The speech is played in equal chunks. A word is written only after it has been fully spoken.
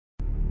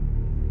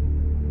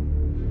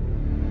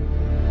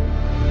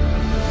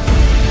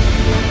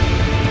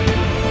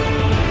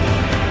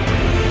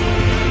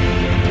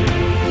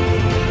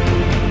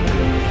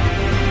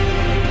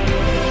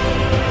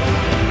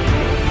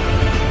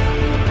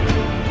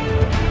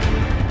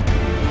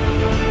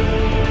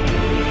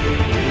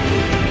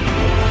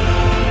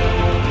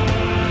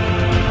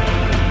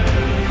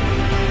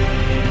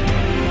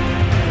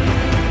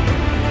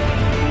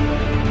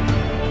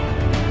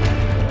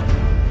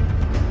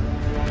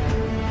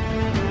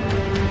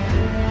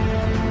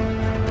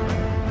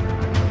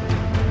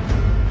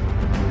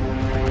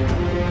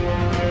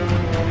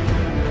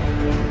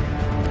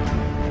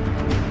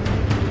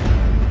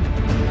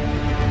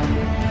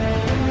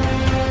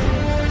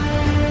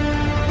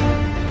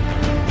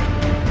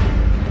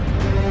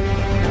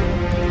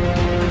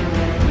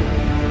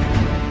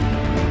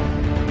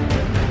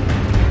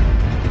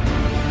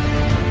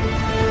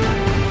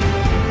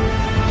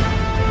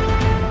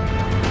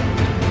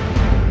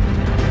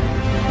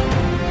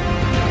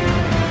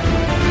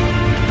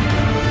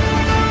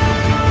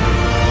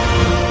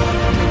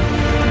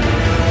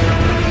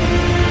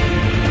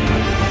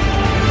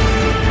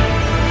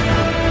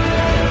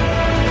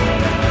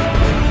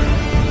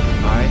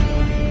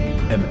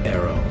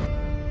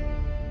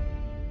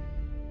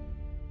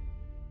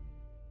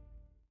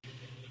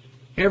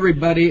Hey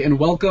everybody, and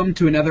welcome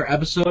to another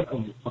episode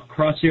of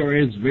Across the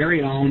Area's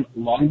very own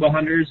Longbow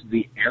Hunters,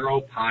 the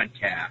Arrow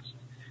Podcast.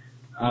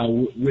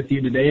 With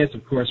you today is,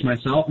 of course,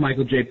 myself,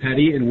 Michael J.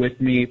 Petty, and with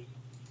me,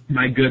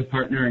 my good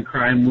partner in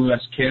crime, Louis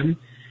Kim.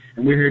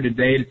 And we're here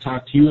today to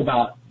talk to you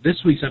about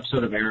this week's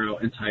episode of Arrow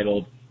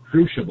entitled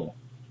Crucible.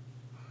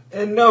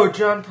 And no,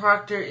 John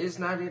Proctor is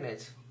not in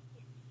it.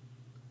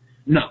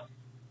 No,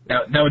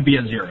 that would be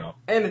a zero.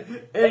 And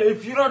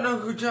if you don't know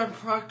who John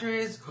Proctor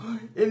is,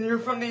 and you're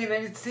from the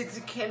United States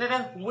and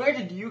Canada, where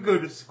did you go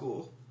to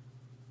school?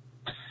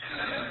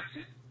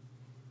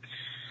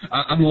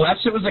 Unless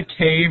it was a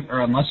cave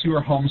or unless you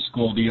were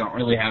homeschooled, you don't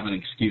really have an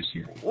excuse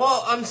here.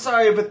 Well, I'm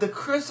sorry, but the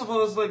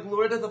Crucible is like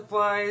Lord of the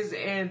Flies,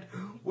 and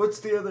what's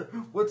the other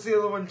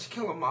one? To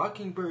Kill a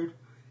Mockingbird,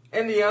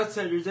 and The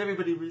Outsiders.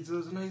 Everybody reads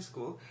those in high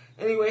school.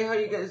 Anyway, how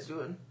you guys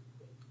doing?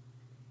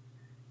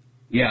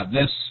 Yeah,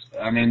 this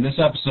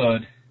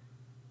episode,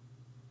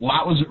 a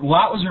lot was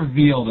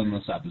revealed in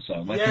this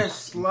episode.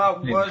 Yes, a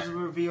lot was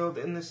revealed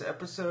in this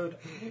episode.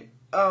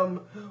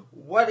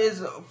 What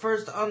is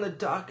first on the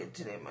docket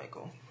today,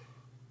 Michael?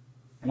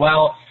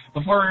 Well,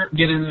 before we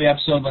get into the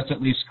episode, let's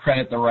at least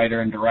credit the writer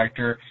and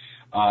director.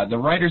 The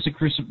writers of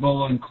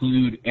Crucible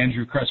include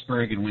Andrew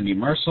Kressberg and Wendy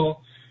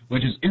Mersel,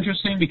 which is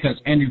interesting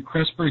because Andrew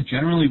Kressberg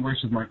generally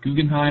works with Mark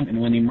Guggenheim,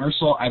 and Wendy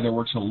Mersel either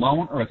works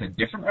alone or with a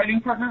different writing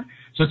partner.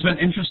 So it's been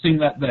interesting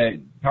that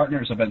the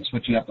partners have been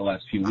switching up the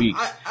last few weeks.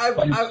 I've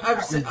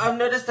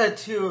noticed that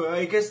too.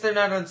 I guess they're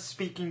not on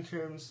speaking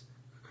terms.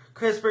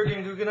 Kressberg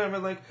and Guggenheim are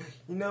like,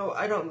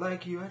 I don't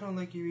like you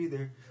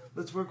either.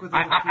 Let's work with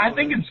other people. I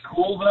think it's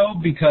cool though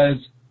because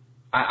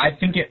I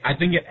think it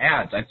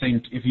adds. I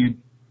think if you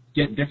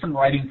get different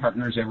writing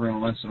partners every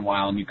once in a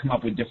while and you come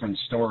up with different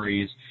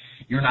stories,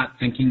 you're not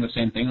thinking the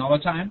same thing all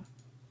the time.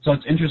 So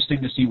it's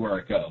interesting to see where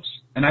it goes.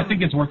 And I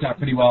think it's worked out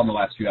pretty well in the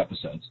last few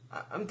episodes.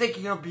 I'm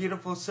thinking how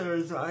beautiful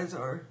Sarah's eyes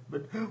are,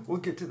 but we'll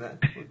get to that.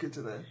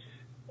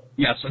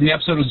 Yes, and the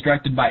episode was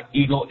directed by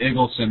Eagle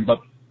Eagleson. But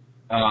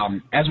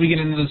as we get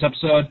into this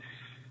episode,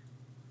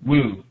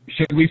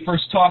 should we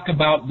first talk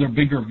about the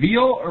big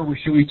reveal, or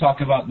should we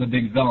talk about the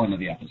big villain of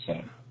the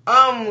episode?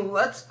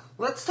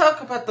 Let's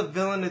talk about the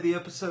villain of the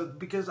episode,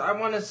 because I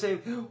want to say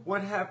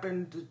what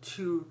happened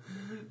to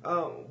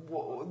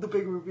the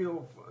big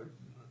reveal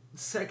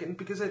second,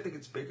 because I think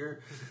it's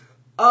bigger.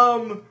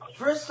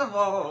 First of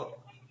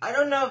all, I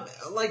don't know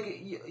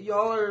if,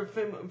 y'all are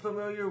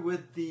familiar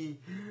with the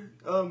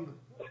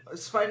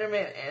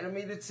Spider-Man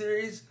animated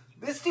series.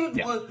 This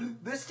dude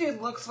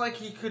looks like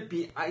he could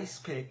be Ice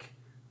Pick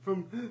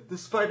from the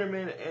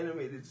Spider-Man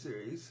animated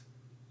series.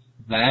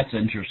 That's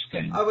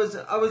interesting. I was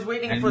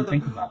waiting for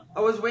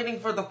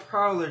the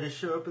Prowler to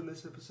show up in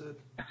this episode.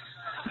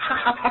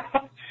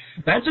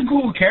 That's a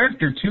cool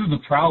character too, the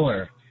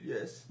Prowler.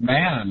 Yes.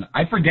 Man,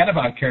 I forget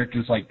about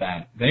characters like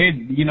that. They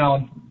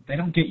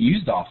don't get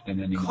used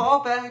often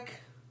anymore.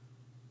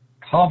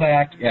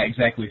 Callback. Yeah,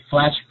 exactly.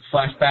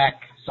 Flashback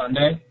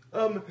Sunday.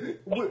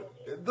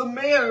 The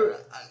mayor.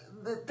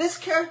 This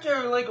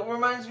character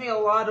reminds me a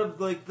lot of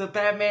the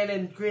Batman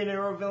and Green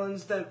Arrow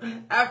villains that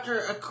after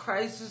a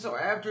crisis or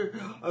after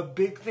a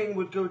big thing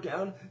would go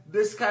down,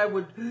 these type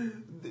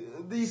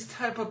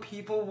of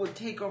people would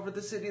take over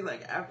the city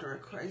after a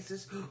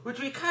crisis, which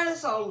we kind of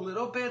saw a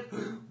little bit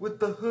with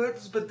the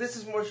Hoods, but this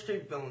is more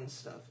straight villain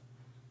stuff.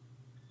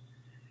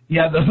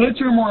 Yeah, the Hoods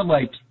are more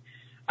I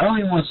don't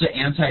even want to say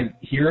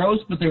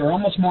anti-heroes, but they were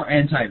almost more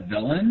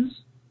anti-villains,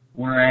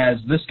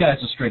 whereas this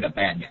guy's a straight-up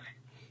bad guy.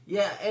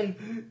 Yeah,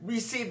 and we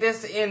see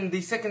this in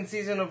the second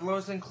season of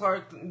Lois and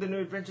Clark, The New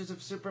Adventures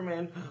of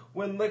Superman.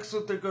 When Lex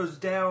Luthor goes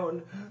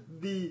down,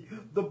 the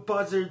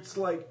buzzards,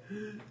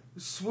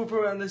 swoop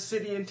around the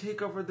city and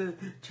take over the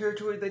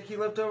territory that he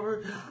left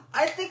over.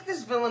 I think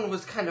this villain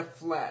was kind of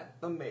flat,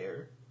 the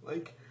mayor.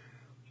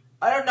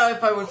 I don't know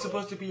if I was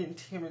supposed to be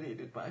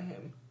intimidated by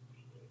him.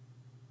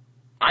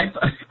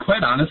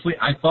 Quite honestly,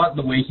 I thought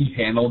the way he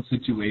handled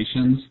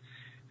situations,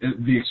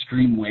 the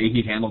extreme way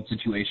he handled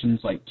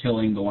situations, like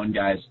killing the one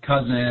guy's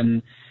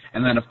cousin,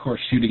 and then, of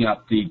course, shooting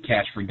up the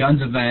Cash for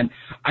Guns event,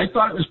 I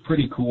thought it was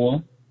pretty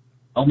cool,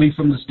 only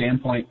from the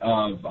standpoint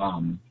of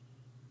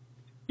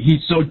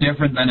he's so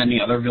different than any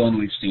other villain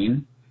we've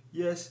seen.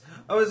 Yes,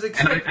 I was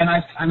expecting...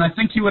 And I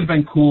think he would have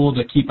been cool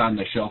to keep on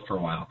the show for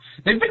a while.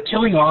 They've been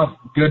killing off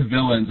good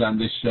villains on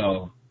this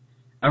show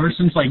ever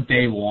since,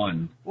 day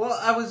one.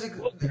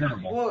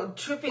 Well,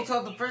 truth be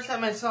told, the first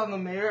time I saw the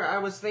mayor, I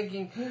was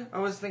thinking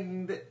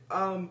that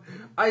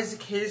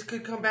Isaac Hayes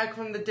could come back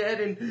from the dead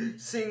and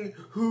sing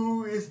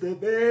 "Who is the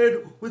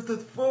man with the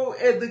foe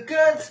and the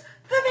guns?"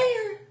 The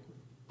mayor.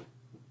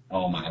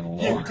 Oh my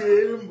lord!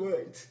 You damn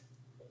right.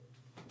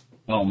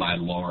 Oh my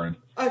lord!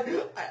 I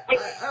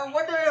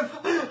wonder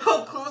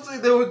how closely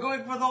they were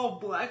going for the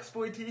whole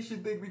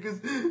blaxploitation thing, because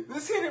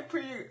this hit it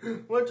pretty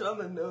much on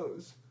the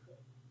nose.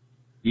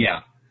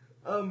 Yeah.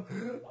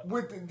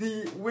 With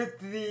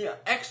the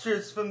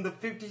extras from the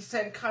 50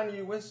 Cent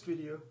Kanye West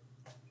video.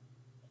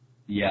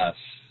 Yes.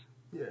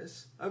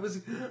 Yes, I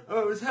was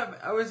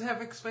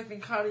half expecting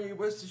Kanye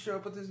West to show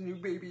up with his new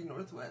baby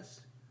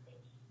Northwest.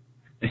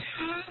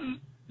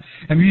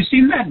 Have you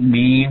seen that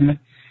meme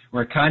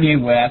where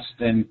Kanye West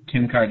and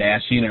Kim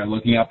Kardashian are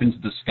looking up into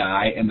the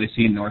sky and they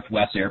see a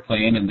Northwest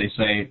airplane and they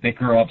say they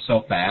grow up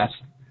so fast?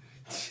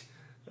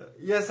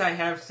 Yes, I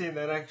have seen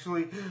that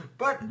actually,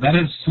 but that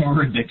is so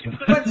ridiculous.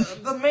 But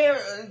the mayor,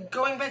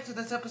 going back to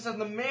this episode,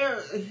 the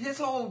mayor, his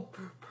whole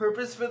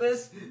purpose for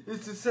this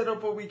is to set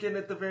up what we get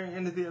at the very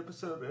end of the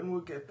episode, and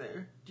we'll get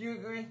there. Do you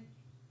agree?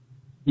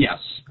 Yes.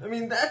 I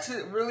mean, that's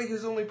really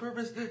his only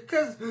purpose,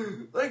 because,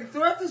 like,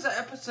 throughout this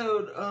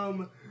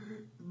episode,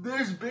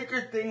 there's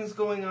bigger things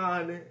going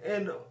on,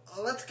 and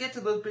let's get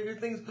to those bigger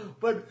things,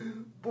 but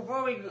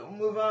before we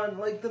move on,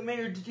 like, the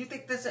mayor, did you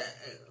think this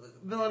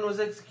villain was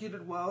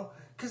executed well?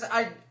 Because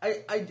I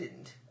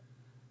didn't.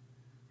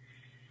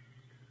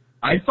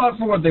 I thought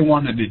for what they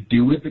wanted to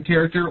do with the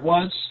character it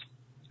was.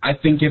 I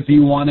think if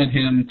you wanted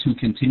him to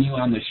continue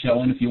on the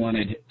show and if you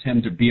wanted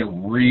him to be a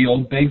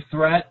real big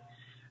threat,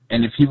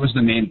 and if he was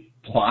the main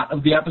plot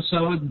of the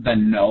episode,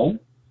 then no.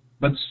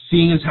 But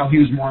seeing as how he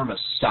was more of a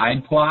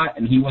side plot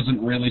and he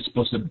wasn't really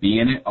supposed to be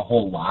in it a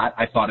whole lot,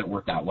 I thought it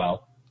worked out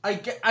well. I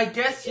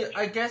guess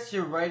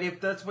you're right if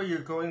that's what you're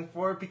going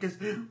for, because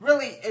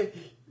really,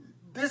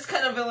 this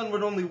kind of villain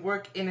would only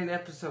work in an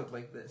episode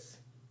like this.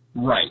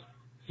 Right.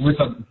 With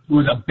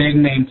a big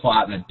main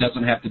plot that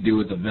doesn't have to do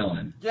with the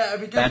villain. Yeah,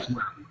 because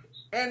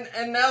and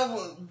now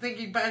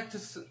thinking back to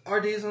our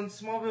days on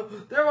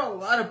Smallville, there were a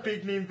lot of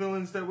big name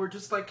villains that were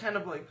just like kind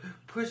of like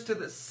pushed to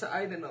the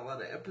side in a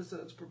lot of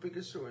episodes for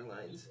bigger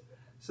storylines.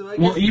 So I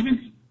guess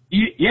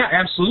yeah,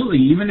 absolutely.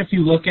 Even if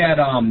you look at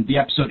the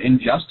episode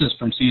Injustice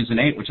from season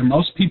 8, which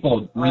most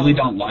people really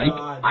don't like,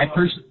 I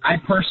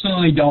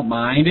personally don't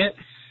mind it.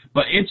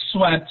 But it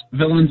swept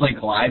villains like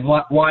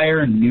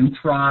Livewire,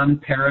 Neutron,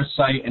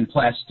 Parasite, and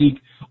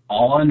Plastique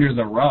all under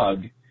the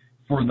rug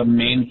for the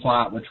main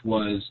plot, which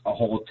was a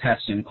whole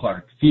Tess and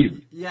Clark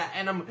feud. Yeah,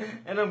 and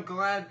I'm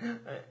glad.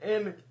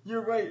 And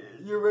you're right.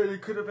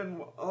 It could have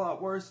been a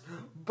lot worse.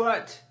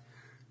 But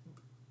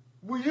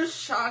were you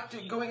shocked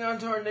going on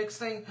to our next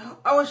thing?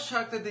 I was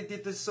shocked that they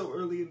did this so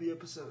early in the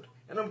episode,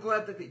 and I'm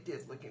glad that they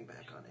did. Looking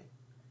back on it.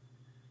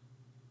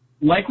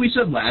 Like we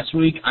said last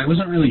week, I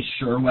wasn't really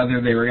sure whether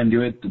they were going to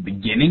do it at the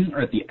beginning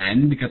or at the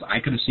end because I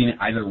could have seen it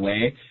either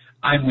way.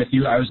 I'm with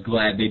you. I was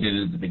glad they did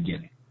it at the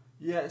beginning.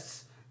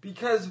 Yes,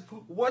 because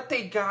what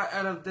they got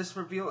out of this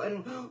reveal,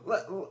 and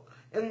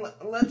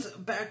let's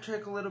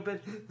backtrack a little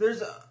bit.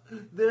 There's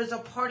a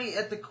party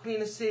at the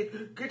Queen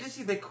Estate. Good to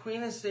see the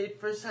Queen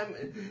Estate first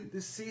time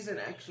this season,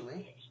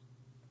 actually.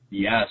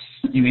 Yes.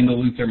 You mean the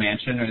Luthor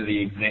Mansion or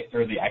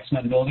the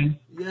X-Men building?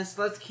 Yes,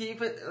 let's keep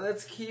it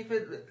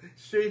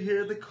straight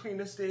here, the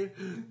Queen Estate.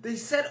 They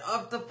set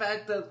up the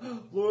fact that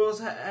Laurel's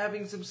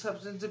having some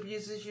substance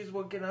abuse issues.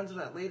 We'll get onto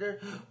that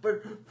later.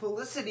 But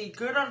Felicity,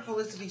 good on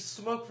Felicity,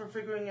 Smoke for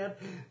figuring out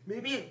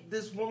maybe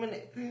this woman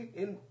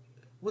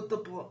with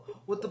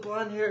the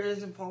blonde hair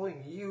isn't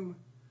following you.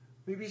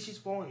 Maybe she's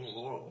following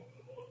Laurel.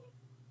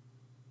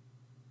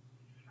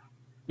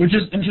 Which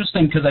is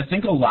interesting because I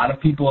think a lot of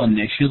people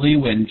initially,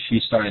 when she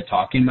started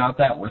talking about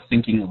that, were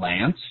thinking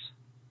Lance.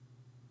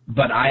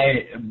 But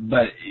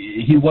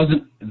he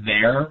wasn't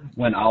there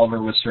when Oliver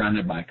was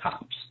surrounded by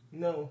cops.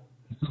 No.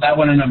 So that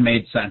wouldn't have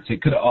made sense.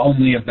 It could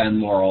only have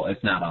been Laurel,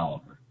 if not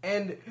Oliver.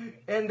 And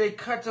they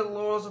cut to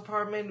Laurel's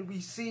apartment.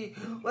 We see,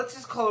 let's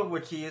just call her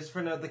what she is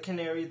for now, the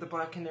canary, the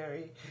black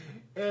canary.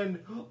 And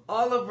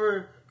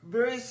Oliver,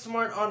 very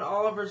smart on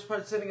Oliver's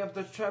part, setting up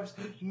those traps,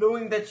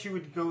 knowing that she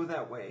would go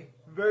that way.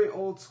 Very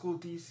old school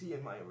DC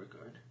in my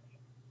regard.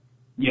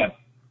 Yeah.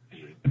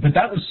 But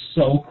that was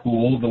so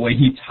cool, the way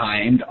he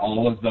timed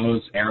all of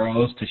those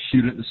arrows to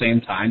shoot at the same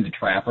time to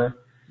trap her.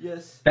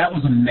 Yes. That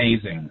was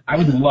amazing. I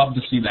would love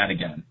to see that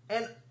again.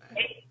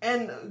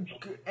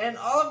 And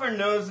Oliver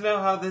knows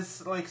now how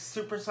this like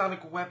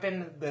supersonic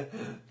weapon,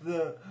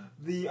 the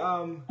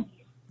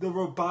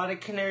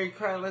robotic canary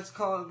cry, let's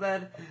call it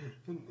that,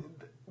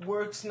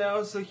 works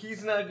now. So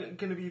he's not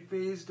gonna be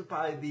fazed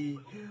by the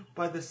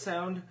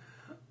sound.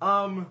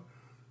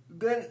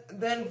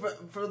 Then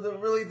for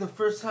the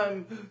first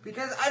time,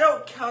 because I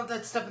don't count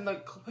that stuff in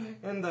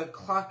the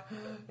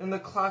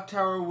clock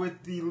tower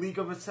with the League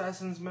of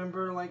Assassins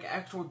member, like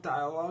actual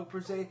dialogue per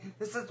se.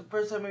 This is the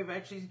first time I've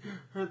actually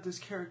heard this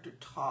character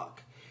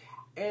talk,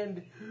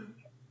 and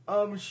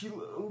she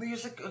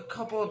leaves like a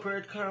couple of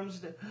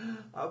breadcrumbs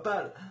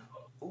about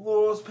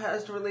Laurel's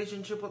past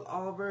relationship with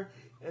Oliver,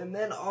 and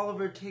then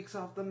Oliver takes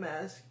off the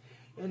mask,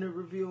 and it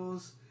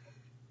reveals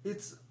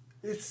it's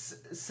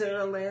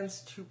Sarah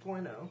Lance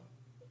 2.0.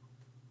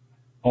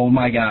 Oh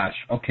my gosh!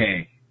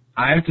 Okay,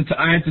 I have to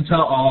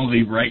tell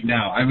Ollie right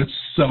now. I was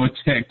so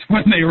ticked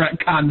when they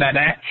retconned that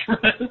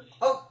actress.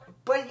 Oh,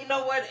 but you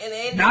know what?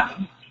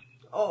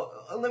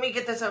 Let me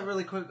get this out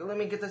really quick.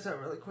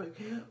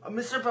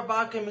 Mr.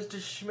 Babak and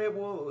Mr. Schmidt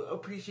will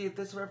appreciate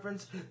this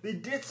reference. They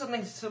did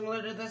something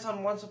similar to this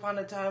on Once Upon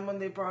a Time when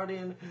they brought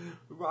in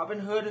Robin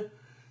Hood.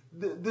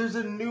 There's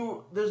a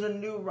new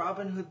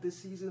Robin Hood this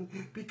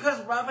season,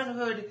 because Robin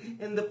Hood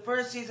in the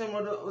first season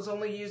was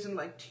only used in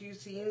like 2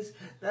 scenes.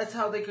 That's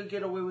how they could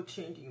get away with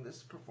changing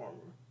this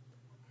performer.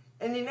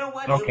 And you know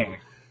what? Okay.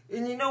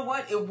 And you know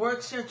what? It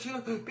works here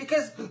too,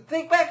 because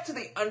think back to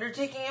the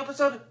Undertaking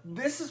episode.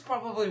 This is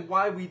probably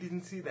why we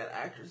didn't see that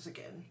actress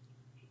again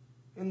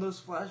in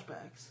those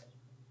flashbacks.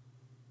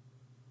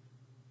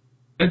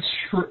 It's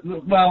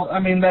true. Well, I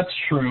mean, that's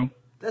true.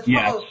 That's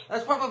yes.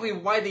 probably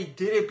why they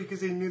did it,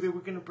 because they knew they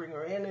were going to bring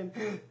her in, and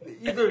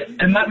either.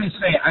 And let me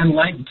say, I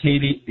like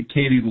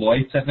Katie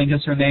Loitz, I think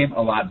is her name,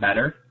 a lot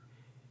better.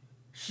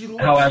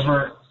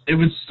 However, it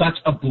was such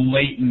a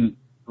blatant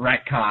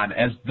retcon,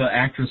 as the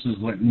actresses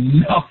look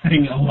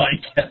nothing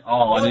alike at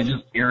all, and it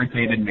just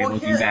irritated me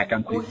looking back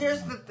on. Well,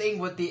 here's the thing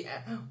with the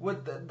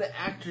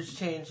actors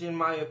change, in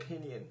my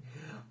opinion.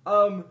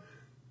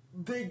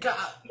 They got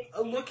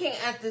looking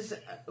at this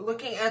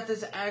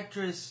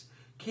actress,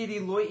 Katie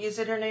Loit. You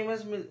said her name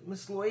was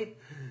Miss Loit.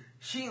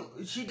 She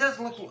does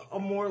look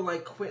more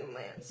like Quentin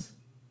Lance,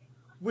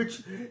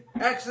 which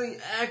actually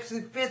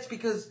fits,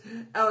 because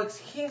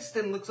Alex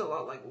Kingston looks a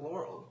lot like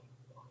Laurel.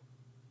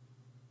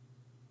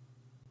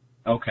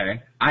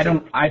 Okay,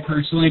 I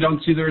personally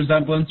don't see the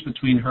resemblance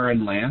between her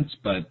and Lance,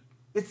 but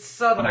it's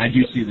subtle. But I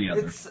do see the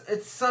other.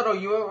 It's subtle.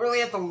 You don't really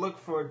have to look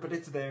for it, but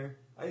it's there.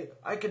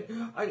 I could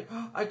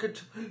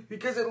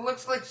because it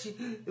looks like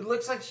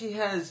she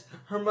has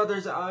her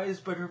mother's eyes,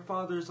 but her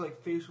father's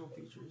like facial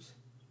features.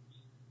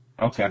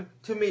 Okay.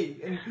 To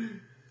me,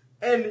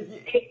 and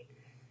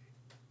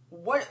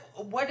what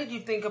did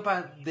you think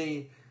about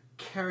the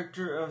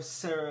character of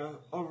Sarah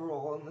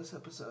overall in this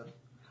episode?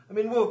 I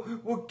mean, let's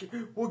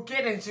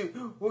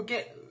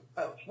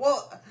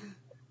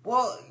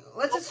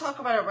just talk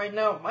about it right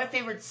now. My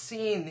favorite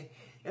scene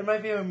and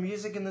my favorite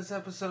music in this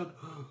episode,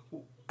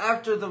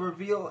 after the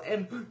reveal,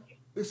 and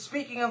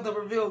speaking of the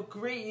reveal,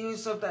 great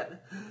use of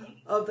that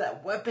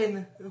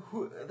weapon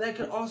that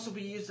could also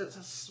be used as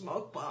a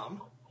smoke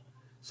bomb,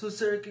 so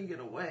Sarah can get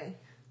away.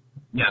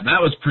 Yeah,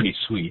 that was pretty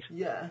sweet.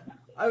 Yeah,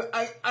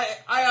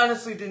 I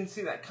honestly didn't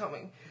see that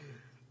coming.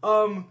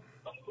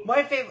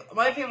 My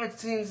favorite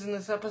scenes in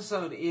this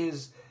episode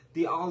is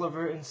the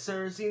Oliver and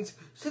Sarah scenes,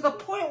 to the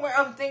point where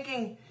I'm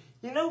thinking,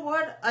 you know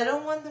what? I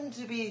don't want them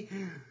to be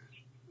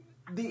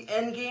the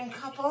endgame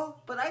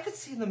couple, but I could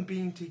see them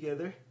being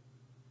together.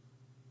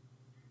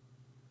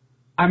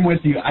 I'm with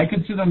you. I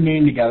could see them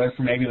being together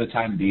for maybe the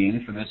time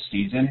being for this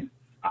season,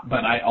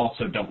 but I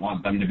also don't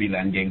want them to be the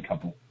endgame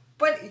couple.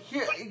 But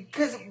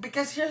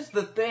because here's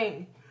the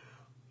thing.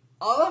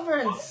 Oliver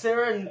and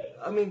Sarah,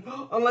 I mean,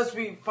 unless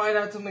we find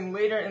out something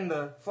later in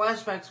the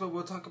flashbacks, but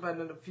we'll talk about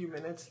it in a few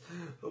minutes.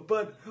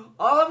 But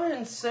Oliver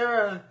and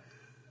Sarah,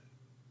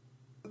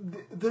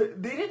 they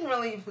didn't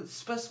really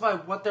specify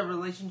what their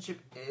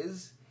relationship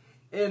is,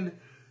 and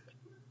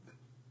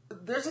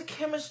there's a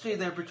chemistry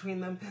there between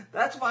them.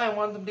 That's why I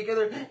want them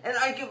together, and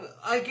I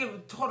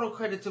give total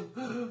credit to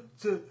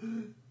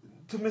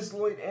Miss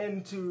Lloyd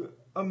and to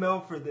Amel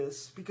for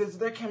this, because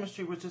their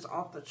chemistry was just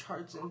off the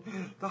charts in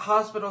the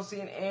hospital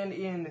scene and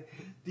in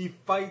the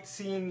fight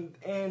scene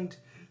and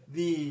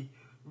the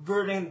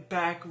verdant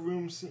back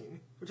room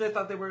scene, which I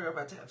thought they were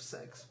about to have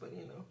sex, but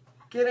you know.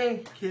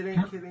 Kidding.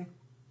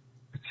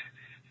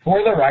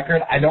 For the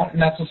record, I don't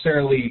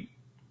necessarily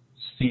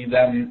see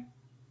them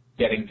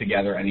getting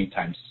together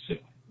anytime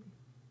soon.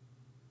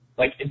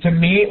 Like, to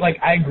me, like,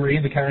 I agree,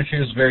 the chemistry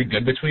was very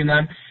good between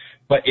them,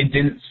 but it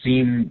didn't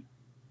seem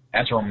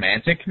as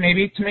romantic,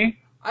 maybe, to me.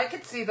 I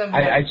could see them.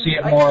 I see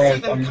it more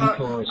as a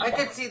mutual response. I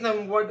could see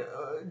them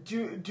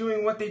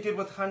doing what they did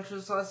with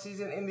Huntress last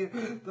season, and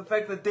the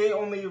fact that they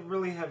only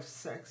really have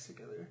sex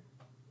together.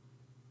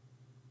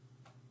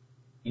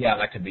 Yeah,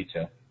 that could be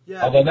too.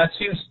 Yeah. Although that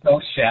seems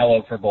so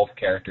shallow for both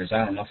characters,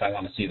 I don't know if I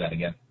want to see that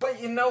again. But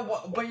you know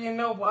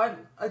what?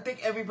 I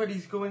think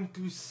everybody's going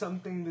through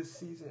something this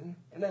season,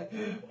 and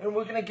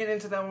we're gonna get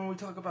into that when we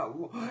talk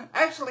about.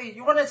 Actually,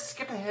 you want to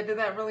skip ahead to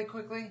that really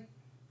quickly?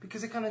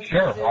 Because it kind of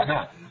sure, why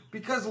not?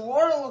 Because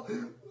Laurel,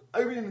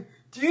 I mean,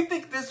 do you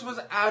think this was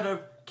out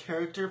of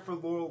character for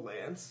Laurel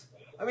Lance?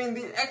 I mean,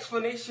 the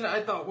explanation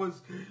I thought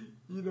was,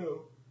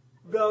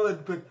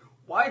 valid, but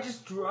why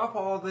just drop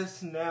all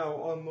this now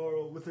on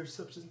Laurel with her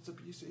substance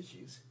abuse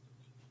issues?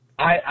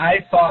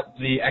 I thought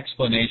the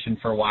explanation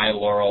for why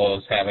Laurel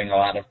is having a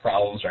lot of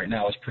problems right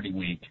now is pretty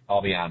weak,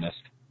 I'll be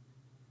honest.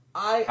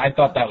 I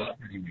thought that was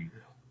pretty weak.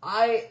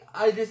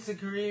 I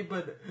disagree,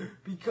 but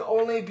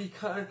only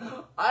because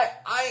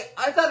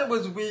I thought it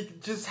was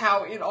weak just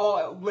how it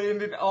all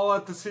landed all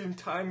at the same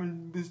time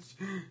in this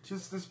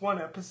one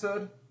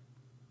episode.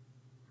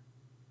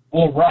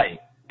 Well, right,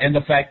 and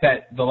the fact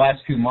that the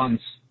last 2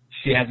 months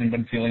she hasn't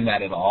been feeling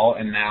that at all,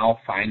 and now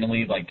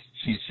finally, like,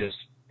 she's just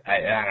I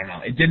don't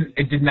know.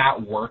 It did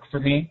not work for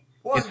me.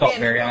 Well, it felt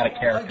very out of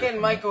character. Again,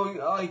 Michael,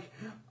 like,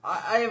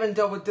 I haven't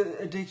dealt with the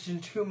addiction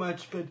too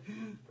much, but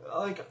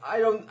like I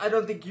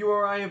don't think you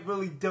or I have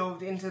really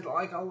delved into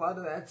like a lot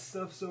of that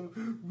stuff, so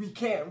we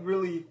can't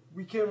really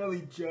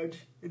judge.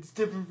 It's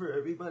different for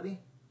everybody.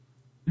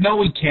 No,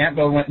 we can't.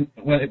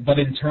 But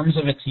in terms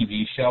of a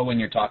TV show, when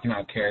you're talking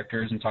about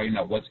characters and talking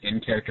about what's in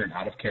character and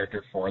out of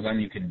character for them,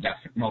 you can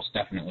most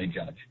definitely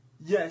judge.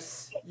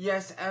 Yes,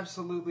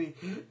 absolutely.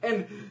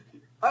 And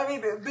I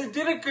mean, they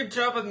did a good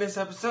job in this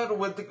episode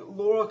with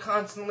Laurel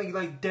constantly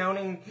like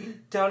downing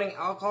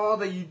alcohol.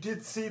 That you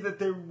did see that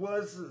there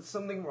was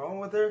something wrong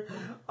with her.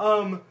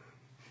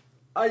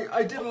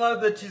 I did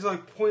love that she's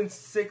like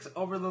 0.6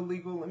 over the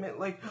legal limit.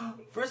 Like,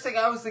 first thing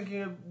I was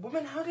thinking of,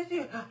 woman, how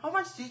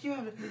much did you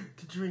have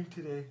to drink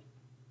today?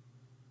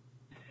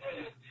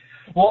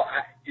 Well,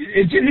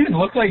 it didn't even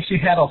look like she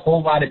had a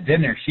whole lot at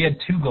dinner. She had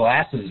 2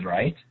 glasses,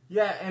 right?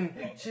 Yeah,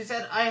 and she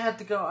said, I had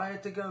to go.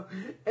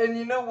 And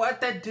you know what?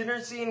 That dinner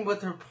scene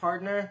with her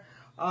partner,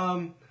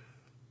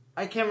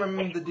 I can't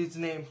remember the dude's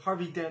name.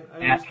 Harvey Dent.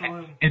 I always call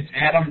him.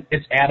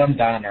 It's Adam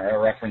Donner, a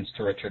reference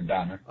to Richard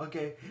Donner.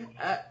 Okay.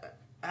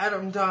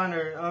 Adam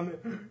Donner,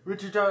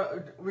 Richard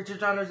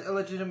Donner's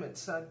illegitimate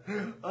son.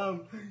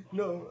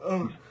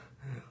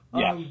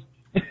 Yes.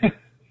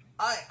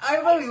 I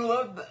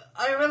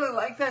really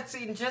like that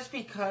scene just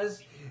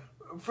because,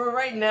 for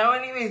right now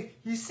anyway,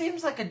 he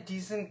seems like a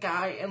decent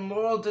guy, and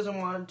Laurel doesn't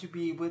want to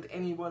be with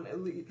anyone,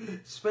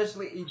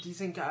 especially a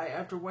decent guy,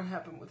 after what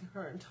happened with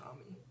her and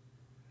Tommy.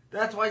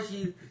 That's why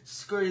she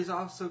scurries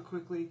off so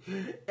quickly.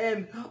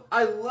 And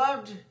I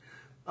loved,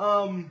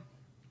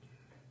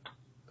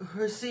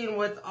 her scene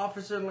with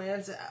Officer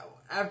Lance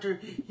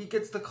after he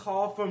gets the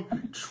call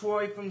from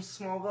Troy from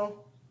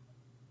Smallville.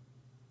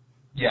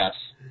 Yes.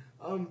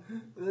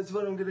 That's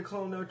what I'm gonna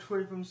call him now,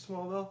 Troy from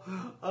Smallville.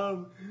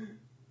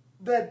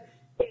 That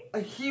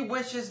he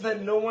wishes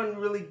that no one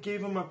really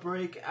gave him a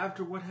break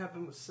after what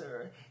happened with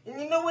Sarah. And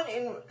you know what?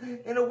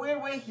 In a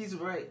weird way, he's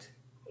right.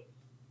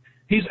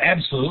 He's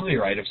absolutely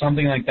right. If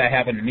something like that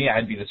happened to me,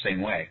 I'd be the same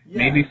way. Yeah.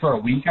 Maybe for a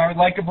week I would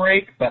like a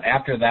break, but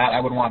after that,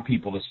 I would want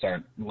people to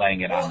start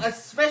laying it on. Well,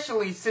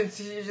 especially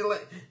since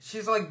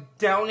she's like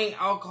downing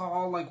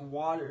alcohol like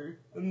water,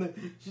 and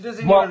she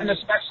doesn't. Well, and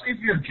especially if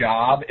your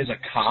job is a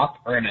cop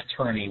or an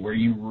attorney, where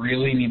you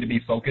really need to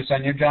be focused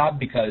on your job,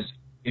 because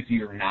if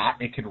you're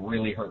not, it could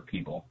really hurt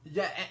people.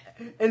 Yeah,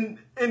 and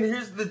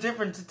here's the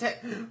difference: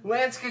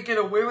 Lance could get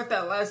away with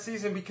that last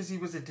season because he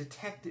was a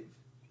detective.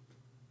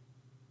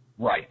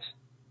 Right.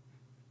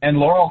 And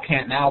Laurel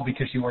can't now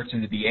because she works in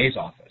the DA's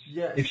office.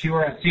 Yes. If she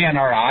were at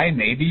CNRI,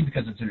 maybe,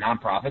 because it's a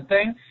nonprofit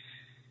thing.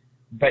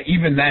 But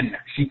even then,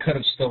 she could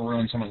have still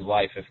ruined someone's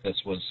life if this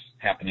was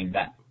happening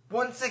then.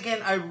 Once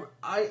again,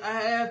 I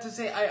have to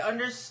say, I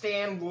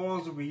understand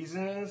Laurel's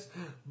reasonings,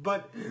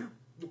 but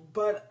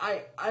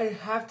I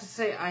have to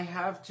say, I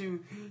have to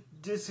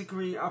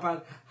disagree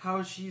about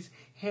how she's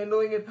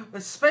handling it,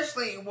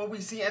 especially what we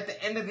see at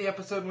the end of the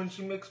episode when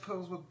she mixed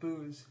pills with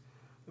booze.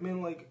 I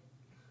mean, like...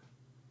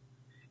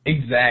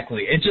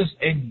 Exactly. It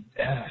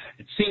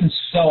seems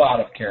so out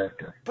of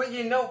character. But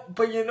you know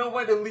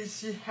what? At least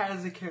she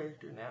has a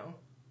character now.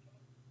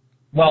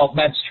 Well,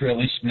 that's true. At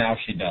least now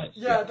she does.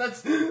 Yeah,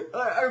 that's...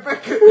 I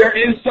reckon... There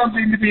is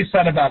something to be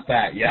said about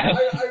that, yes.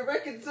 I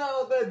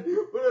reconcile that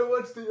when I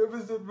watched the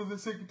episode for the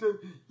second time.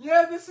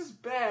 Yeah, this is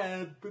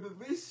bad, but at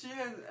least she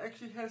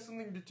actually has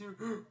something to do,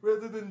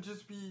 rather than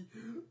just be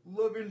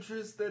love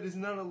interest that is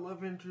not a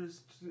love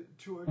interest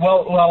to her.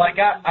 Well,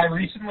 I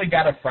recently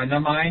got a friend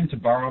of mine to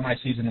borrow my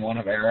season 1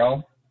 of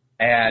Arrow,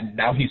 and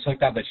now he's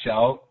hooked on the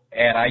show.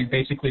 And I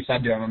basically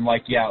said to him, I'm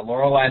like, yeah,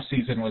 Laurel last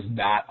season was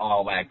not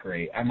all that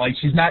great. I'm like,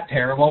 she's not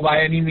terrible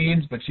by any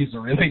means, but she's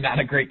really not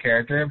a great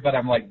character. But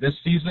I'm like, this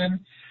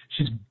season,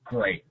 she's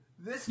great.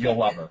 You'll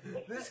love her.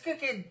 This could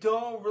get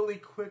dull really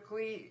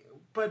quickly,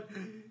 but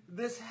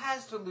this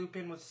has to loop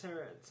in with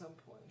Sarah at some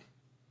point.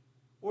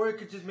 Or it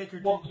could just make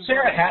her... Well,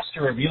 Sarah has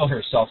to reveal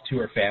herself to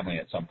her family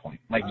at some point.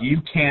 Like, you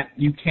can't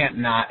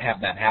not have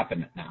that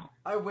happen now.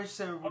 I wish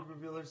Sarah would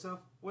reveal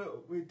herself.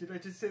 Wait, did I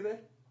just say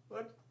that?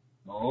 What?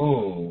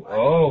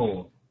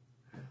 Oh.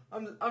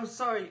 I'm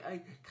sorry.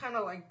 I kind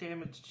of like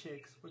damaged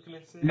chicks. What can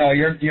I say? No,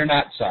 you're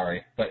not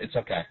sorry, but it's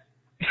okay.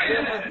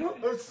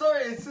 I'm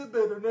sorry I said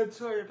that. I'm not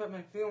sorry about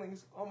my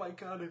feelings. Oh my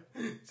god, it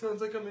sounds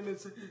like I'm in a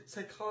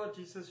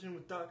psychology session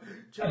with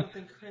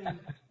Jonathan Crane.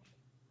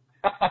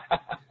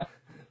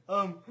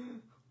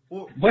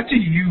 What do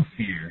you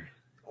fear?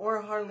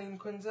 Or Harleen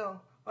Quinzel.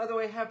 By the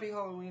way, happy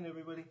Halloween,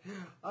 everybody.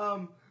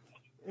 And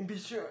be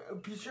sure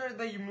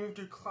that you moved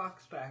your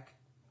clocks back.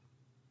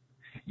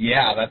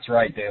 Yeah, that's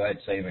right, daylight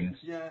savings.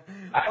 Yeah.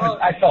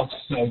 I felt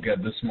so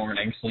good this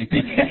morning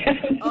sleeping.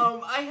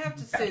 I have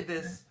to say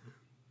this.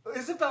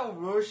 Isabel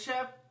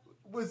Rochef,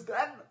 was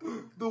that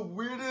the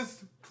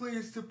weirdest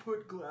place to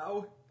put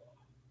Glau?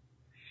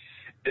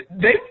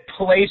 They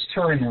placed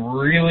her in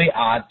really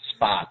odd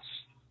spots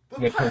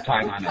with her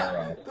time on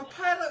Arrow. The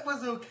pilot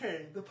was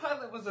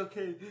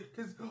okay.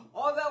 Because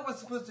all that was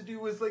supposed to do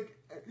was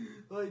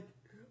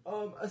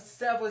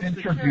establish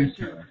Introduce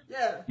the character.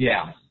 her.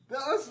 Yeah.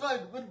 That was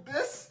fine. But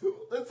this,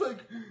 it's like,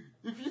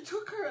 if you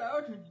took her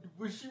out,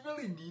 was she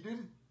really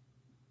needed?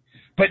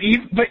 But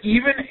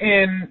even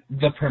in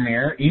the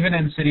premiere, even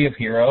in City of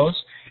Heroes,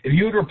 if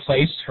you had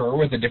replaced her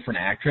with a different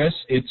actress,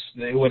 it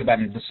would have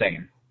been the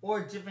same.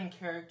 Or a different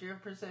character,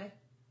 per se?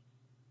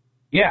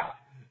 Yeah.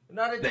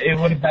 Not a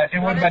different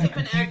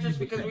actress,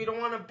 because we don't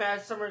want to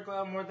bash Summer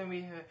Glau more than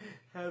we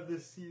have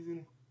this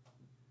season.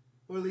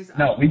 Or at least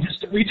No, we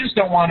just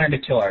don't want her to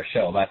kill our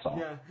show. That's all.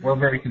 Yeah. We're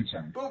very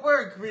concerned. But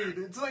we're agreed.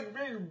 It's like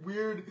very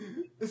weird,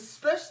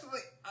 especially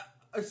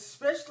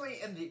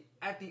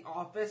at the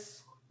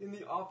office, in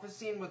the office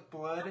scene with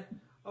blood.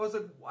 I was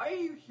like, why are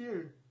you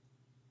here?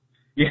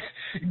 Yeah,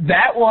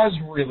 that was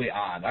really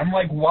odd. I'm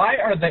like, why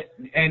are they?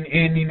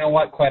 And you know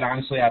what? Quite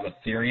honestly, I have a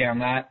theory on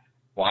that.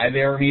 Why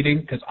they were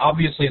meeting? Because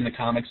obviously in the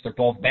comics they're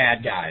both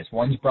bad guys.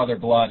 One's Brother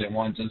Blood and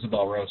one's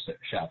Isabel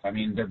Rochef. I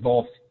mean, they're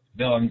both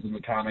villains in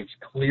the comics.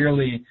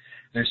 Clearly,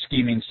 they're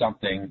scheming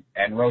something,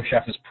 and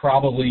Rochef is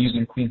probably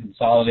using Queen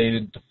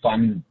Consolidated to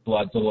fund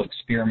Blood's little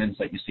experiments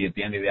that you see at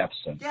the end of the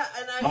episode. Yeah,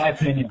 and my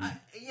opinion.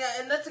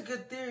 And that's a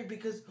good theory,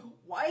 because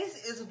why is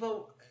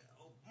Isabel?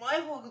 My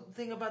whole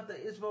thing about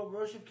the Isabel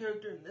Rochef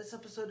character in this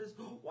episode is,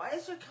 why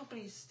is her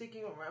company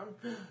sticking around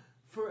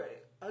for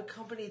a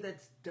company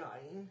that's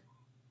dying?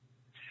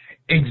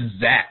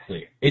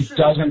 Exactly. It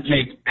doesn't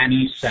make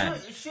any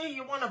sense. Sure,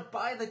 you want to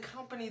buy the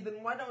company,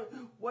 then why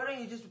don't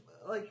you just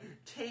like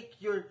take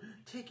your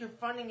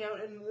funding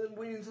out and then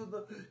wait until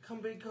the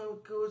company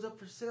goes up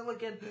for sale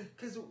again?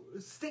 Because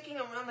sticking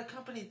around the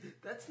company,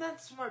 that's not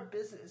smart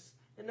business.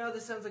 And now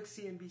this sounds like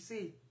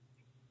CNBC.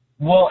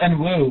 Well, and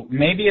Lou,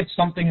 maybe it's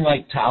something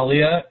like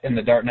Talia in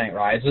The Dark Knight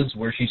Rises,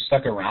 where she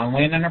stuck around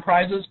Wayne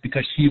Enterprises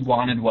because she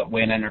wanted what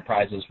Wayne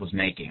Enterprises was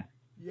making.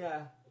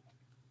 Yeah.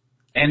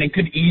 And it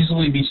could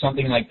easily be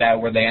something like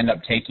that, where they end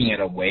up taking it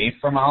away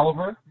from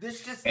Oliver.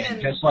 Just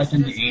like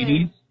in the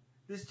 80s.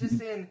 This just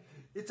in,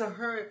 it's a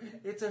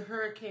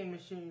hurricane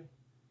machine.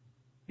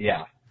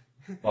 Yeah.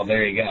 Well,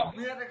 there you go.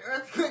 We had an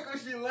earthquake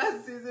machine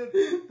last season.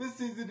 This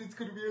season it's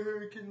going to be a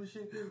hurricane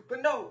machine.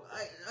 But no,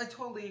 I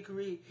totally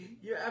agree.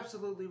 You're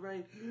absolutely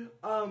right.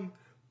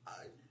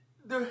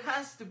 There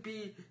has to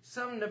be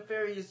some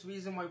nefarious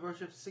reason why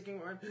Rochef's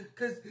sticking around.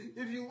 Because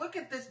if you look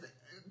at this,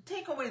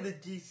 take away the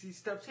DC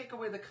stuff, take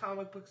away the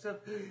comic book stuff.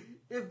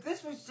 If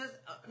this was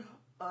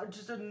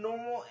just a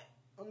normal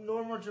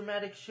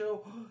dramatic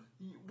show,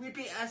 we'd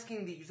be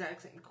asking the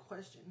exact same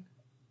question.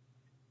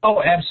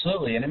 Oh,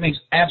 absolutely. And it makes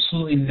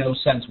absolutely no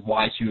sense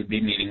why she would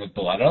be meeting with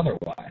Blood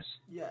otherwise.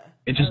 Yeah.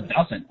 It just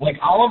doesn't. Like,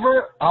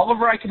 Oliver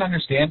I can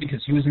understand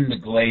because he was in the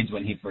Glades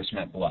when he first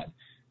met Blood.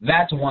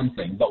 That's one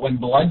thing. But when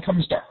Blood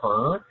comes to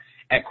her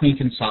at Queen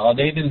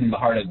Consolidated in the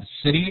heart of the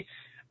city,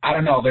 I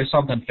don't know, there's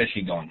something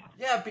fishy going on.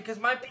 Yeah, because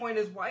my point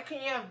is, why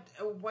can't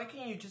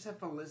you just have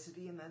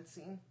Felicity in that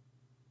scene?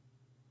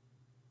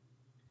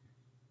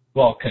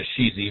 Well, because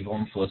she's evil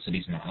and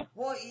Felicity's not.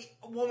 Well,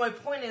 my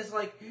point is,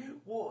 like,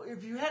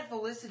 if you had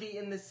Felicity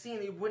in this scene,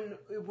 it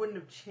wouldn't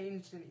have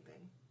changed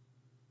anything.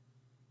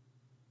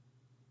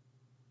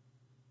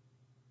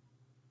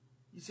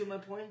 You see my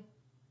point?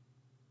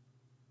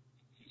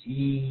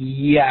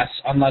 Yes,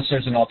 unless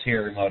there's an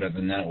ulterior motive,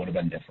 and then it would have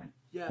been different.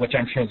 Yeah. Which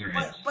I'm sure there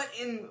is.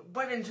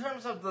 But in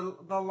terms of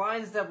the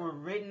lines that were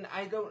written,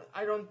 I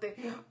don't think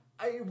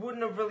I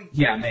wouldn't have really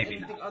changed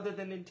anything other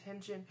than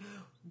intention.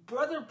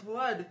 Brother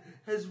Blood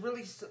has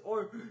really,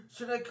 or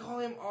should I call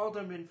him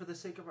Alderman for the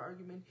sake of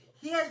argument?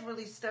 He has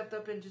really stepped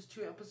up in just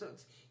 2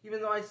 episodes,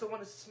 even though I still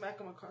want to smack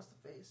him across the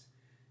face.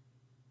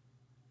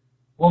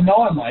 Well, no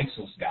one likes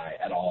this guy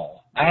at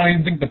all. I don't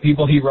even think the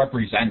people he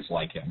represents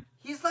like him.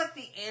 He's like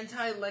the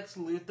anti-Lex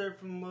Luthor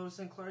from Lois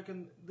and Clark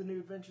and The New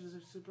Adventures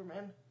of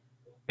Superman.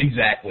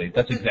 Exactly.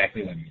 That's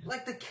exactly what he is.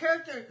 Like the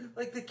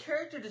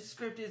character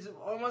description is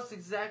almost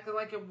exactly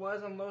like it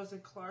was on Lois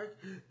and Clark.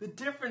 The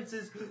difference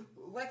is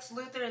Lex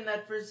Luthor in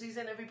that first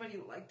season, everybody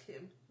liked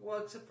him. Well,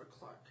 except for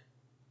Clark.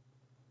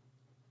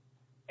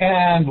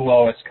 And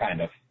Lois,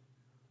 kind of.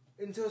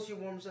 Until she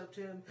warms up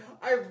to him.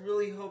 I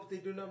really hope they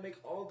do not make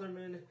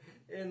Alderman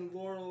and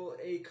Laurel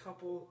a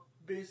couple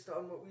based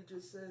on what we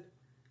just said.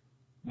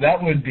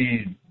 That would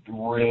be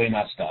really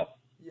messed up.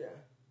 Yeah.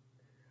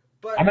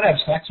 But I'm going to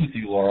have sex with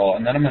you, Laurel,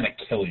 and then I'm going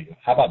to kill you.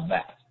 How about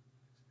that?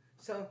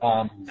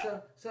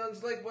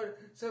 Sounds like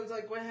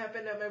what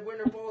happened at my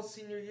Winter Bowl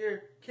senior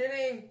year.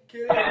 Kidding.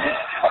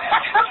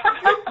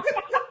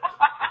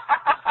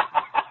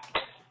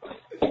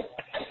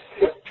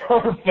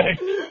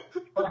 Perfect.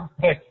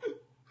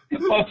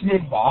 Let's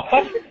move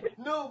on.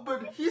 No,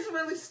 but he's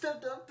really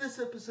stepped up this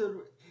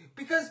episode.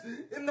 Because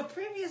in the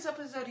previous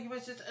episode, he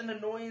was just an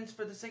annoyance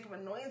for the sake of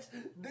annoyance.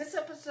 This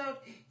episode,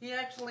 he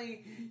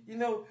actually,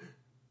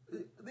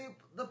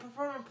 the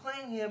performer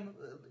playing him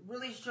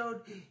really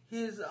showed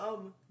his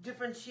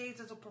different shades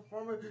as a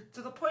performer.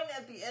 To the point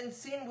at the end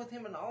scene with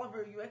him and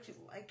Oliver, you actually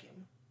like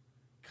him.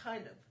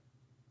 Kind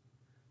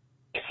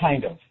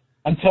of.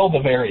 Until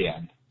the very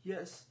end.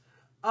 Yes.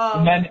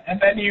 And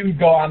then you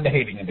go on to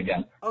hating him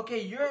again.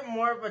 Okay, you're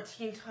more of a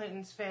Teen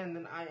Titans fan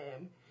than I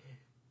am.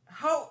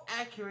 How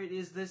accurate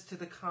is this to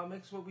the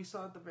comics, what we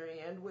saw at the very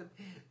end with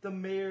the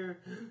mayor,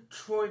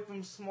 Troy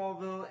from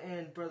Smallville,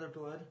 and Brother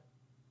Blood?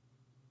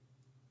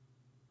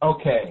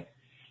 Okay.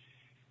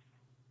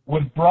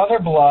 With Brother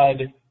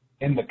Blood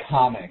in the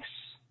comics,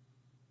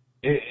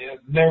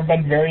 there have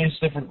been various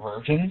different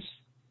versions.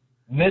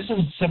 This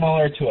is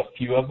similar to a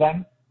few of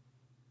them.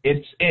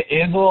 It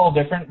is a little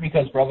different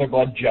because Brother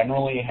Blood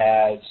generally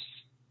has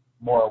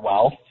more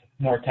wealth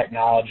more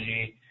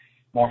technology,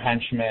 more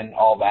henchmen,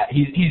 all that.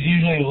 He's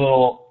usually a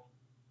little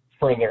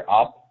further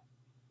up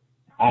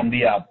on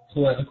the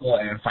political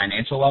and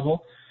financial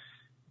level,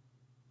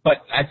 but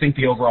I think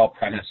the overall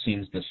premise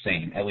seems the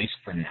same, at least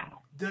for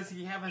now. Does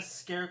he have a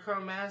scarecrow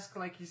mask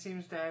like he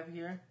seems to have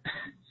here?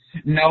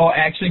 No,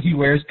 actually, he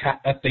wears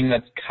a thing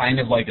that's kind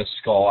of like a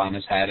skull on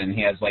his head, and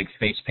he has like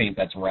face paint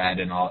that's red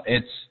and all.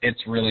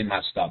 It's really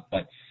messed up,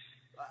 but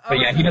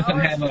yeah, he doesn't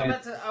have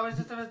a. I was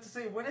just about to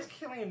say, what is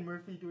Cillian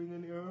Murphy doing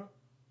in Arrow?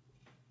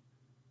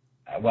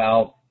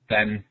 Well,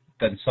 then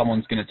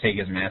someone's gonna take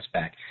his mask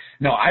back.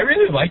 No, I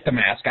really like the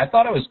mask. I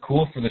thought it was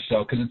cool for the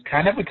show because it's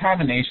kind of a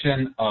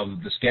combination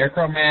of the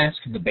Scarecrow mask,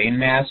 the Bane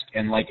mask,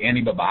 and like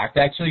Andy Babak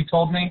actually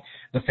told me,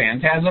 the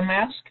Phantasm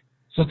mask.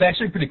 So it's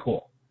actually pretty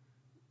cool.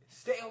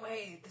 Stay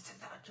away! This is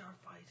not your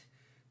fight.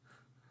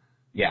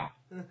 Yeah.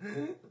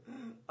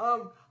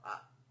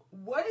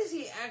 What is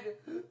he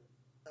acting?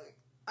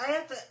 I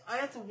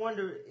have to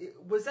wonder.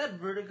 Was that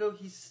Vertigo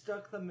he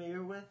stuck the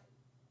mayor with?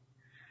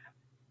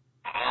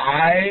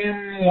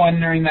 I'm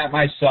wondering that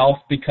myself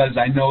because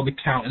I know the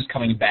Count is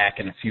coming back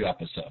in a few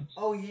episodes.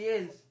 Oh, he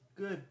is.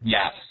 Good.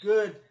 Yes.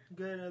 Good.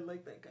 I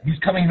like that guy. He's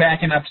coming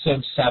back in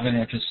episode 7,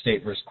 which is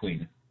State vs.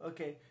 Queen.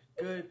 Okay.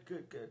 Good.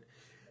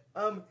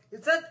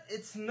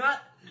 It's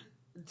not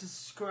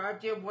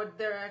described yet what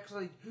they're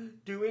actually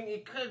doing.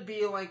 It could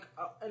be like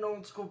an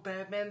old school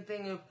Batman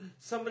thing of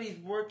somebody's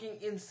working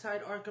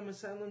inside Arkham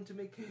Asylum to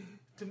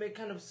make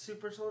kind of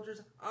super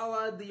soldiers, a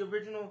la the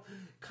original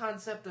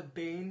concept of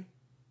Bane.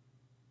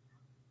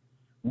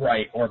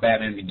 Right, or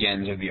Batman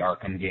Begins, or the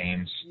Arkham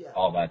games,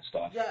 all that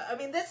stuff. Yeah, I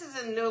mean, this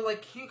isn't new.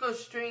 Like Hugo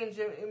Strange.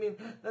 I mean,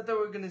 not that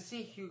we're gonna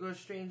see Hugo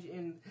Strange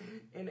in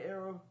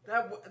Arrow.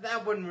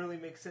 That wouldn't really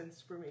make sense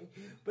for me.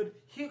 But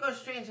Hugo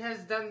Strange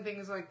has done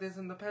things like this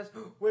in the past,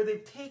 where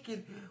they've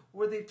taken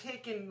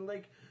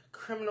like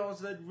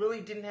criminals that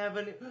really didn't have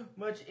any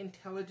much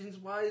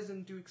intelligence-wise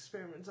and do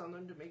experiments on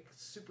them to make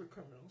super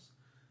criminals.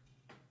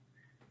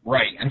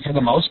 Right, and for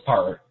the most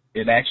part,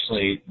 it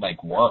actually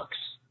like works.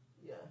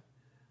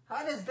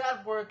 How does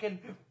that work? And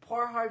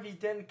poor Harvey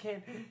Dent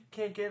can't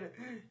get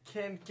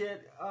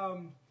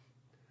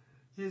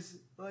his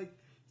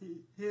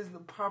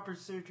proper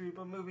surgery.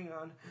 But moving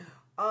on,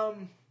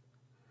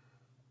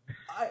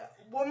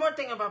 one more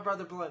thing about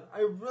Brother Blood.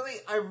 I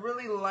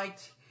really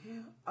liked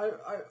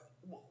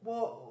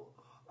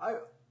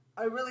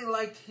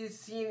his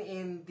scene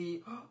in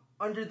the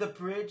Under the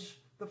Bridge,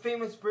 the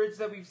famous bridge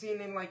that we've seen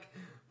in like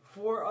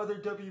 4 other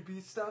WB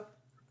stuff.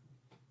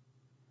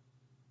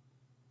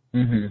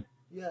 Mhm.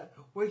 Yeah,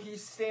 where he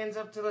stands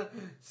up to the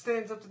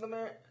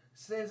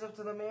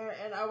mayor,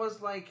 and I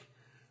was like,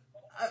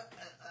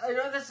 I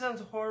know that sounds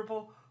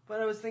horrible,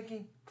 but I was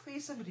thinking,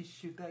 please somebody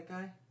shoot that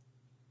guy.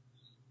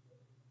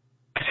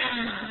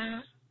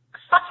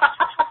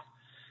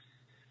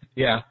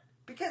 Yeah.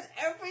 Because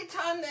every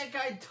time that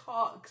guy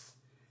talks,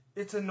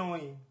 it's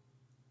annoying.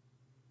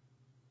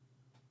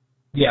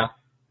 Yeah.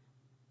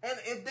 And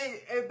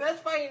if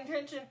that's my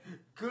intention,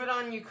 good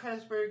on you,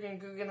 Kreisberg and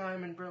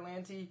Guggenheim and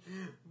Berlanti.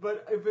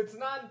 But if it's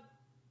not,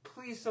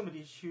 please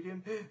somebody shoot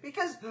him.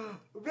 Because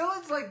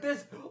villains like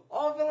this,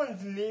 all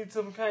villains need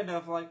some kind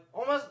of, like,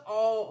 almost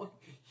all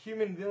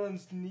human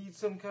villains need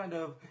some kind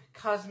of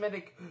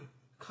cosmetic,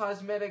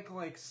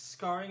 like,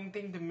 scarring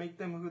thing to make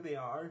them who they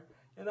are.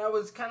 And I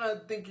was kind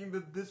of thinking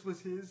that this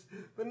was his.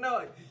 But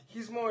no,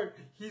 he's more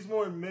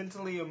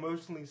mentally,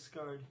 emotionally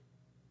scarred.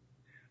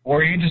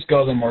 Or you just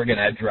go the Morgan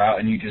Edge route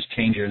and you just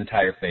change your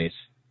entire face.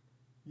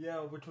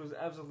 Yeah, which was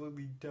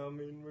absolutely dumb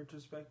in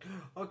retrospect.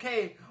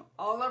 Okay,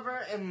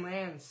 Oliver and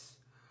Lance.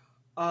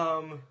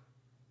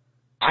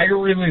 I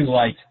really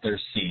liked their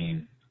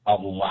scene a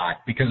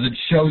lot because it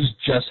shows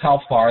just how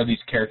far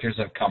these characters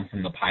have come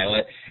from the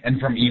pilot and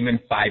from even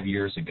 5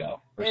 years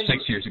ago or 6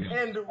 years ago.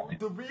 And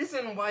the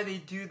reason why they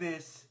do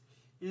this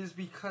is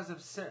because of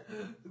Sarah.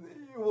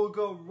 It will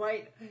go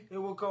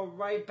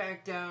right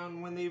back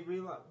down when they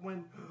realize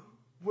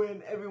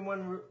when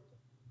everyone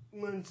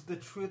learns the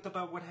truth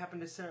about what happened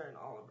to Sarah and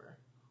Oliver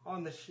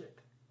on the ship,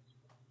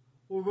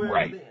 or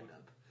wherever they end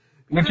up.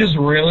 Which is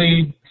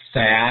really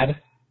sad,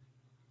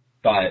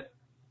 but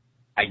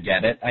I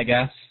get it, I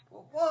guess.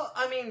 Well,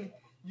 I mean,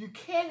 you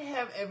can't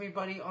have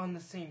everybody on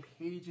the same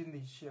page in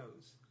these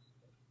shows.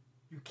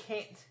 You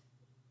can't.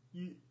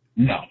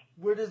 No.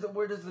 Where does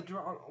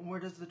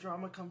the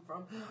drama come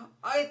from?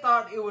 I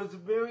thought it was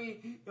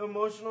very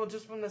emotional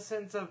just from the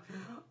sense of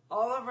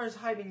Oliver's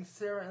hiding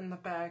Sarah in the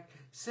back.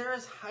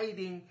 Sarah's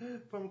hiding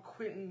from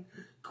Quentin.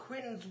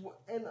 Quentin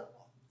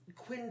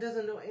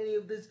doesn't know any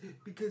of this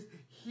because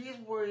he's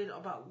worried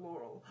about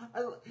Laurel.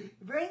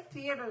 Very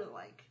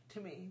theater-like to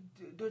me.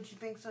 Don't you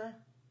think, sir?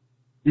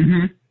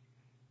 Mm-hmm.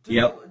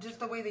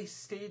 Just the way they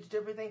staged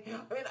everything.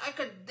 I mean, I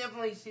could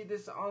definitely see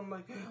this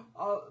on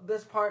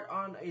this part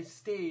on a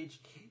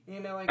stage,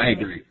 I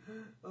agree.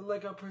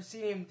 Like a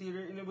proscenium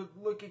theater, and it would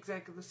look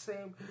exactly the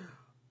same.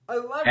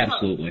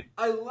 Absolutely.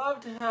 I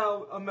loved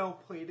how Amel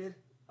played it.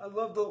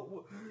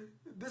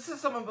 This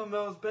is some of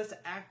Amel's best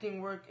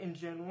acting work in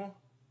general.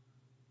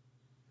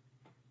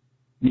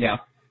 Yeah.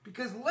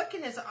 Because look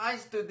in his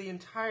eyes through the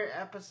entire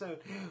episode.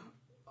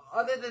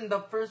 Other than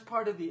the first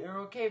part of the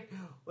Arrow Cave,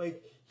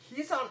 like,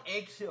 he's on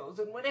eggshells.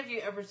 And when have you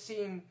ever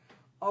seen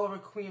Oliver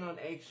Queen on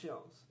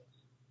eggshells?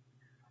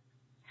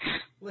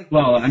 Like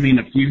Well, this. I mean,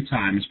 a few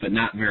times, but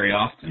not very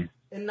often.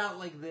 And not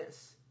like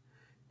this.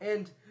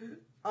 And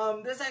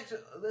this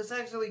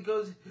actually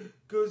goes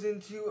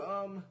into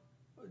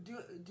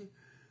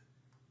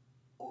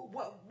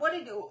what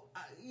did you,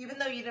 even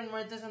though you didn't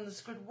write this on the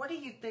script, what do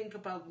you think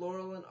about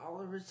Laurel and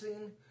Oliver's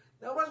scene?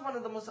 That was one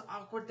of the most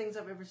awkward things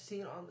I've ever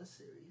seen on the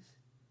series.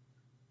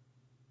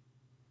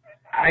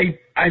 I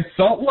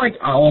felt like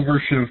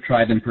Oliver should have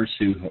tried and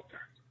pursued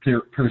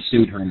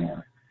her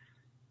more.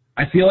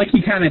 I feel like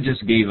he kind of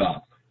just gave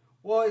up.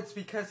 Well, it's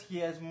because he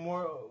has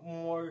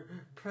more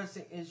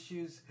pressing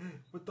issues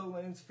with the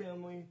Lance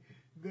family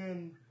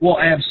than... Well,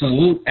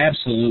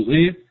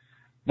 absolutely.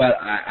 But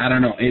I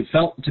don't know. It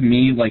felt to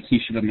me like he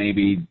should have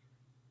maybe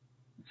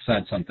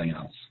said something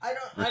else. I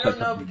don't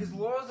know, because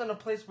Laurel's in a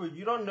place where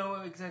you don't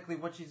know exactly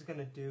what she's going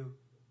to do.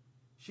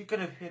 She could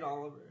have hit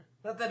Oliver.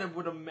 Not that it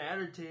would have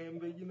mattered to him,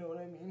 but you know what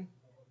I mean?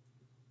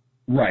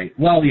 Right.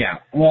 Well, yeah.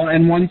 Well,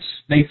 and once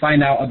they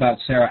find out about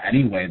Sarah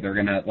anyway, they're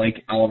going to,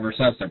 like Oliver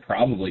says, they're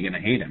probably going to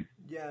hate him.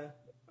 Yeah.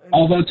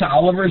 Although, to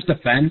Oliver's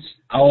defense,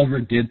 Oliver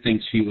did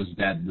think she was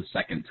dead the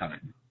second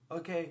time.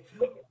 Okay.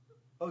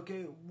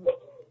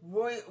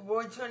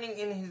 Roy turning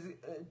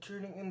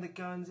in the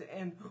guns,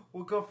 and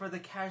we'll go for the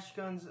cash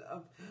guns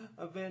of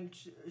event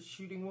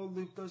shooting. We'll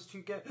loop those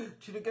two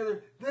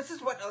together. This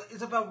is what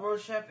is about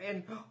Rorschach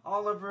and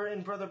Oliver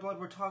and Brother Blood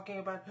were talking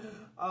about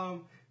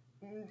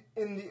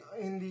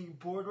in the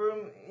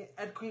boardroom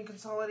at Queen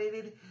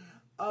Consolidated.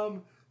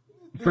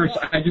 First,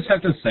 I just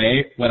have to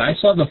say, when I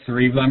saw the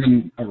three of them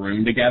in a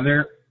room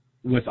together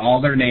with all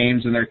their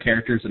names and their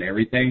characters and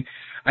everything,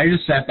 I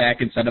just sat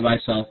back and said to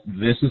myself,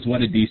 this is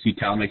what a DC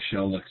Comics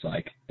show looks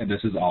like, and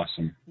this is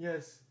awesome.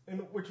 Yes,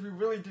 and which we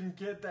really didn't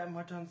get that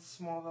much on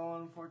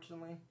Smallville,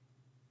 unfortunately.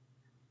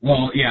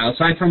 Well, yeah,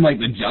 aside from, like,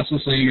 the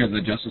Justice League or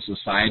the Justice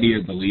Society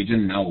or the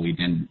Legion, no, we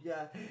didn't.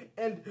 Yeah,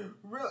 and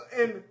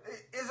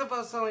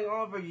Isabel telling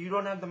Oliver, you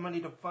don't have the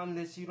money to fund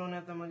this,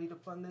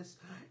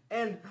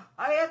 and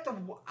I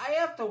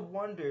have to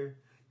wonder,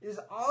 is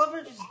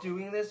Oliver just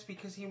doing this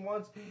because he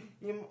wants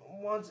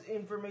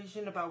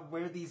information about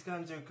where these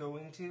guns are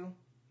going to?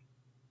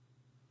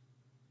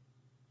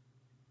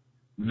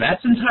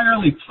 That's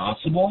entirely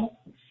possible,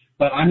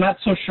 but I'm not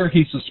so sure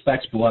he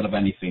suspects Blood of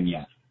anything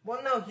yet.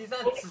 Well, no, he's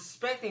not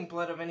suspecting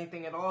Blood of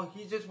anything at all.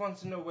 He just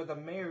wants to know where the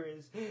mayor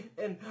is.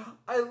 And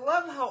I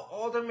love how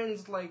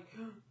Alderman's like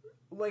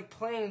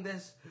playing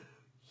this.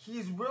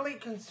 He's really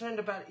concerned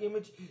about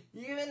image,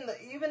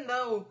 even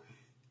though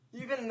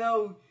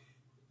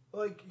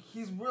like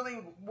he's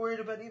really worried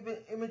about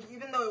image,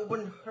 even though it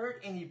wouldn't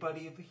hurt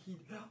anybody if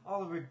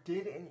Oliver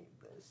did any of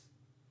this.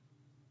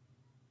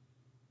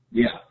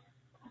 Yeah.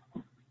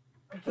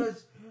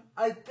 Because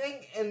I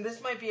think, and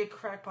this might be a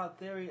crackpot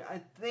theory,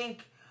 I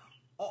think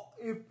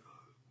if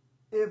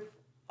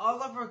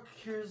Oliver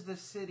cures the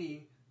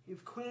city,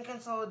 if Queen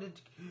Consolidated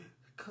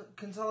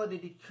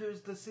cures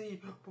the city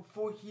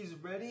before he's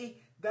ready,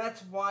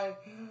 that's why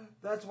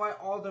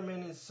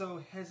Alderman is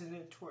so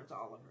hesitant towards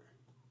Oliver.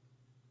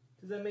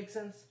 Does that make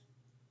sense?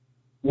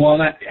 Well,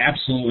 that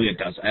absolutely it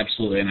does,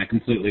 absolutely, and I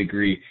completely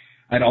agree.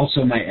 I'd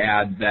also might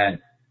add that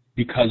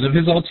because of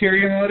his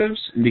ulterior motives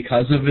and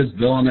because of his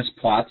villainous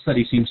plots that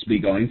he seems to be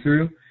going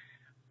through,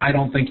 I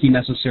don't think he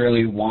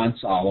necessarily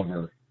wants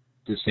Oliver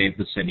to save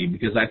the city,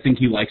 because I think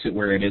he likes it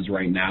where it is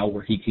right now,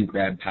 where he can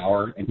grab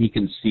power and he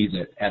can seize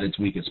it at its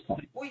weakest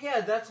point. Well, yeah,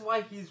 that's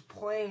why he's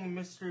playing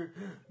Mr.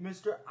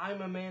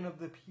 I'm a man of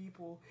the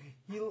people.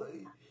 He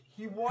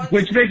wants...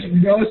 Which makes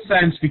no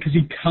sense, because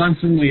he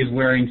constantly is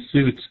wearing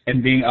suits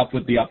and being up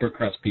with the upper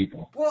crust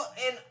people. Well,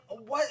 and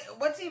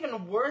what's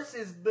even worse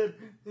is that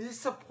his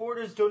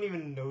supporters don't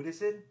even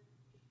notice it.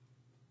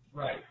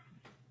 Right.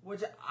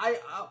 Which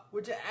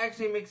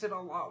actually makes it a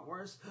lot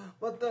worse.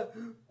 But the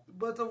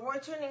Roy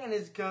turning in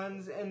his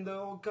guns and the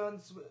old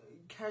guns,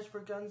 cash for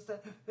guns,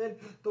 then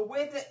the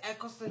way that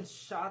Eccleston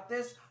shot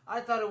this, I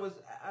thought it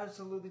was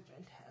absolutely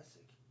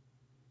fantastic.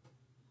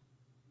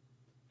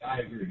 I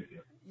agree with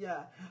you.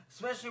 Yeah,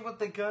 especially with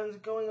the guns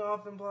going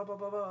off and blah blah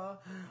blah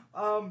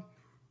blah.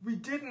 We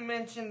didn't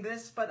mention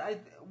this, but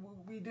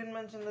we didn't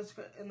mention this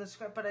in the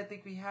script, but I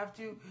think we have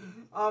to.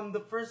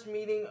 The first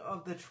meeting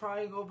of the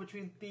triangle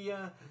between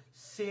Thea,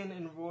 Sin,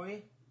 and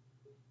Roy.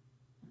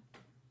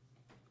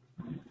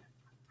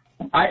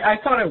 I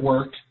thought it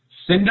worked.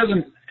 Sin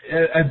doesn't,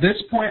 at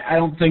this point, I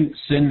don't think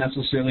Sin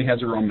necessarily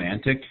has a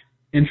romantic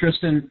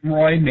interest in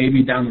Roy,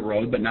 maybe down the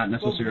road, but not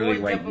necessarily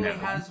Roy right now.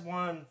 definitely has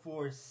one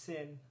for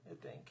Sin, I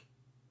think.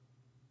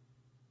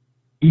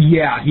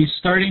 Yeah, he's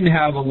starting to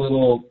have a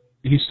little,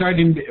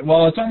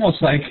 well, it's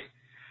almost like,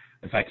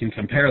 if I can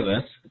compare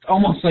this, it's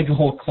almost like a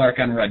whole Clark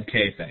on Red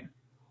K thing.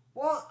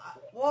 Well,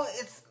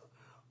 it's,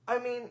 I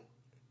mean,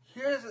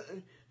 here's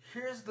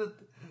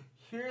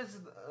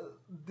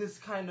this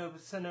kind of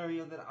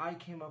scenario that I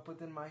came up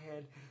with in my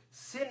head.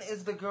 Sin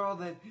is the girl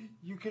that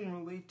you can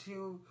relate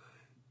to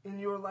in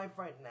your life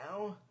right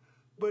now,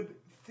 but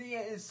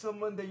Thea is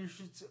someone that you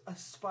should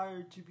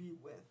aspire to be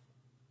with.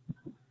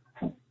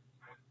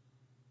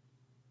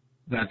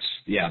 That's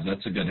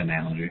a good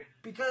analogy.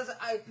 Because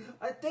I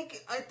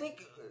think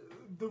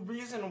the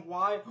reason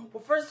why,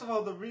 well, first of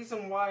all, the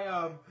reason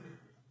why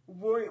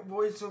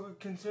Roy is so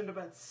concerned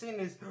about Sin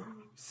is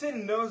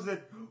Sin knows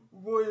that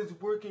Roy is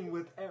working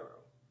with Arrow.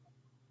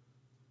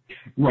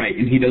 Right,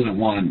 and he doesn't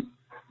want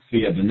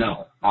Thea to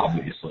know,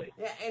 obviously.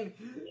 Yeah, and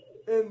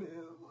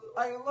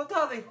I loved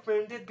how they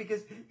framed it,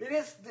 because it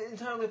is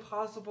entirely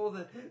possible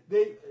that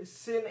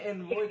Sin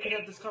and Roy can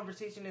have this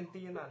conversation and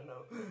Thea not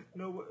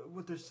know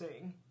what they're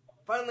saying.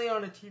 Finally,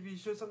 on a TV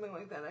show, something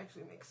like that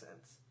actually makes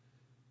sense.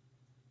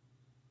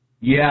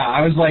 Yeah,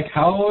 I was like,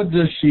 how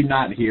does she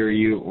not hear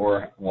you,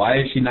 or why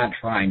is she not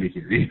trying to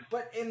hear you?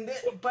 But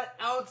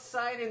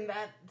outside in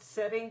that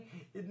setting,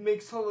 it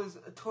makes total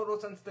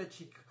sense that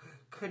she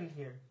couldn't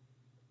hear.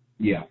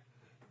 Yeah.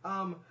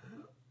 I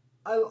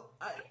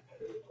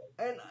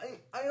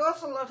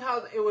also loved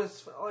how it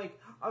was like,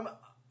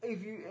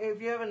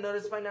 if you haven't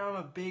noticed by now, I'm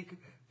a big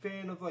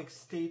fan of like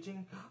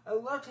staging. I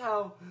loved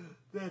how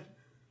that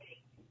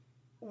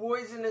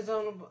Roy's in his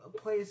own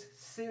place,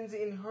 Sin's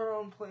in her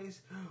own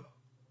place,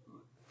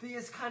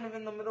 Thea's kind of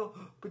in the middle,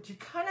 but you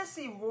kind of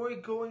see Roy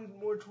going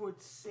more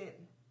towards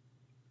Sin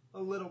a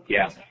little bit.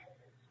 Yeah.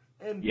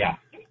 And yeah.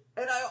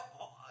 And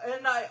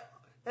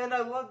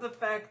I love the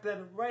fact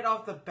that right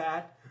off the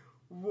bat,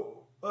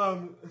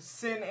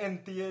 Sin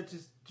and Thea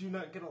just do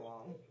not get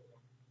along.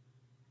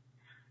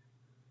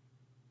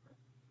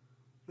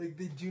 Like,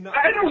 they do not.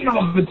 I don't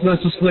know if it's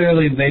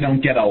necessarily they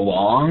don't get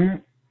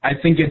along. I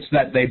think it's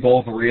that they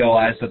both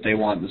realize that they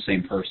want the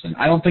same person.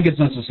 I don't think it's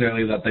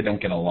necessarily that they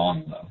don't get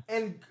along, though.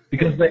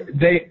 Because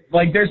they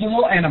like, there's a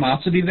little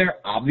animosity there,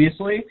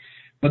 obviously,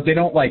 but they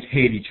don't, like,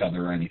 hate each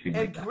other or anything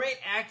like that. And great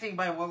acting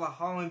by Willa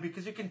Holland,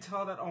 because you can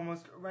tell that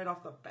almost right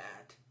off the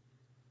bat.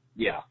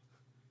 Yeah.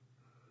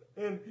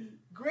 And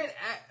great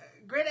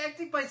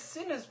acting by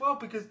Sin as well,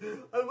 because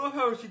I love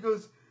how she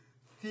goes,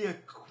 Thea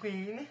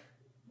Queen.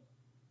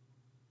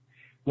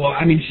 Well,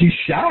 I mean, she's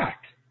shocked.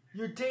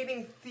 You're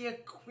dating Thea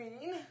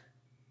Queen?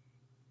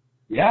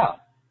 Yeah.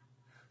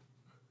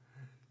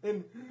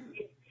 And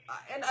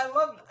I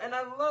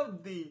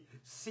love the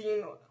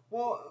scene.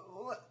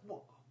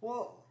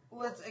 Well,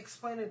 let's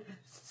explain it.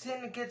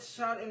 Sin gets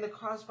shot in the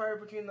crossfire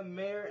between the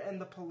mayor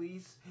and the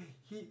police.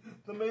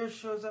 The mayor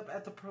shows up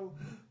at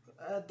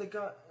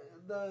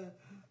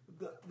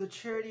the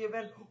charity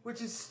event, which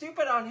is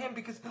stupid on him,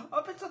 because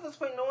up until this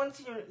point, no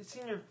one's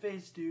seen your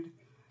face, dude.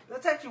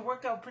 That's actually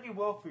worked out pretty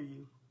well for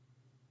you.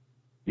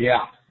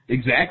 Yeah,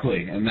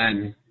 exactly. And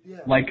then,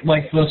 like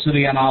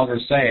Felicity and Oliver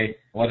say,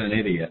 what an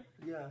idiot.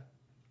 Yeah.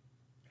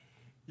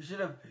 You should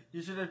have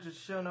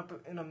just shown up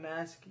in a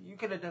mask. You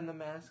could have done the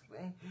mask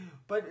thing.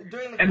 But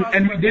during the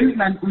and we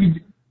didn't.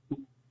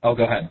 Oh,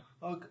 go ahead.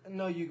 Oh,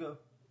 no, you go.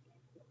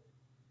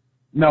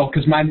 No,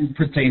 because mine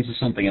pertains to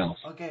something else.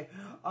 Okay.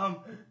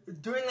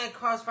 During that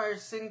crossfire,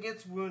 Sin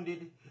gets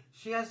wounded.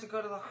 She has to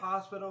go to the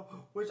hospital,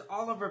 which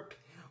Oliver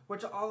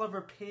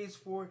pays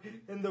for,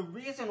 and the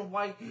reason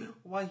why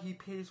he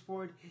pays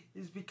for it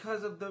is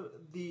because of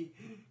the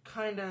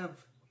kind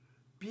of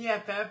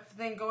BFF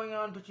thing going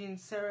on between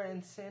Sarah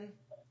and Sin.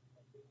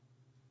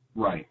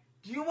 Right.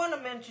 Do you want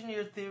to mention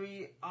your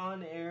theory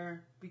on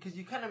air, because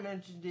you kind of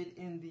mentioned it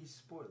in the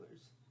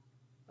spoilers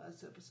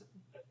last episode?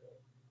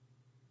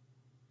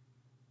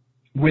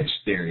 Which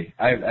theory?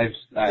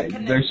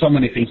 There's so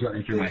many things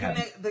running through my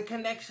head. The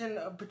connection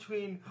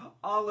between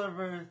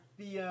Oliver,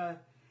 Thea,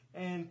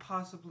 and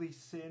possibly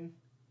Sin.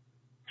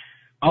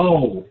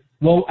 Oh,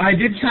 well, I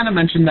did kind of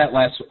mention that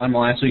on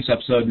last week's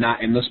episode,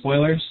 not in the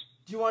spoilers.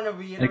 Do you want to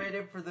reiterate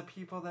it for the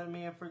people that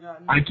may have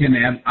forgotten? I can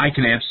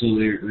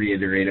absolutely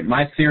reiterate it.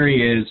 My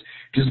theory is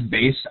just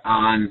based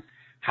on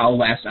how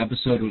last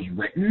episode was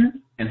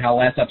written and how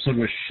last episode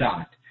was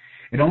shot.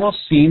 It almost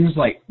seems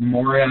like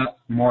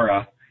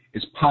Mora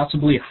is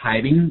possibly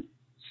hiding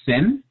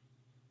Sin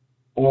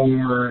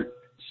or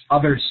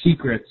other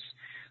secrets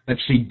that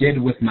she did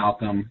with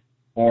Malcolm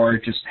or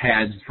just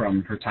had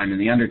from her time in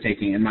the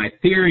undertaking. And my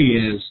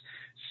theory is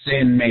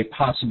Sin may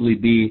possibly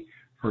be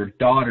her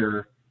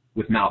daughter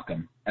with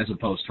Malcolm as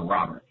opposed to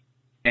Robert.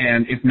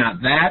 And if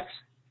not that,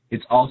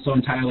 it's also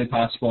entirely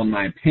possible, in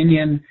my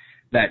opinion,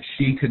 that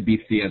she could be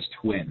Thea's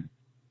twin.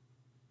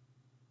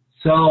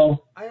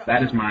 So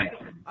that is my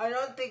opinion. I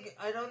don't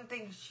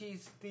think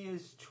she's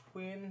Thea's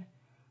twin,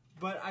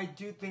 but I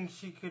do think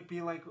she could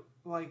be like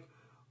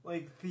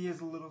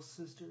Thea's little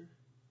sister.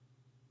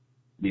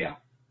 Yeah.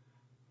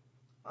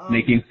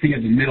 Making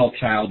Thea the middle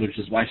child, which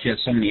is why she has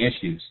so many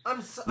issues.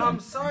 I'm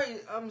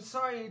sorry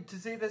to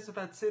say this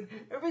about Sin.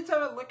 Every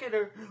time I look at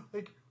her,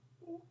 like,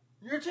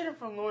 you're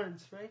Jennifer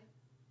Lawrence, right?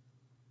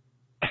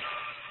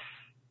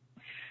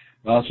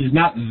 Well, she's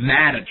not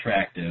that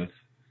attractive.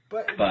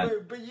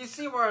 But you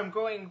see where I'm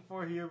going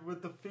for here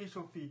with the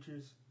facial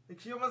features. Like,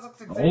 she almost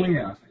looks exactly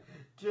like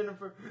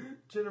Jennifer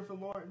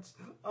Lawrence.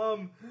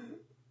 I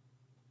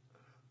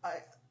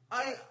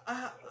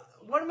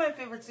one of my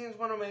favorite scenes,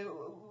 one of my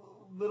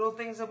little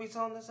things that we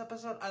saw in this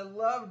episode. I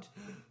loved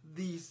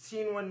the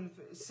scene when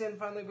Sin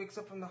finally wakes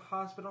up from the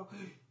hospital.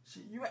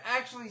 You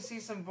actually see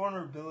some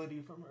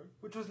vulnerability from her,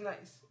 which was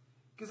nice.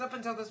 Because up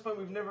until this point,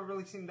 we've never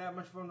really seen that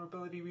much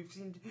vulnerability. We've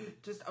seen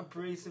just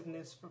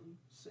abrasiveness from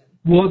Sin.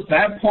 Well, at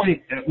that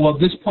point,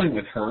 this point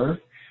with her,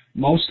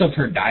 most of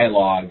her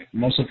dialogue,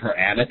 most of her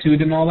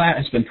attitude and all that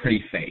has been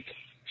pretty fake.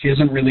 She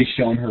hasn't really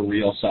shown her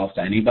real self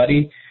to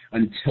anybody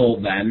until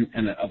then,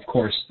 and of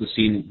course the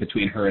scene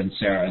between her and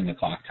Sarah in the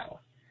clock tower.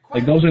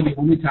 Like, those are the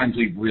only times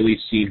we've really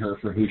seen her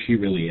for who she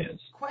really is.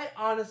 Quite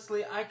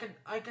honestly, I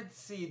could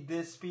see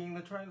this being the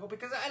triangle,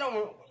 because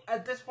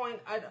at this point,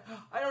 I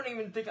don't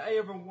even think I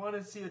ever want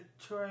to see a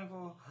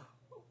triangle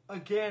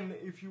again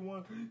if you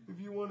want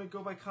to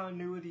go by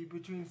continuity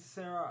between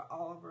Sarah,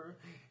 Oliver,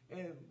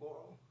 and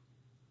Laurel.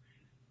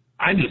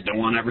 I just don't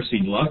want to ever see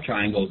love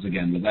triangles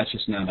again, but that's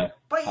just not a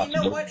But you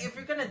know what? If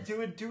you're going to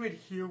do it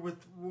here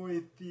with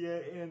Roy,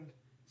 Thea, and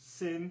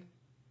Sin.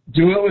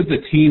 Do it with the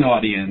teen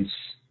audience.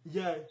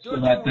 Yeah,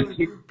 because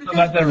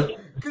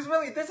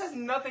really, this has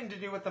nothing to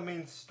do with the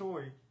main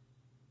story.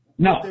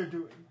 No. What they're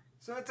doing.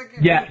 So it's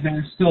like,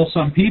 there's still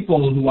some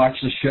people who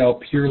watch the show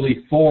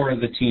purely for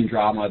the teen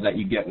drama that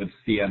you get with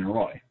Thea and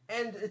Roy.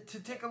 And to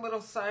take a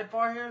little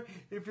sidebar here,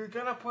 if you're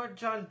going to put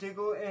John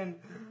Diggle and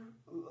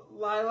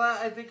Lila,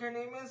 I think her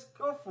name is,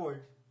 go for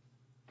it.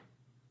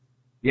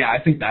 Yeah, I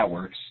think that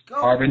works.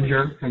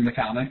 Harbinger from the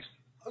comics.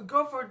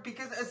 Go for it,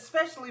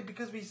 especially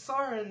because we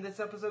saw her in this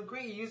episode.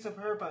 Great use of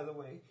her, by the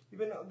way.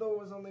 Even though it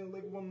was only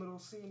like one little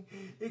scene.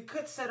 It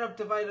could set up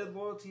divided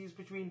loyalties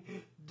between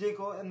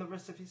Diggle and the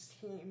rest of his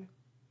team.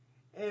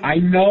 And I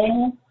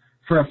know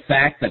for a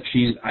fact that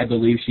I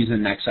believe she's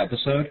in next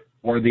episode,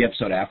 or the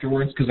episode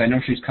afterwards, because I know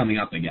she's coming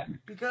up again.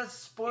 Because,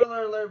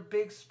 spoiler alert,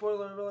 big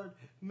spoiler alert,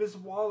 Miss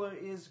Waller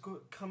is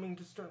coming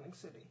to Sterling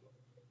City.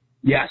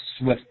 Yes,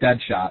 with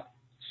Deadshot.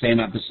 Same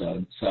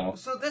episode, so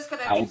this could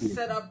actually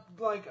set up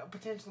like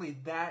potentially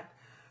that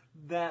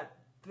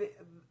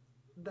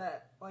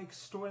like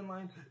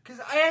storyline, because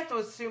I have to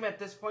assume at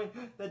this point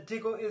that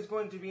Diggle is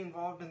going to be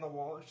involved in the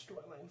Waller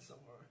storyline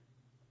somewhere.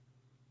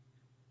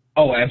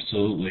 Oh,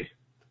 absolutely.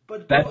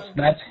 But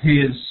that's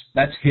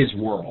his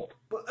world.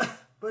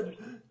 But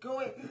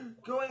going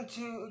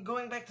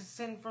back to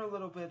Sin for a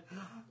little bit,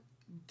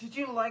 did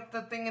you like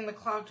the thing in the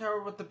clock tower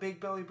with the Big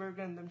Belly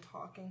Burger and them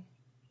talking?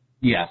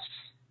 Yes.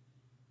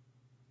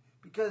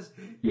 Because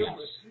it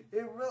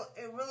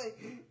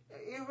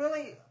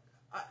really,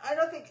 I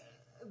don't think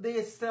they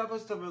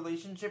established a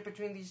relationship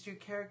between these two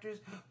characters,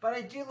 but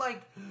I do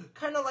like,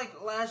 kind of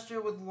like last year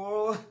with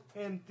Laurel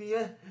and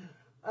Thea,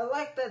 I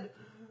like that,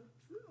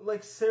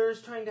 like,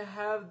 Sarah's trying to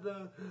have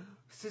the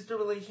sister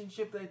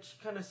relationship that she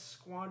kind of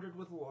squandered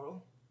with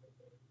Laurel.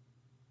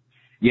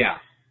 Yeah,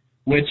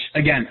 which,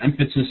 again,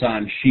 emphasis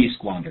on she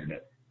squandered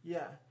it.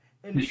 Yeah.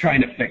 And she's trying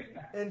to fix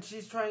that. And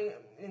she's trying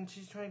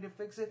to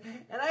fix it.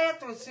 And I have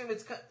to assume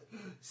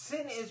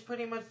Sin is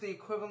pretty much the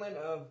equivalent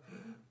of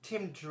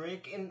Tim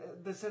Drake in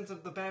the sense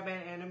of the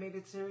Batman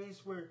animated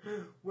series,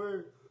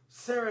 where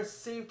Sarah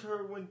saved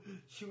her when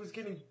she was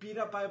getting beat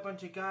up by a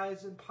bunch of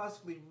guys and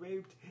possibly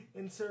raped,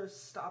 and Sarah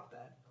stopped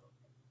that.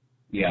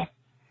 Yeah.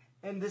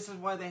 And this is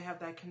why they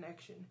have that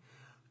connection.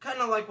 Kind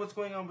of like what's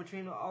going on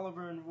between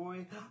Oliver and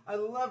Roy. I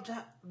loved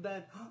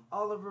that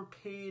Oliver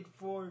paid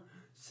for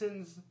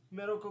Sin's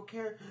medical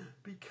care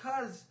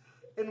because,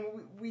 and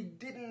we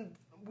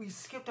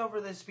skipped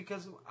over this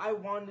because I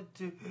wanted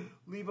to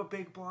leave a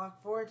big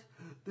block for it.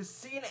 The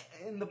scene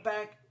in the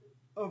back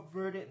of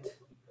Verdant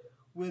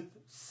with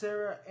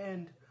Sarah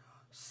and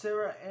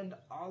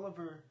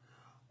Oliver,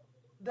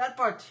 that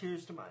brought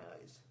tears to my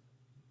eyes.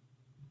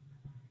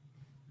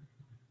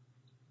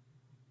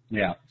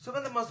 Yeah. Some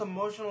of the most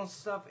emotional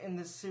stuff in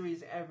this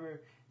series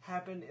ever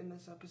happened in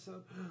this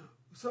episode.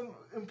 Some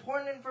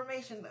important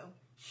information, though.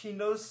 She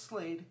knows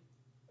Slade.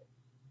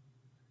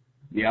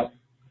 Yep.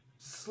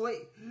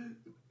 Slade.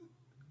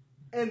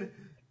 And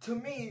to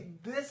me,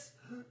 this...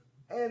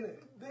 And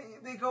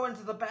they go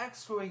into the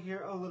backstory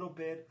here a little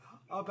bit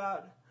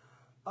about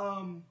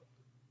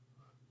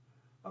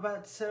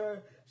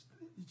Sarah.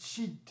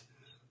 She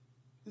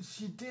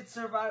did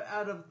survive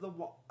out of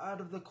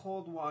the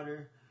cold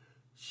water.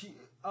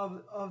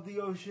 Of the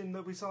ocean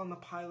that we saw in the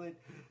pilot.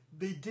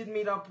 They did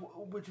meet up,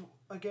 which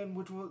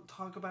we'll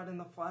talk about in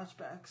the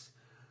flashbacks.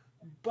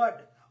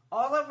 But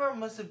Oliver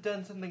must have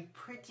done something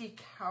pretty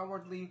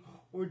cowardly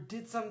or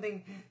did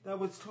something that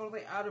was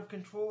totally out of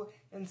control,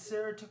 and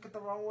Sarah took it the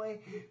wrong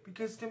way.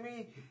 Because to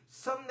me,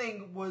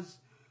 something was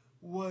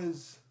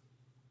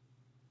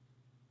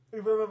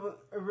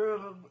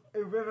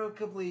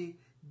irrevocably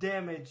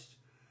damaged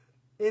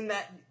in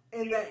that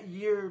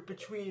year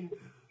between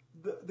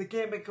the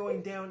Gambit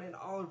going down and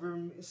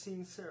Oliver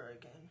seeing Sarah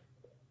again.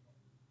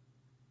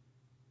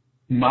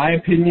 My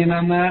opinion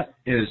on that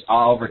is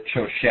Oliver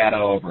chose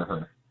Shadow over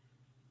her.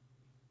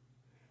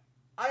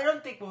 I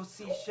don't think we'll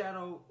see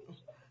Shadow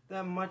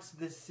that much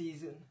this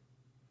season,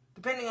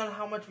 depending on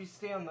how much we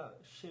stay on the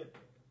ship.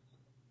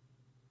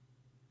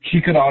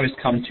 She could always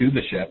come to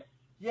the ship.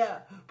 Yeah,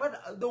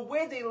 but the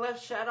way they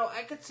left Shadow,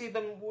 I could see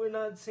them. We're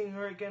not seeing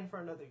her again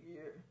for another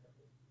year.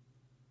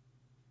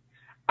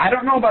 I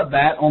don't know about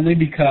that, only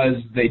because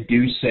they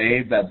do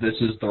say that this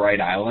is the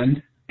right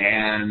island,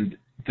 and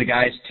the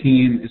guy's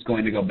team is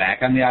going to go back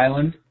on the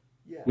island,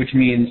 which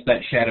means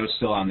that Shadow's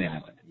still on the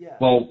island. Yeah.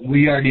 Well,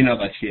 we already know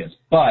that she is,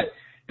 but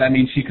that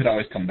means she could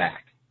always come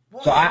back.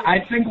 Well, so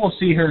I think we'll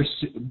see her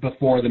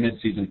before the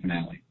mid-season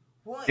finale,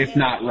 if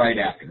not right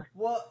after.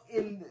 Well,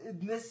 in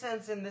this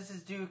sense, and this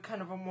is due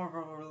kind of a more of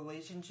a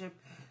relationship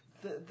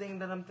thing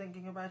that I'm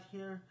thinking about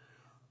here,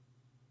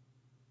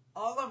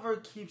 Oliver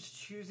keeps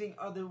choosing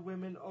other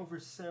women over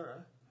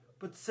Sarah,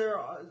 but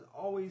Sarah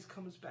always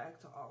comes back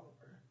to Oliver.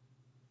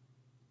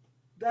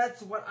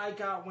 That's what I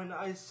got when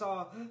I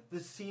saw the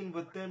scene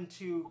with them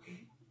two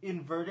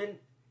in Verdant,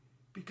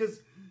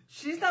 because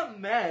she's not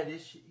mad,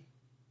 is she?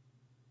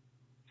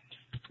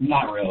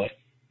 Not really.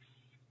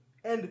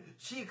 And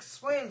she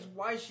explains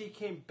why she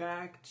came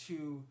back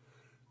to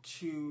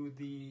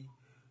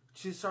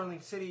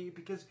Starling City,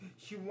 because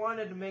she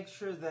wanted to make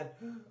sure that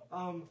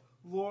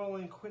Laurel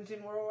and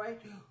Quentin were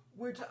alright.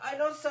 Which I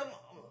know some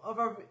of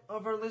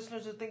our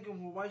listeners are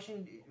thinking, well,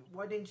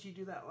 why didn't she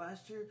do that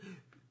last year?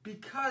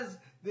 Because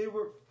they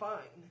were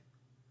fine.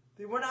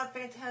 They were not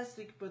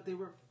fantastic, but they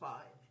were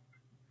fine.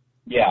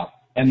 Yeah,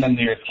 and then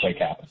the earthquake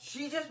happened.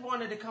 She just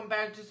wanted to come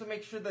back just to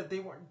make sure that they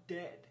weren't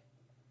dead.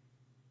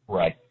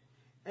 Right.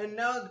 And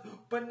now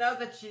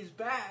that she's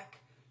back,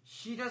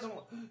 she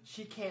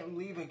can't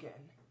leave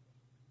again.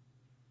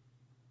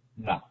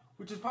 No.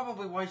 Which is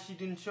probably why she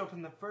didn't show up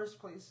in the first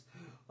place,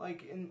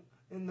 like in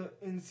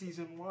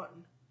season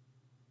 1.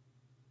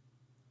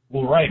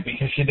 Well, right,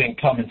 because she didn't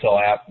come until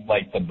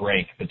the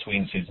break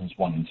between seasons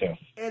 1 and 2.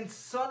 And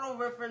subtle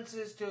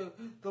references to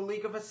the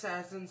League of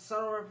Assassins,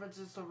 subtle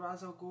references to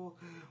Ra's al Ghul.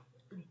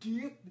 Do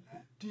you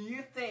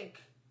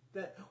think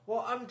that?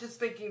 Well, I'm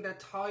just thinking that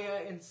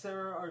Talia and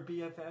Sarah are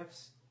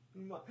BFFs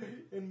in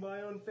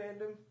my own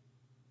fandom.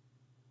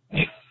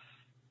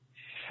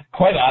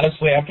 Quite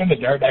honestly, after The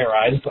Dark Knight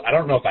Rises, I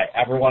don't know if I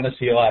ever want to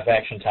see a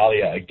live-action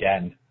Talia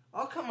again.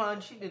 Oh, come on.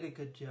 She did a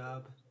good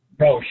job.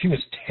 No, she was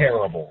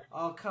terrible.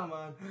 Oh, come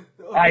on.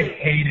 Okay. I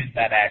hated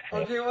that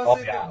actress. Okay,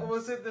 we'll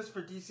save this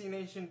for DC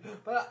Nation.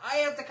 But I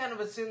have to kind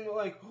of assume,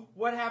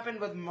 what happened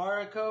with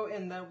Mariko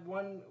and that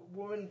one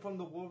woman from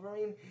the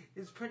Wolverine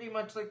is pretty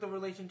much like the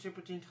relationship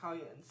between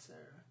Talia and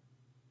Sarah.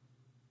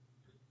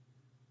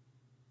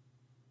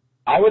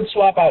 I would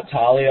swap out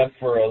Talia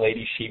for a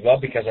Lady Shiva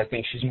because I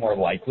think she's more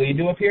likely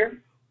to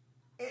appear.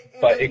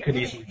 It could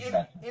easily be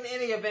that. In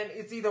any event,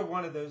 it's either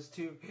one of those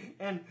two.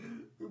 And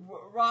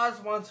Roz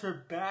wants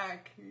her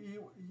back.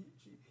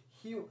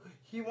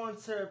 He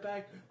wants her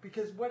back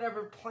because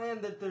whatever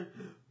plan that they're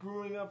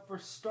brewing up for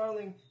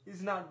Starling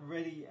is not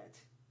ready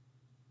yet.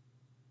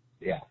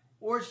 Yeah.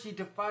 Or she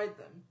defied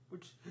them,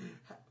 which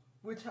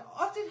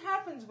often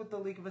happens with the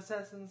League of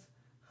Assassins.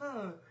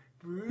 Huh,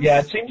 Bruce? Yeah,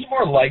 it seems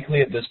more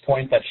likely at this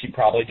point that she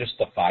probably just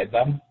defied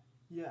them.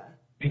 Yeah.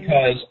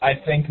 Because I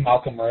think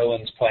Malcolm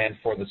Merlin's plan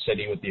for the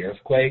city with the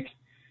earthquake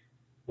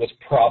was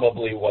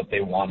probably what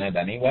they wanted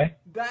anyway.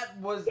 That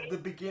was the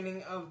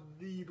beginning of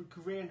the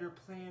grander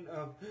plan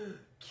of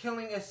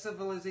killing a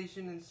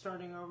civilization and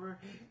starting over.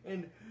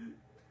 And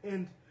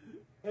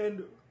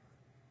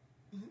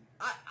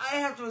I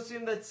have to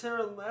assume that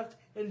Sarah left,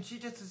 and she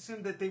just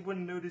assumed that they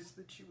wouldn't notice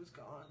that she was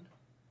gone.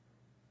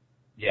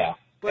 Yeah,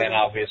 and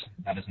obviously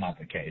that is not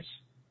the case.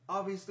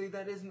 Obviously,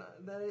 that is not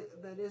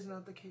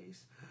the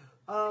case.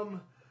 I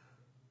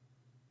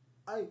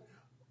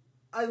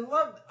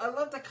love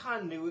the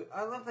continuity.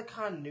 I love the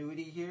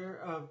continuity here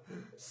of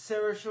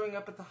Sarah showing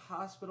up at the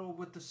hospital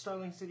with the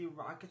Starling City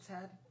Rockets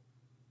hat.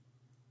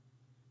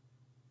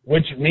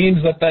 Which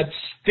means that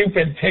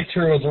stupid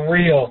picture was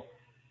real.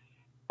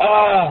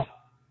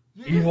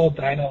 Evil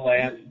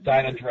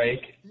Dinah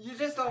Drake. You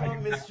just don't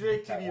want Miss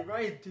Drake to be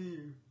right, do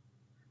you?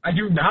 I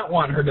do not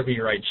want her to be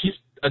right. She's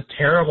a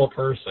terrible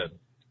person.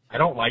 I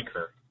don't like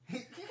her.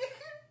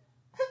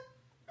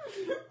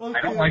 Okay.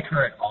 I don't like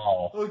her at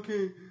all.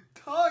 Okay.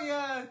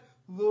 Talia,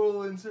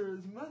 Laurel and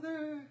Sarah's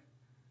mother.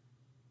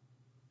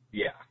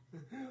 Yeah.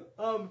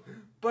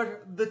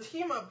 But the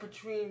team up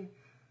between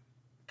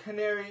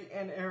Canary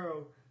and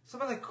Arrow,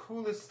 some of the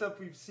coolest stuff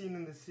we've seen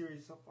in the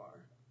series so far.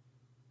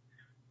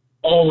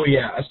 Oh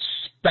yeah,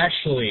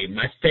 especially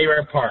my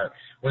favorite part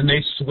when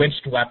they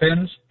switched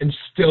weapons and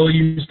still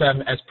used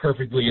them as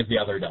perfectly as the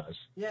other does.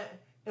 Yeah.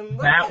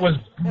 That was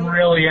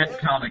brilliant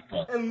comic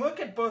book. And look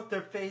at both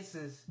their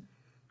faces.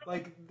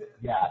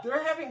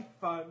 They're having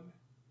fun.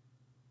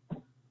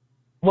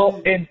 Well,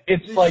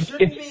 it's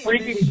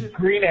freaking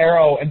Green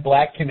Arrow and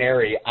Black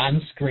Canary on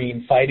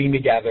screen fighting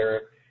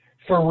together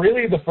for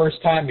really the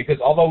first time, because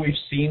although we've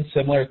seen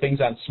similar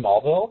things on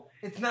Smallville...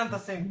 It's not the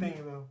same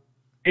thing, though.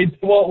 It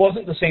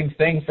wasn't the same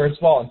thing, first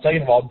of all, and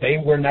second of all, they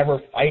were never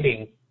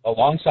fighting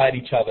alongside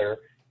each other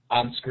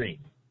on screen.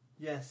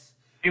 Yes.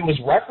 It was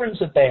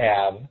referenced that they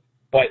have,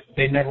 but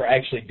they never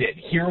actually did.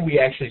 Here we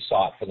actually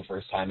saw it for the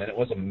first time, and it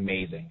was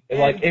amazing.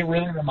 It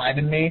really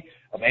reminded me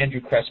of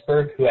Andrew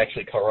Kressberg, who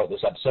actually co-wrote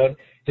this episode,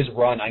 his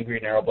run on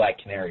Green Arrow, Black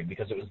Canary,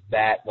 because it was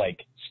that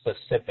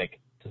specific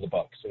to the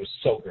books. It was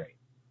so great.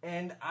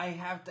 And I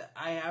have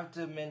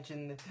to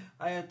mention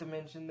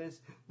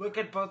this. Look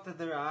at both of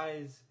their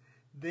eyes.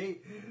 Both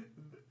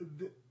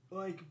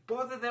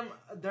of them,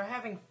 they're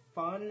having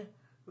fun,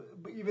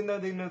 even though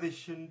they know they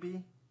shouldn't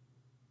be.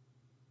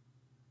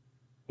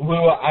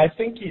 Well, I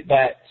think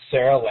that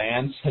Sarah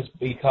Lance has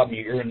become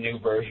your new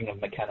version of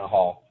McKenna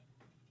Hall.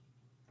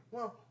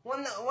 Well,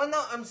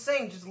 no, I'm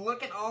saying just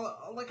look at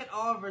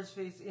Oliver's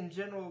face in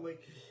general.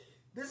 Like,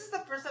 this is the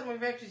first time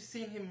we've actually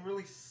seen him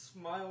really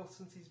smile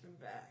since he's been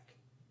back.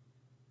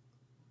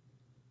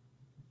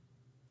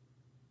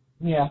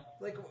 Yeah.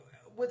 Like,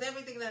 with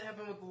everything that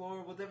happened with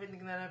Laura, with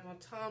everything that happened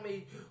with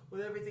Tommy,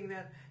 with everything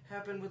that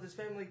happened with his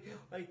family,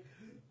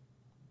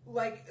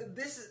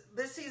 this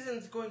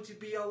season's going to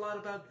be a lot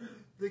about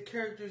the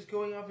characters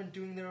going off and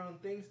doing their own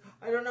things.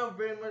 I don't know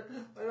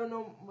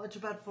much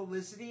about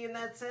Felicity in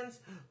that sense,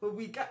 but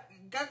we got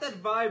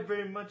that vibe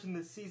very much in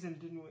this season,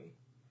 didn't we?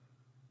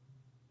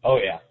 Oh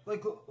yeah.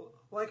 Like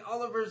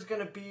Oliver's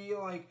gonna be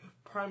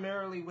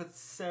primarily with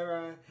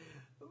Sarah.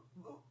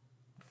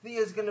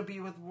 Thea's gonna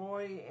be with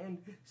Roy and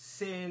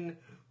Sin.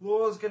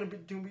 Laura's gonna be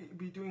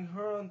doing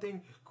her own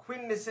thing.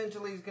 Quentin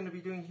essentially is gonna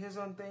be doing his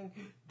own thing.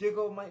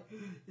 Diggle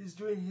is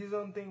doing his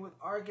own thing with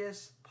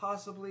Argus,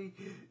 possibly.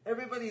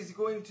 Everybody's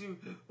going to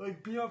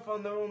be off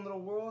on their own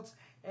little worlds,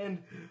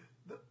 and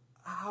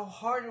how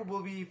hard it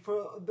will be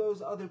for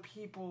those other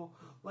people,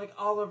 like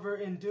Oliver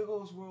in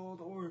Diggle's world,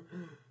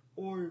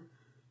 or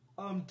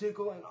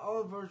Diggle and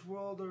Oliver's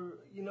world, or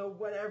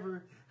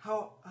whatever.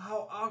 How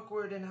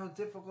awkward and how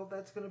difficult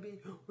that's going to be,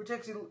 which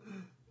actually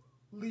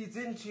leads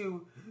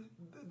into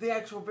the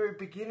actual very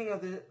beginning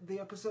of the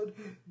episode.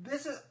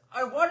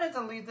 I wanted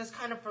to leave this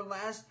kind of for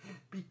last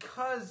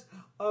because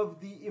of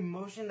the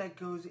emotion that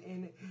goes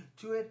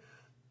into it.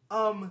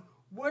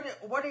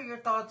 What are your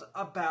thoughts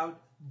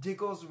about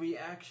Diggle's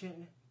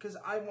reaction? Because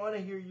I want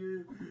to hear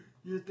your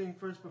thing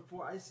first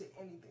before I say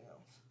anything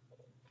else.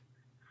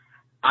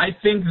 I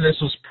think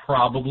this was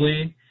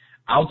probably,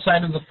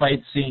 outside of the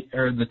fight scene,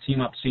 or the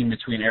team-up scene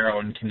between Arrow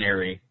and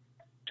Canary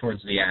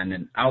towards the end,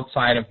 and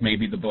outside of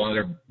maybe the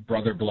brother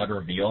blood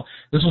reveal,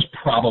 this was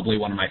probably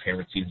one of my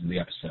favorite scenes of the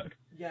episode.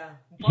 Yeah.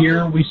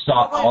 Here we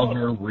saw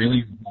Oliver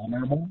really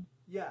vulnerable.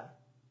 Yeah.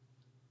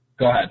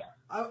 Go ahead.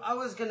 I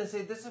was going to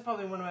say, this is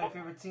probably one of my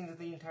favorite scenes of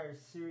the entire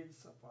series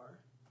so far.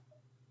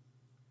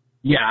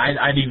 Yeah,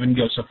 I'd even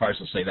go so far as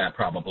to say that,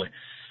 probably.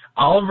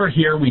 Oliver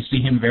here, we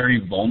see him very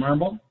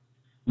vulnerable.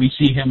 We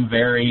see him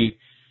very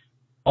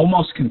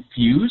almost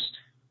confused,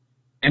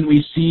 and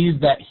we see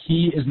that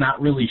he is not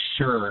really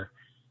sure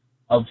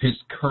of his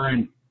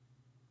current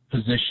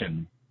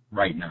position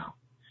right now.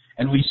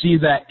 And we see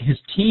that his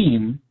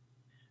team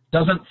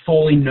doesn't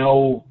fully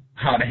know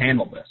how to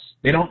handle this.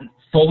 They don't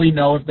fully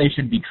know if they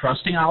should be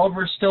trusting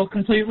Oliver still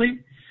completely,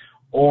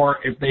 or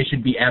if they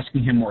should be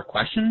asking him more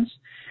questions.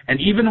 And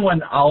even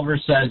when Oliver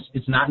says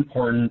it's not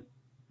important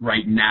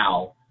right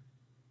now,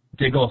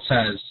 Diggle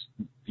says,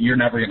 you're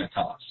never going to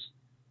tell us.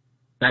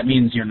 That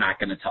means you're not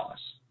going to tell us.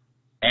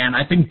 And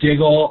I think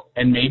Diggle,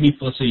 and maybe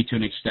Felicity to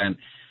an extent,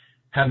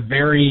 have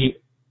very,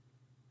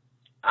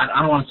 I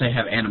don't want to say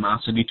have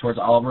animosity towards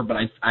Oliver, but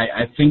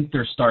I think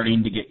they're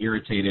starting to get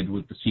irritated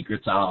with the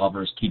secrets that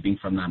Oliver's keeping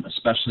from them,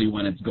 especially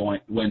when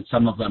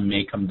some of them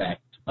may come back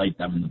to bite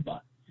them in the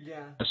butt.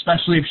 Yeah.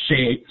 Especially if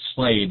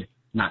Slade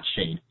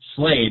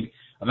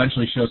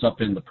eventually shows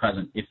up in the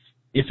present, if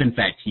in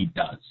fact he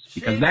does.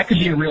 Because that could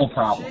be a real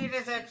problem. Shade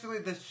is actually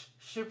the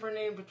shipper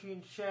name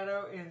between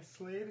Shadow and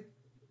Slade.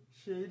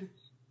 Shade.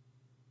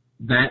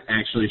 That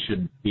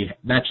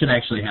should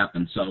actually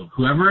happen. So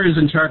whoever is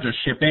in charge of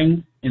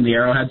shipping in the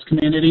Arrowheads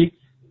community,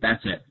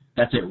 that's it.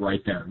 That's it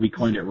right there. We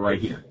coined it right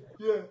here.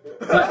 Yeah.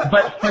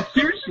 But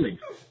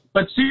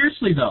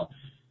seriously though,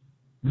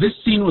 this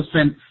scene was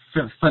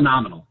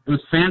phenomenal. It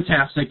was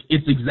fantastic.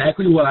 It's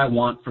exactly what I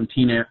want from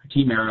Team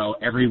Arrow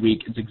every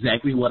week. It's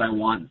exactly what I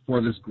want for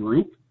this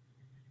group.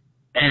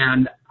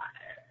 And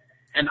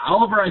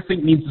Oliver, I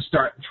think, needs to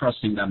start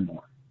trusting them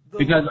more.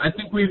 Because I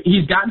think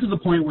he's gotten to the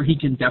point where he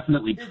can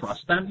definitely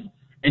trust them,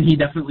 and he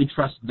definitely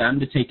trusts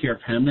them to take care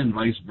of him and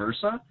vice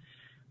versa.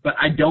 But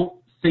I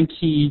don't think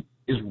he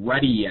is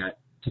ready yet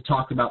to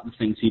talk about the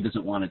things he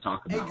doesn't want to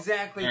talk about.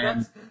 Exactly.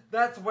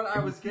 That's what I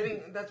was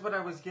getting. That's what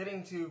I was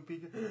getting to.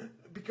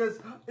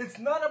 Because it's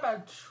not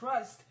about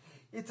trust.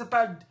 It's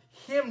about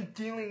him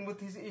dealing with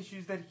these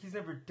issues that he's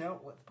never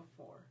dealt with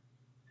before.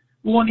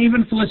 Well, and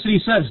even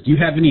Felicity says, "Do you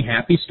have any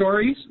happy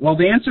stories?" Well,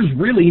 the answer is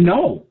really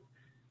no.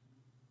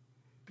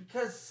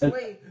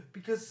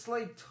 Because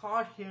Slade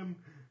taught him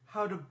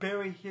how to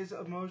bury his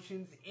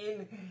emotions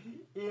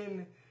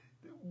in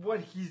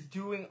what he's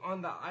doing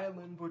on the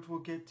island, which we'll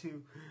get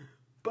to.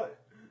 But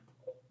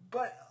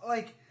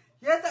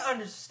you have to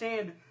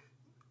understand.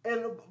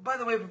 And by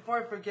the way, before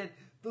I forget,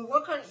 the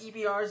look on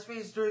EBR's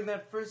face during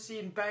that first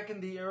scene back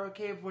in the Arrow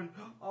Cave when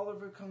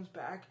Oliver comes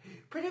back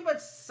pretty much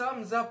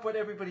sums up what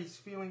everybody's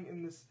feeling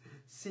in this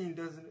scene,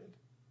 doesn't it?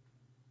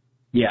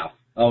 Yeah.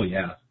 Oh,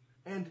 yeah.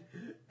 And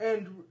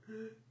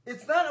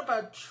it's not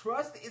about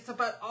trust, it's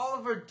about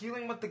Oliver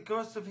dealing with the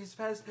ghosts of his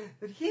past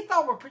that he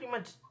thought were pretty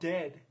much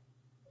dead.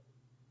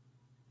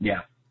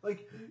 Yeah.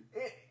 Like,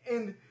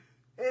 and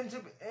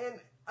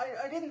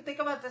I didn't think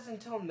about this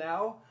until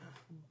now,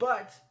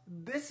 but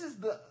this is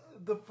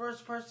the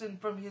first person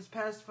from his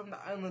past from the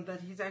island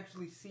that he's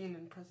actually seen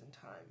in present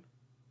time.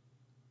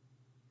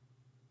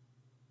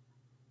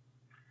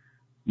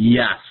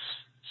 Yes.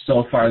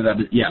 So far,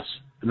 yes,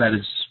 that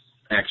is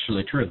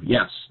actually true.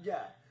 Yes.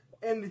 Yeah,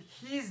 and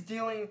he's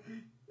dealing,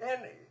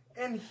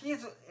 and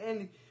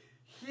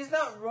he's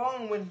not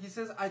wrong when he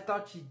says, "I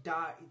thought she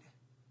died."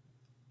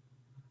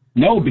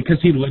 No,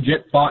 because he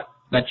legit thought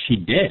that she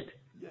did.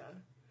 Yeah,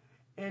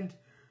 and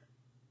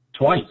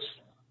twice.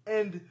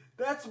 And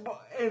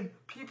and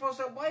people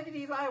said, "Why did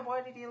he lie?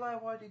 Why did he lie?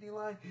 Why did he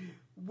lie?"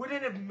 Would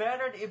it have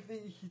mattered if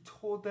he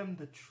told them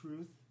the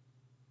truth?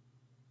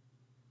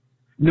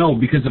 No,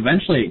 because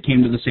eventually it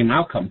came to the same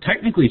outcome.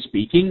 Technically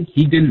speaking,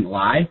 he didn't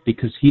lie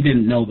because he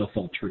didn't know the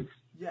full truth.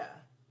 Yeah,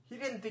 he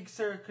didn't think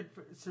Sarah could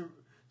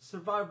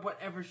survive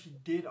whatever she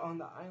did on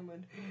the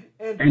island.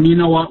 And you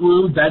know what,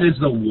 Lou? That is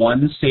the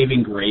one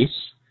saving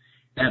grace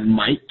that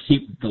might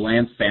keep the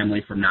Lance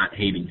family from not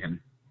hating him,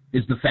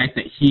 is the fact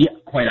that he,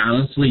 quite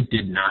honestly,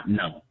 did not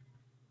know.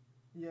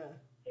 Yeah.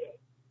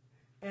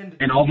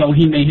 And although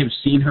he may have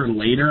seen her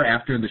later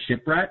after the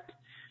shipwreck,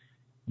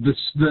 the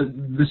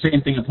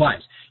same thing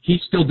applies. He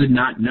still did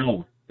not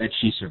know that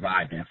she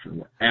survived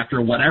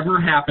after whatever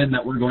happened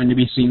that we're going to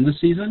be seeing this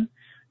season.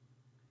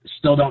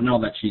 Still don't know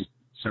that she's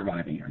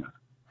surviving or not.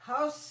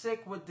 How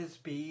sick would this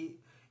be?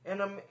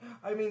 And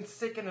I mean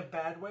sick in a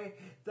bad way,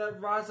 that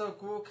Ra's al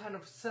Ghul kind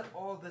of set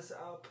all this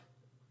up.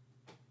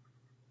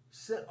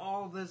 Set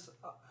all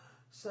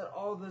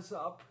this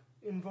up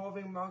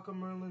involving Malcolm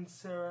Merlyn,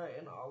 Sarah,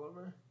 and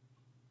Oliver.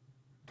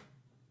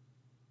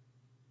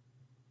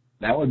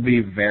 That would be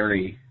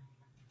very,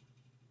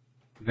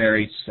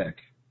 very sick.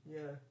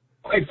 Yeah.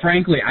 Quite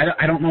frankly,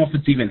 I don't know if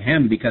it's even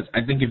him, because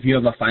I think if you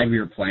have a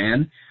 5-year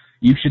plan,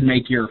 you should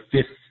make your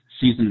 5th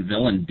season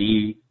villain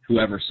be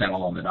whoever set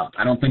all of it up.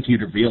 I don't think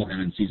you'd reveal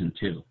him in season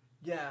 2.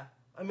 Yeah.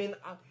 I mean,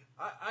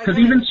 because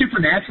even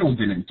Supernatural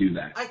didn't do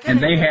that. And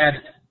they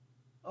had...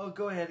 Oh,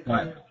 go ahead. Go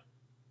ahead.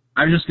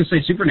 I was just going to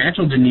say,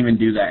 Supernatural didn't even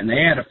do that, and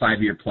they had a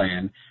 5-year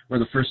plan where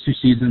the first 2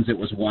 seasons it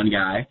was one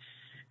guy,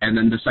 and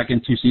then the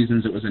second 2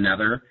 seasons it was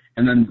another,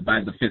 and then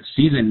by the 5th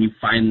season you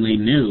finally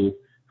knew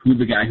who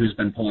the guy who's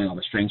been pulling all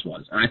the strings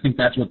was. And I think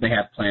that's what they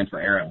have planned for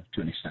Arrow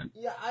to an extent.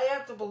 Yeah, I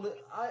have to believe...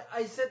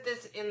 I said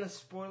this in the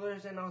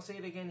spoilers, and I'll say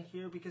it again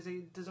here because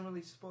it doesn't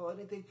really spoil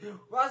anything.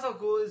 Ra's al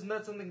Ghul is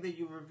not something that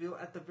you reveal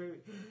at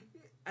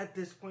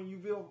this point.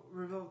 You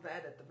reveal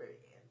that at the very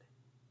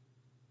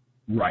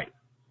end. Right.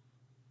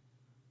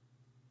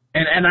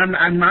 And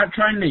I'm not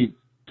trying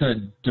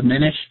to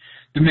diminish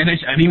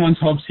anyone's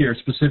hopes here,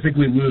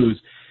 specifically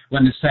Lou's,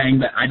 when it's saying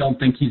that I don't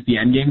think he's the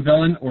endgame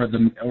villain or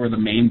the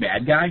main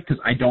bad guy, because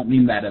I don't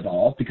mean that at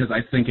all, because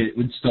I think it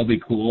would still be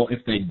cool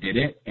if they did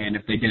it and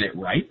if they did it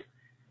right.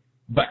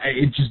 But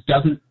it just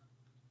doesn't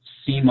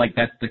seem like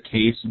that's the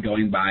case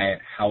going by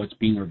how it's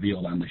being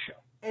revealed on the show.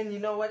 And you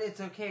know what? It's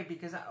okay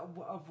because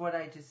of what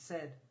I just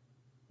said.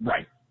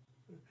 Right.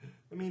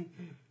 I mean,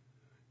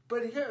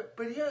 but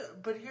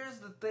here's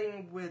the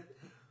thing with...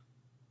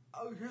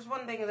 here's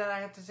one thing that I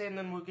have to say, and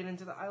then we'll get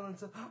into the island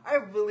stuff. I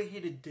really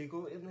hated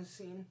Diggle in this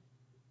scene.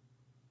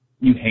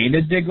 You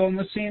hated Diggle in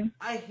the scene?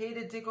 I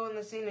hated Diggle in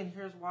the scene, and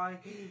here's why.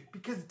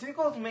 Because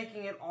Diggle's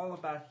making it all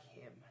about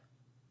him.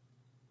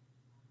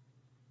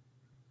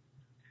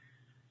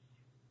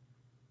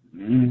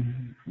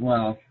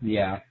 Well,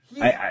 yeah.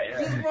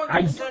 He's more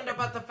concerned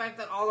about the fact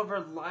that Oliver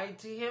lied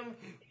to him,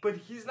 but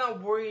he's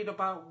not worried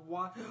about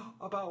why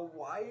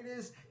it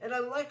is. And I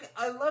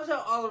loved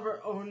how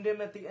Oliver owned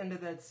him at the end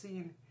of that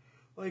scene.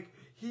 Like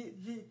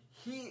he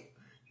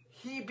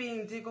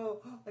being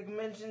Diggle, like,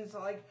 mentions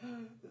like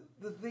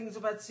the things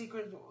about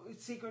secrets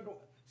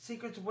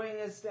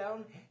weighing us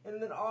down, and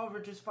then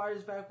Oliver just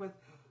fires back with,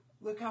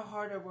 "Look how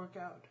hard I work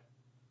out."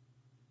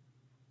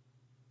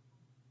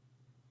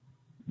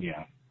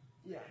 Yeah.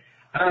 Yeah.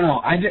 I don't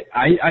know.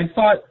 I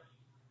thought,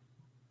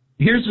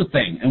 here's the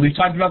thing, and we've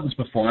talked about this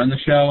before on the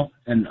show,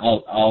 and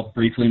I'll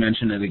briefly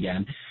mention it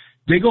again.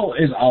 Diggle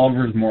is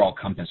Oliver's moral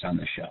compass on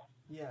the show.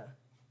 Yeah.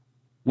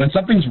 When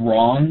something's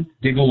wrong,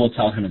 Diggle will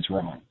tell him it's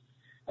wrong.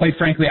 Quite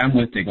frankly, I'm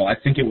with Diggle. I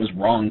think it was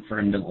wrong for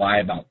him to lie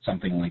about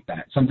something like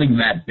that, something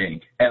that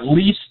big. At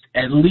least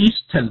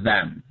to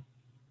them.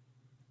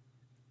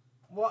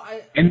 Well,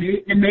 and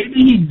maybe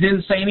he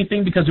didn't say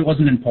anything because it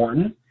wasn't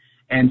important,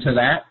 and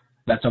to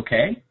that's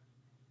okay.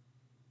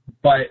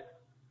 But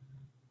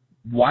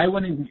why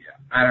wouldn't...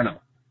 I don't know.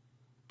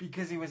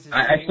 because he was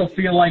I still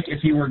feel like if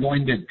he were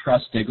going to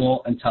trust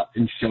Diggle and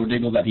show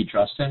Diggle that he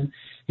trusts him,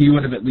 he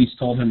would have at least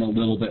told him a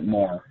little bit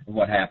more of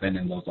what happened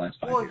in those last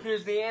 5 years. Well,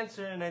 here's the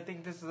answer, and I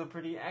think this is a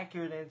pretty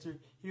accurate answer.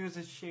 He was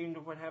ashamed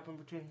of what happened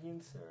between he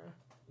and Sarah.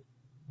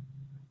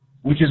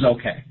 Which is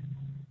okay.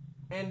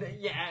 And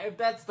yeah, if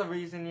that's the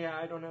reason, yeah,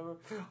 I don't have a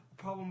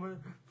problem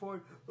for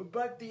it.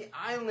 But the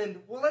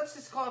island, well, let's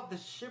just call it the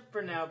ship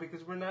for now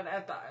because we're not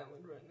at the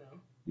island right now.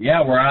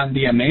 Yeah, we're on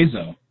the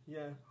Amazo.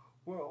 Yeah,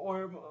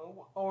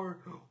 or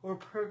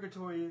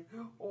purgatory.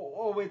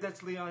 Oh wait,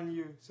 that's Leon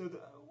Yu. So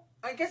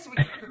I guess we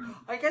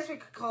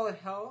could call it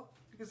hell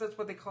because that's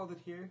what they called it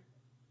here.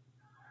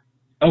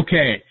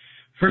 Okay,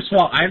 first of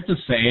all, I have to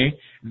say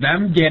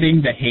them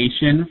getting the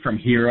Haitian from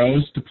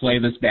Heroes to play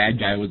this bad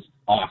guy was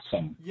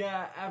awesome.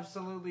 Yeah,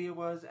 absolutely it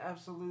was.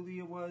 Absolutely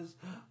it was.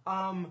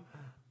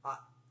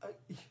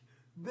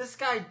 This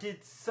guy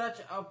did such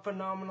a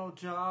phenomenal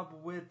job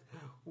with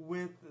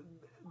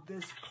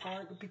this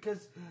part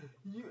because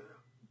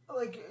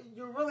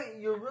you're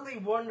really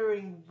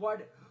wondering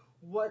what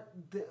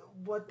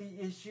the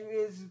issue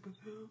is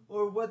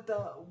or what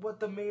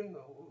the main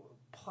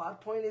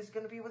plot point is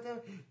going to be with him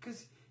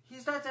because he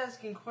starts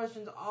asking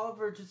questions.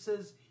 Oliver just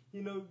says,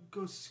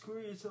 go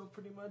screw yourself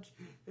pretty much,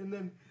 and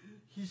then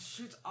he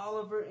shoots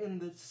Oliver in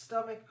the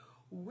stomach,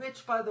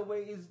 which, by the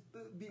way, is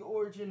the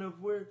origin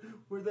of where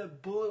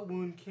that bullet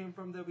wound came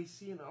from that we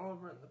see in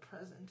Oliver in the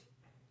present.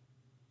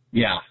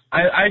 Yeah,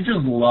 I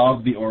just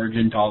love the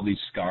origin to all these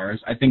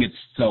scars. I think it's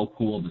so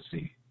cool to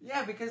see.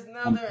 Yeah, because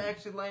now they're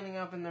actually lining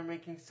up and they're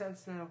making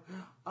sense now.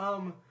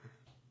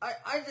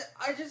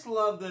 I just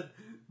love that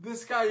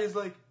this guy is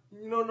like,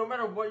 no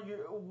matter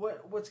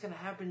what's gonna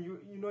happen,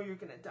 you're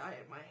gonna die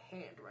at my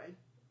hand, right?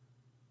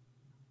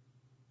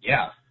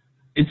 Yeah,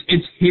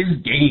 it's his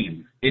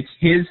game. It's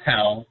his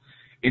hell.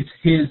 It's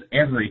his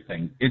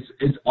everything.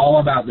 It's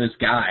all about this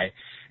guy,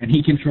 and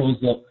he controls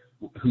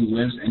who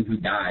lives and who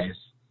dies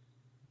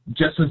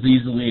just as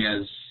easily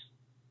as,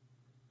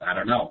 I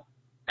don't know,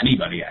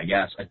 anybody, I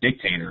guess. A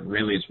dictator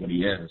really is what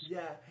he is.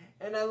 Yeah,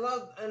 and I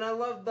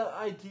love the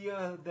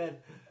idea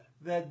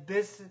that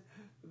this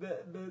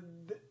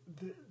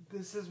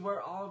is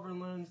where Oliver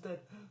learns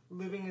that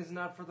living is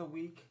not for the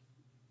weak.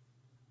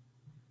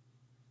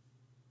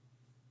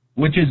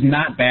 Which is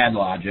not bad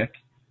logic.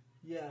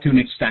 Yeah. To an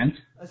extent.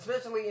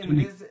 Especially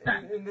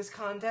in this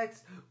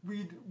context,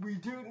 we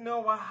do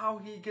know how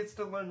he gets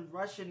to learn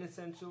Russian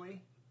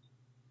essentially.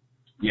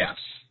 Yes.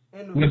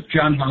 And with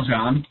John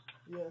Valjean.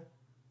 Yeah.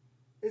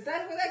 Is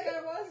that who that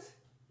guy was?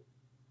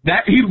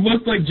 He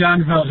looked like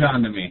John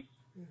Valjean to me.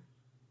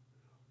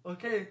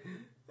 Okay,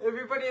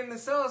 everybody in the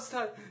cells,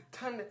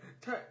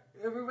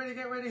 everybody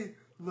get ready.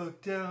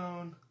 Look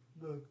down.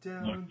 Look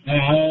down. Look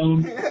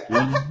down.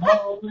 You'll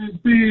always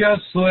be a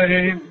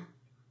slave.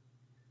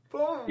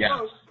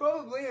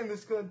 Probably in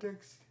this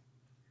context.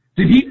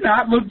 Did he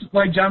not look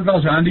like John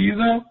Valjean to you,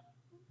 though?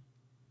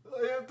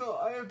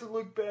 I have to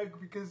look back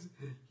because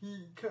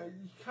he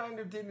kind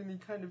of did and he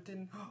kind of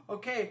didn't.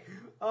 Okay,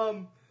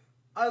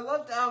 I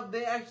loved how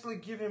they actually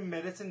give him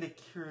medicine to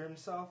cure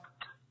himself.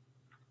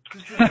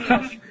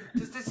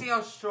 Just to see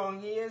how strong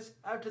he is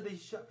after they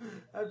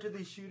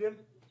shoot him.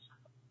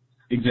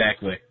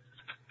 Exactly.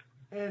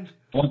 And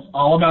well, it's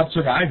all about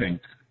surviving.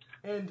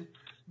 And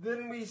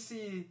then we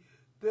see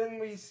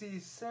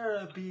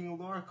Sarah being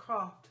Lara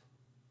Croft.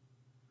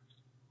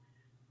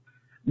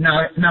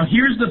 Now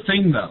here's the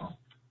thing, though.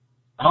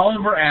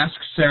 Oliver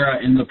asks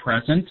Sarah in the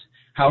present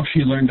how she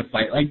learned to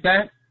fight like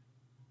that,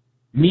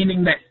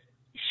 meaning that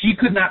she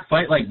could not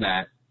fight like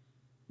that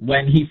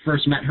when he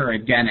first met her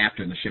again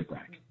after the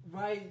shipwreck.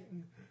 Right.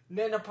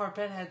 Nana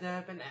Parpet had to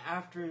happen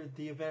after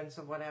the events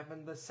of what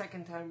happened the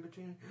second time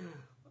between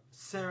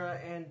Sarah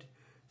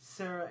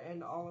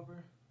and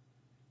Oliver.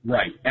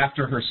 Right,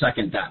 after her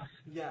second death.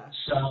 Yeah.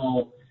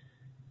 So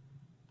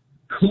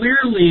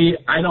clearly,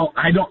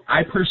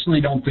 I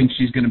personally don't think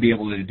she's going to be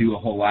able to do a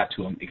whole lot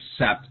to him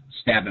except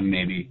stab him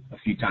maybe a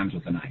few times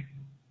with a knife.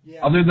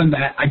 Yeah. Other than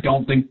that, I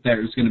don't think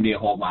there's going to be a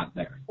whole lot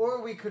there.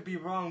 Or we could be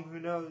wrong, who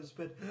knows?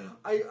 But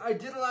I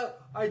did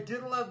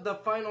love the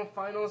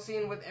final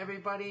scene with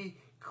everybody,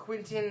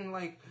 Quentin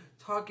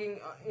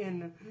talking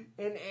in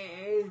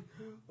AA,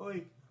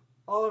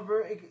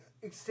 Oliver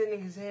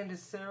extending his hand to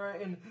Sarah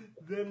and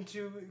them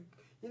two,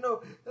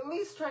 at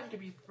least trying to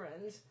be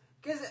friends.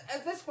 Because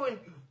at this point,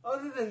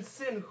 other than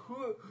Sin,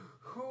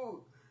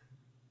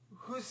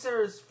 who's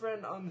Sarah's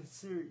friend on the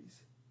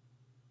series?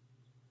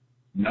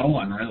 No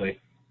one really.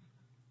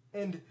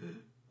 And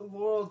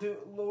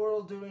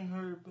Laurel doing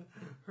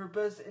her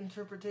best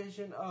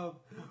interpretation of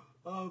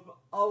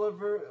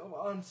Oliver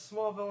on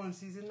Smallville in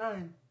season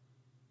 9.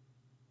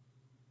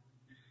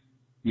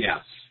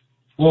 Yes.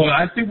 Well,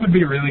 I think would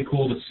be really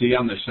cool to see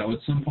on the show at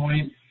some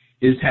point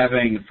is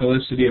having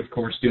Felicity, of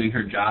course, doing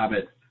her job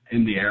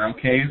in the Arrow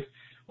Cave,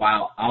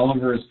 while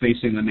Oliver is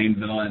facing the main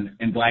villain,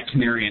 and Black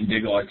Canary and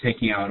Diggle are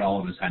taking out all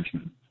of his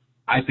henchmen.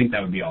 I think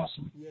that would be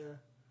awesome.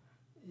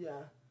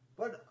 Yeah.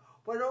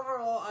 But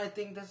overall, I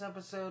think this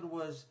episode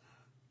was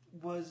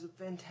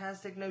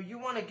fantastic. Now, you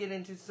want to get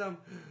into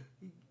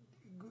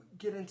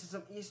get into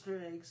some Easter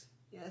eggs.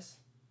 Yes?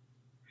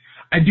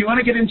 I do want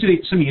to get into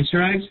some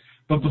Easter eggs,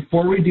 but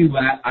before we do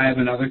that, I have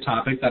another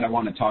topic that I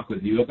want to talk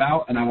with you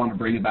about, and I want to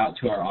bring about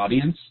to our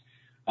audience,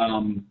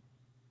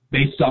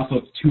 based off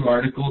of 2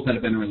 articles that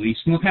have been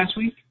released in the past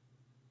week.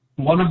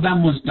 One of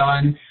them was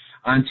done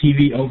on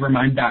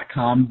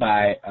TVOvermind.com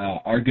by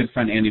our good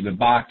friend Andy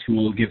Babak, who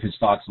will give his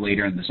thoughts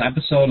later in this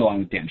episode, along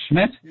with Dan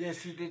Schmidt.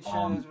 Yes, he did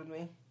share those with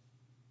me.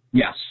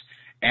 Yes.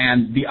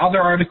 And the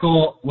other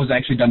article was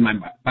actually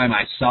done by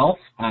myself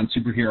on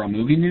Superhero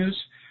Movie News.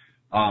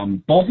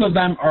 Both of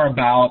them are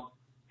about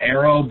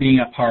Arrow being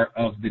a part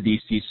of the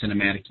DC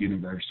Cinematic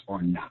Universe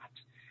or not.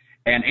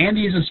 And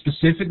Andy's is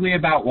specifically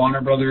about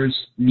Warner Brothers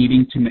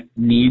need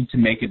to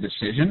make a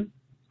decision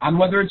on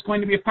whether it's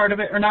going to be a part of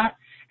it or not.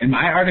 And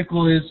my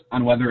article is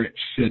on whether it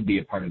should be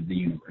a part of the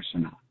universe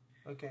or not.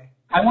 Okay.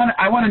 I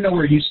want to know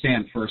where you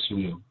stand first,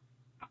 Lou,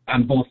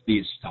 on both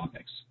these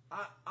topics.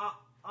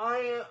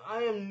 I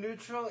am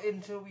neutral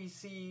until we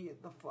see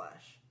the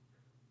Flash.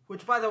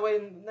 Which, by the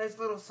way, nice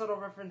little subtle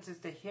references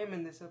to him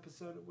in this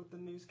episode with the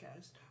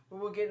newscast. But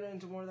we'll get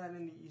into more of that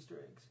in the Easter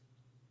eggs.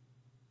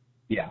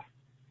 Yeah.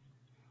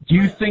 Do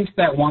you think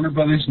that Warner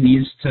Brothers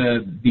needs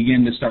to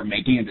begin to start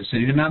making a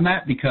decision on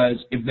that?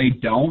 Because if they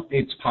don't,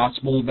 it's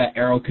possible that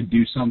Arrow could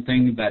do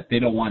something that they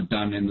don't want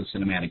done in the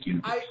cinematic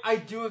universe. I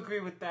do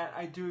agree with that.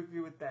 I do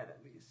agree with that,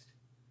 at least.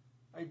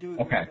 I do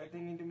agree with that. They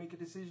need to make a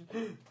decision.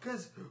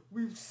 Because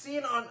we've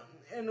seen on,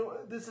 and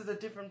this is a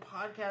different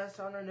podcast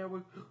on our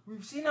network,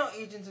 we've seen how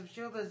Agents of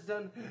S.H.I.E.L.D. has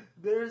done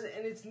theirs,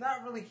 and it's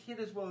not really hit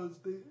as well as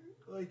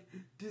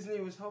Disney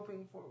was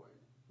hoping for,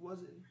 was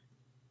it?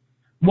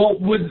 Well,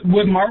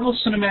 with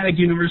Marvel's Cinematic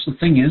Universe, the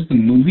thing is, the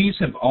movies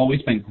have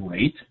always been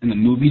great, and the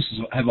movies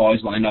have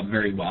always lined up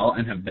very well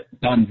and have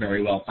done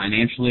very well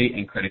financially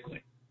and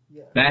critically.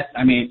 Yeah. That,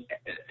 I mean,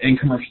 and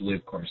commercially,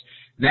 of course.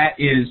 That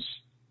is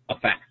a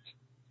fact.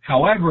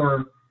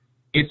 However,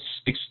 its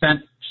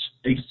extension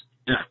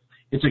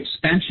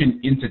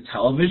into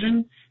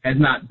television has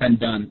not been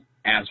done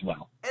as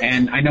well.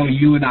 And I know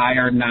you and I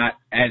are not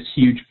as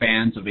huge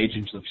fans of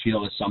Agents of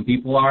S.H.I.E.L.D. as some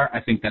people are. I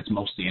think that's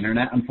most the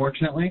internet,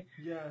 unfortunately.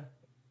 Yeah.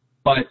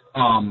 But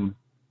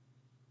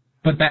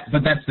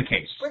that's the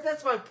case. But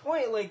that's my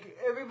point. Like,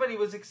 everybody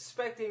was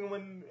expecting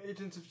when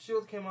Agents of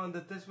S.H.I.E.L.D. came on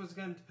that this was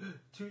going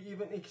to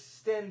even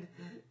extend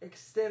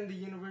the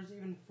universe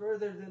even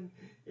further than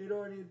it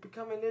already had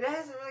become. And it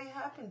hasn't really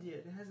happened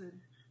yet, has it?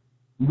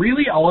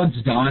 Really, all it's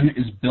done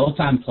is built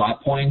on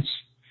plot points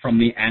from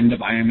the end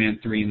of Iron Man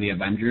 3 and the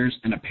Avengers,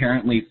 and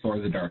apparently Thor: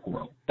 The Dark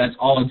World. That's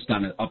all it's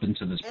done up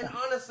until this point. And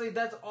honestly,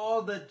 that's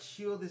all that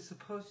S.H.I.E.L.D. is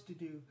supposed to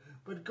do.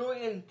 But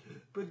going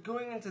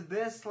into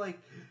this, like,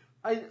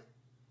 I'm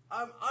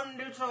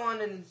neutral on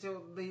it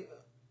until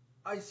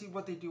I see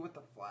what they do with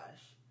the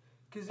Flash.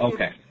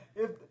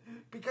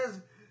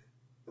 Because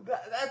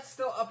that's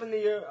still up in the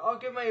air. I'll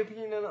give my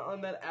opinion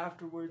on that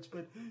afterwards.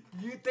 But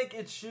you think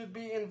it should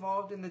be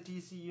involved in the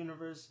DC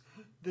universe,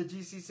 the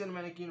DC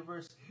Cinematic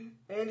Universe,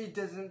 and he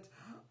doesn't.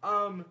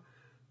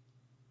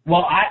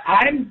 Well,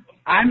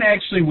 I'm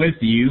actually with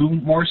you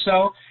more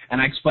so, and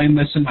I explained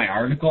this in my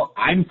article.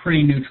 I'm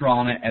pretty neutral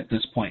on it at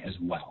this point as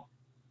well.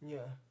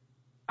 Yeah.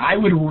 I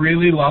would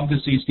really love to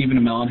see Stephen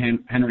Amell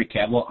and Henry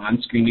Cavill on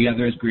screen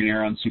together as Green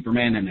Arrow and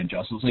Superman in a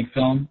Justice League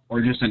film,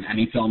 or just in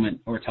any film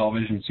or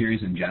television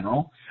series in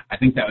general. I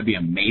think that would be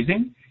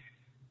amazing.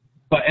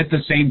 But at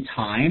the same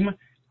time,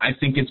 I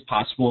think it's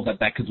possible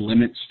that could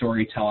limit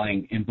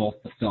storytelling in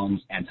both the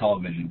films and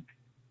television.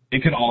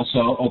 It could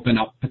also open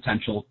up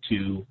potential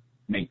to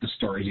make the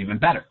stories even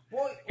better.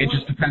 It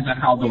just depends on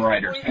how the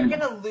writers handle it. You're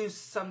going to lose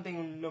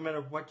something no matter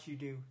what you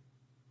do.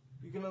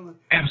 You're going to lose.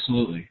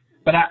 Absolutely.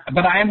 But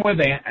I'm with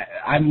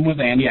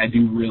Andy. I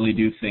really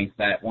do think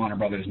that Warner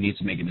Brothers needs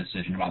to make a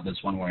decision about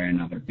this one way or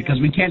another, because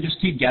we can't just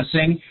keep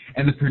guessing.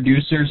 And the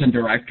producers and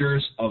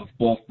directors of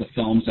both the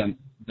films and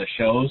the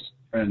shows,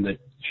 or in the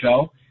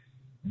show,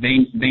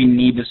 they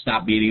need to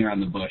stop beating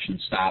around the bush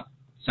and stop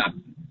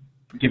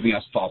giving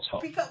us false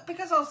hope.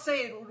 Because I'll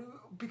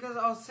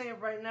say it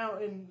right now,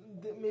 and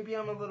maybe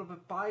I'm a little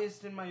bit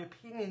biased in my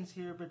opinions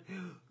here, but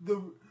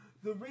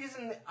the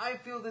reason that I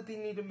feel that they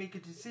need to make a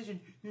decision,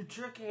 you're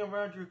jerking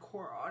around your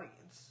core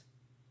audience.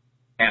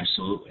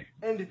 Absolutely.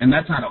 And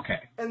that's not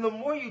okay. And the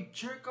more you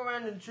jerk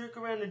around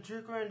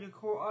your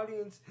core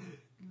audience,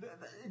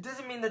 it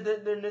doesn't mean that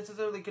they're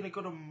necessarily going to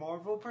go to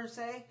Marvel per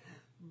se,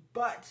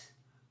 but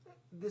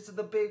this is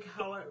the big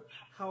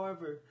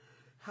however.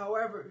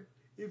 However,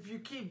 if you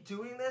keep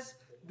doing this,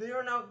 they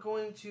are not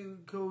going to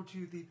go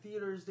to the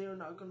theaters. They are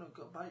not going to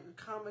go buy your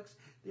comics.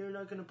 They are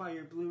not going to buy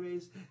your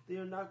Blu-rays. They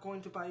are not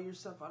going to buy your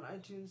stuff on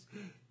iTunes.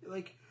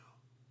 Like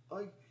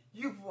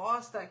you've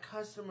lost that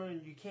customer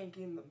and you can't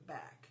gain them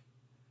back.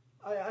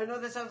 I know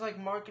this sounds like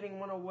marketing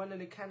 101,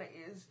 and it kind of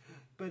is,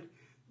 but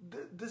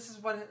this is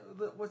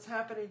what's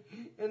happening.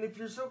 And if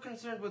you're so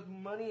concerned with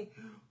money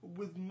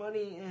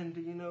and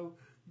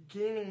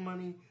gaining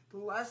money, the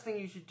last thing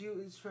you should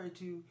do is try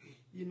to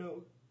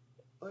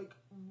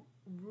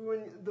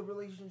ruin the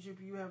relationship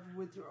you have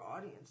with your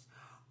audience.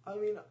 I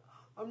mean,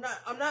 I'm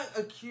not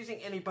accusing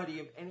anybody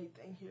of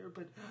anything here,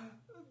 but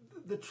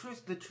the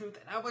truth. And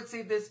I would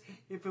say this: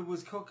 if it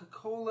was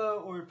Coca-Cola,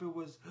 or if it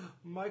was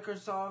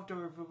Microsoft,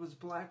 or if it was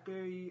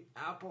BlackBerry,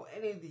 Apple,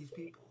 any of these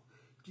people.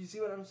 Do you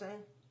see what I'm saying?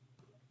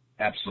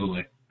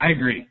 Absolutely. I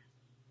agree.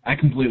 I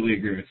completely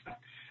agree with that.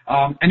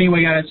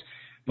 Anyway, guys,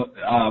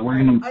 we're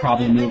going to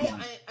probably move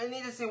on. I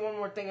need to say one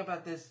more thing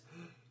about this.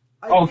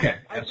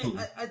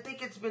 Absolutely. I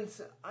think it's been...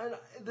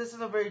 this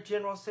is a very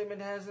general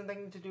statement. It has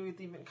nothing to do with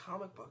even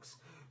comic books.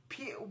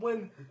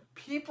 When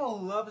people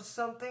love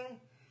something,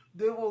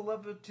 they will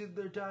love it to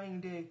their dying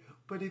day.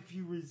 But if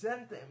you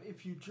resent them,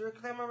 if you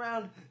jerk them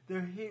around,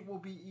 their hate will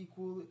be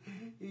equal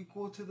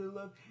to their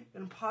love,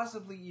 and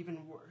possibly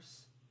even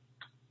worse.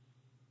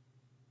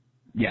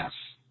 Yes.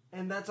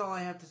 And that's all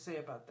I have to say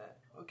about that.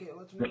 Okay,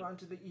 let's move on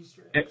to the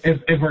Easter eggs.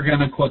 If we're going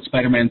to quote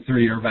Spider-Man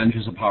 3, revenge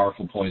is a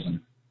powerful poison,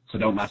 so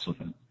don't mess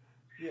with it.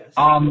 Yes.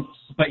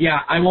 But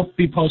yeah, I will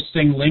be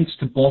posting links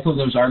to both of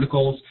those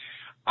articles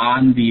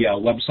on the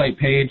website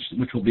page,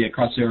 which will be at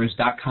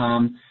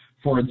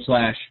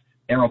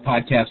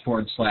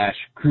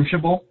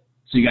crossarrows.com/arrowpodcast/Crucible.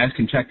 So you guys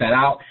can check that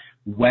out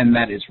when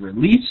that is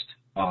released,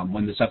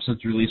 when this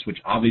episode's released, which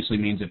obviously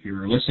means if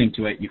you're listening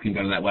to it, you can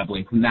go to that web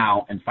link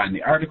now and find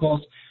the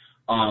articles.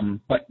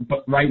 But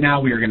right now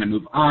we are going to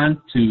move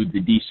on to the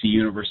DC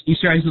Universe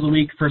Easter eggs of the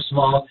week. First of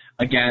all,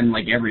 again,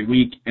 like every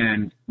week,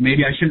 and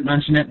maybe I shouldn't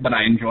mention it, but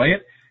I enjoy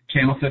it.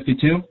 Channel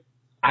 52.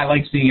 I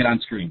like seeing it on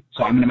screen,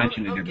 so I'm going to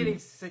mention it every week. I'm getting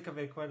sick of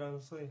it, quite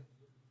honestly.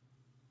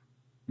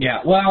 Yeah,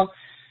 well,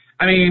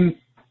 I mean,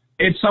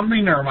 it's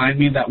something to remind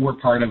me that we're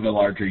part of a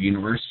larger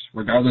universe,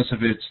 regardless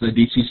if it's the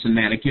DC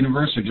Cinematic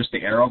Universe or just the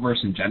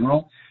Arrowverse in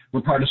general.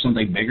 We're part of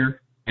something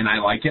bigger, and I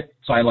like it,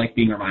 so I like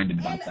being reminded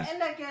about that.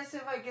 And I guess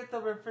if I get the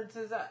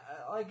references,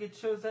 it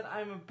shows that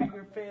I'm a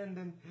bigger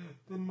fan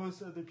than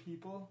most other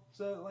people.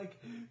 So,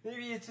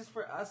 maybe it's just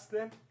for us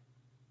then?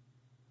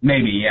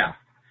 Maybe, yeah.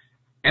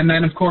 And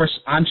then, of course,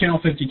 on Channel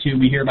 52,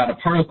 we hear about a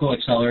particle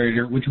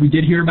accelerator, which we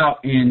did hear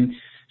about in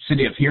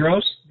City of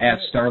Heroes, as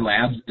Star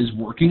Labs is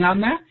working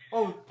on that.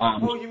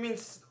 You mean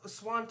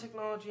Swan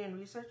Technology and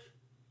Research?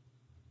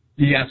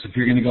 Yes, if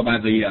you're going to go by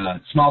the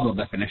Smallville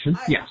definition,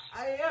 yes.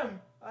 I am.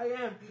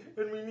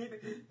 And we need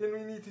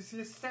to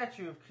see a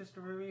statue of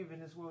Christopher Reeve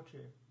in his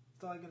wheelchair.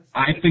 That's all I gotta say.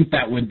 I think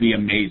that would be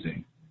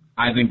amazing.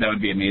 But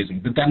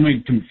then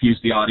we'd confuse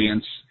the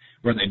audience,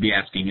 where they'd be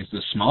asking, is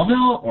this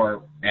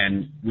Smallville?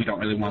 And we don't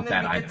really want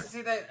that either. And then we get to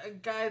see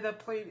that guy that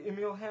played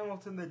Emil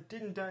Hamilton that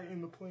didn't die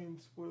in the plane.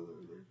 Spoiler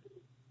alert.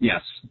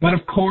 Yes, but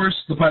of course,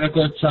 the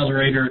particle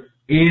accelerator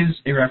is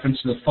a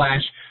reference to the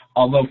Flash.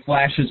 Although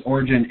Flash's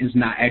origin is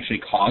not actually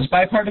caused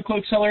by a particle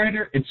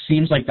accelerator, it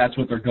seems like that's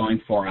what they're going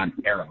for on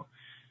Arrow,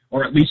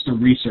 or at least the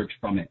research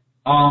from it.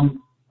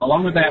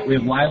 Along with that, we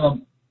have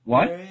Lila...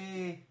 What?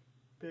 Barry.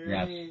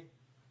 Yes.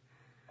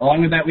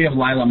 Along with that, we have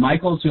Lila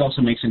Michaels, who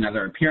also makes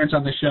another appearance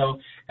on the show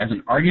as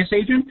an Argus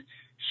agent.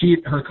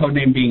 Her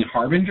codename being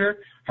Harbinger.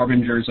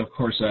 Harbinger is, of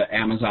course, an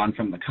Amazon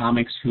from the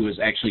comics who was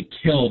actually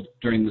killed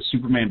during the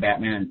Superman,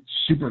 Batman,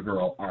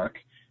 Supergirl arc,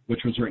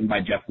 which was written by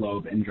Jeff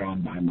Loeb and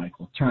drawn by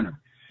Michael Turner.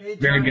 Hey,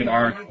 Johnny, very good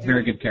arc,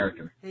 very good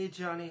character. Hey,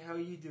 Johnny, how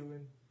you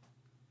doing?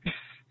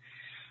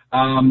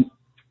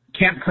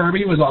 Camp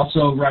Kirby was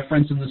also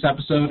referenced in this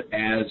episode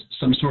as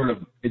some sort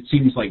of, it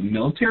seems like,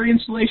 military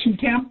installation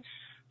camp.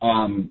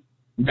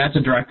 That's a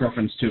direct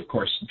reference to, of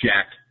course,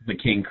 Jack the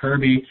King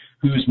Kirby,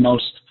 whose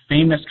most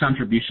famous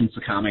contributions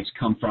to comics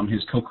come from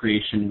his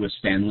co-creation with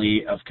Stan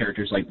Lee of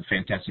characters like the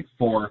Fantastic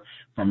Four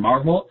from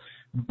Marvel.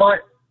 But,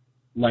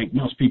 like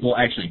most people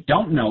actually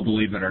don't know,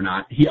 believe it or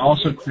not, he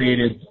also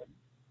created...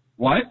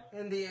 What?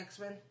 And the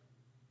X-Men.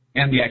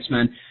 And the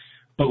X-Men.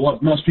 But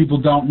what most people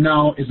don't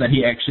know is that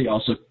he actually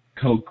also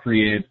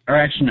co-created... Or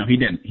actually, no, he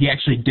didn't. He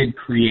actually did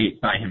create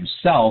by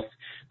himself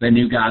the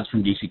new gods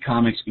from DC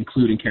Comics,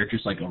 including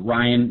characters like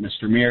Orion,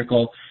 Mr.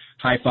 Miracle,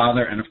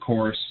 Highfather, and, of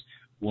course,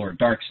 Lord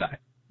Darkseid.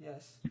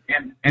 Yes.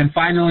 And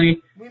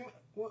finally...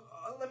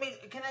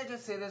 Can I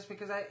just say this,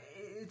 because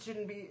it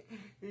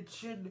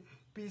should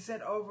be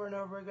said over and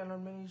over again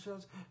on many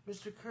shows.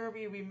 Mr.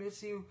 Kirby, we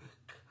miss you.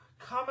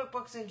 Comic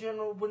books in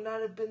general would not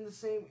have been the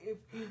same if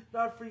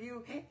not for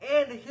you.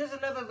 And here's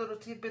another little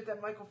tidbit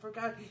that Michael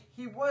forgot.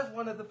 He was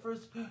one of the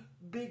first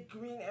big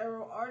Green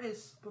Arrow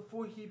artists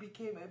before he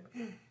became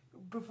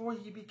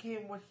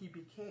what he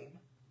became.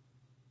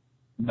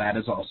 That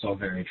is also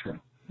very true.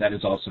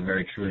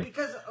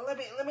 Because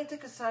let me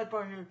take a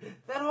sidebar here.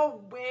 That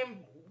whole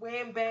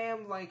wham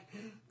bam, like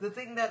the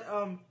thing that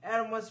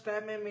Adam West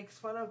Batman makes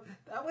fun of,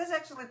 that was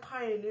actually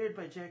pioneered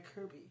by Jack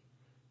Kirby.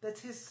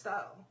 That's his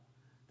style.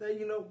 That,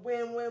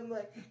 wham wham,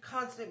 like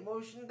constant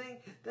motion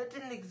thing, that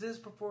didn't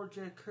exist before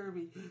Jack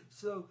Kirby.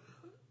 So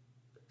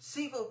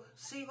Siegel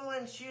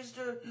and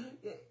Schuster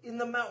in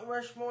the Mount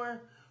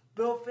Rushmore,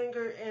 Bill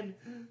Finger and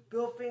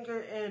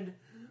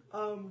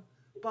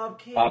Bob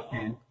Kane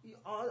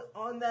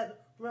on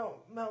that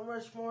Mount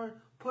Rushmore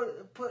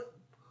put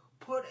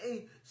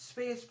a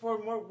space for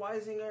Mort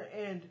Weisinger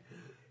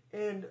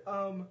and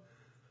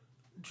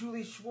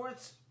Julie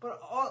Schwartz, but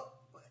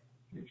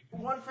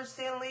one for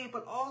Stan Lee,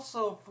 but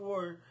also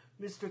for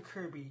Mr.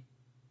 Kirby.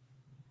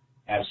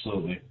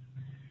 Absolutely.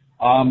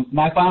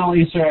 My final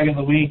Easter egg of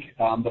the week,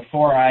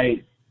 before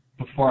I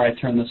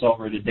turn this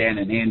over to Dan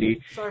and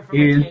Andy, Sorry for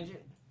my is tangent.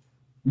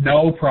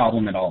 no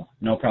problem at all.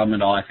 No problem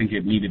at all. I think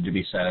it needed to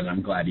be said, and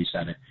I'm glad you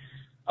said it.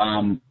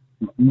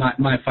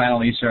 My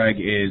final Easter egg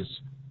is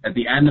at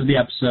the end of the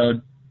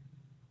episode,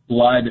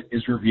 Blood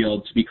is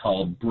revealed to be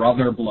called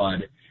Brother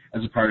Blood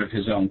as a part of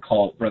his own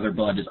cult. Brother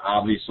Blood is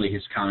obviously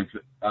his comic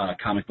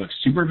book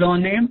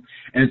supervillain name,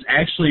 and it's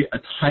actually a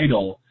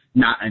title,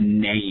 not a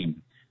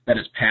name, that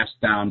is passed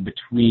down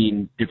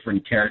between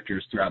different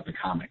characters throughout the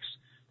comics.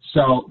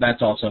 So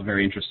that's also a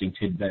very interesting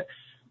tidbit.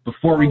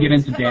 Before we get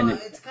into Dan,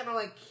 it's kind of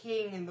like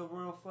King in the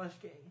Royal Flush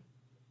Gang.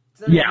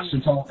 Yes,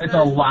 it's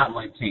a lot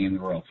like King in the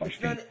Royal Flush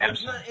Gang.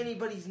 It's not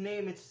anybody's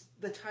name. It's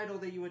the title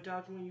that you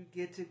adopt when you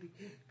get to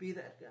be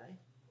that guy.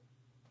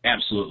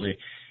 Absolutely.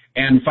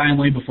 And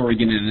finally, before we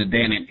get into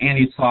Dan and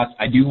Annie's thoughts,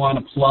 I do want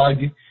to plug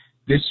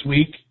this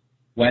week,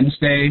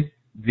 Wednesday,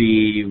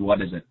 the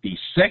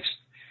 6th,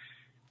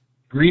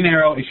 Green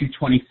Arrow issue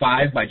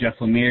 25 by Jeff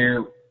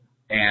Lemire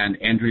and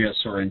Andrea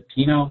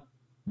Sorrentino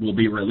will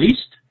be released.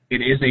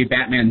 It is a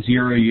Batman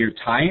Zero-Year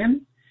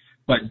tie-in,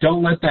 but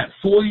don't let that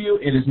fool you.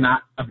 It is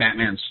not a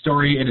Batman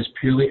story. It is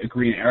purely a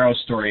Green Arrow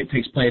story. It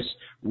takes place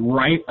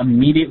right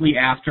immediately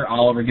after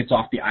Oliver gets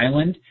off the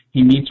island.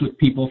 He meets with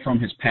people from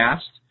his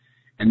past,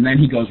 and then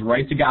he goes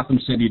right to Gotham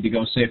City to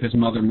go save his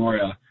mother,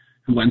 Moira,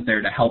 who went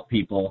there to help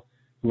people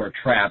who are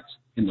trapped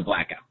in the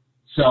blackout.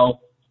 So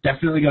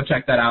definitely go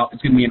check that out.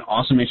 It's going to be an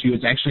awesome issue.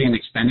 It's actually an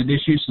extended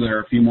issue, so there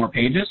are a few more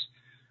pages.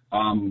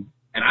 And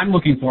I'm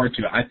looking forward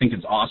to it. I think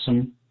it's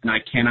awesome, and I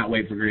cannot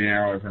wait for Green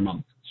Arrow every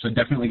month. So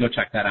definitely go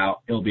check that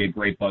out. It'll be a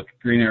great book.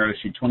 Green Arrow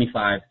issue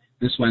 25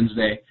 this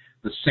Wednesday,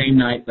 the same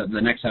night that the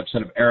next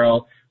episode of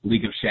Arrow,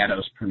 League of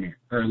Assassins premieres.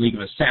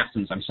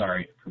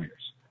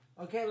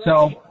 Okay,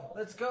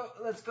 let's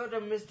go to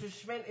Mr.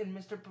 Schmidt and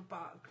Mr.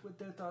 Babak with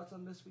their thoughts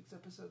on this week's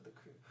episode of The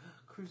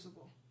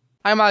Crucible.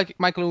 I'm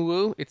Michael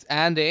Wu. It's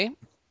Andy.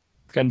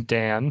 And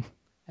Dan.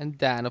 And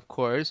Dan, of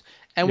course.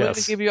 And we're going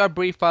to give you our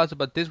brief thoughts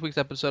about this week's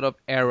episode of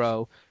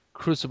Arrow,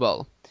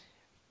 Crucible.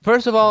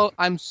 First of all,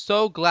 I'm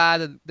so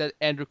glad that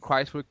Andrew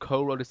Kreisler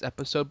co-wrote this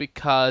episode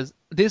because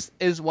this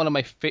is one of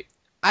my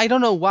I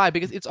don't know why,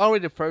 because it's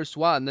already the first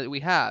one that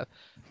we have.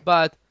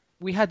 But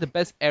we had the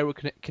best Arrow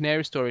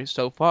Canary story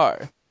so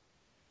far.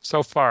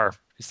 So far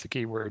is the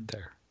key word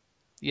there.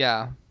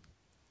 Yeah.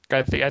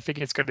 I think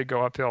it's going to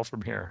go uphill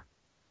from here.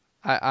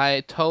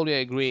 I totally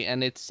agree,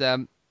 and it's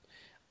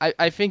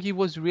I think it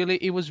was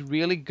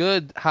really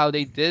good how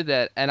they did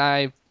that,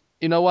 and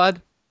you know what,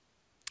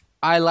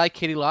 I like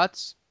Katie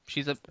Lutz.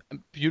 She's a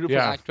beautiful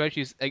actress.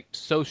 She's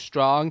so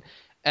strong,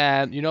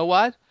 and you know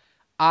what,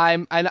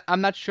 I'm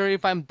not sure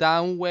if I'm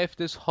down with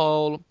this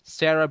whole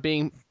Sarah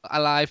being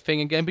alive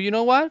thing again, but you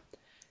know what,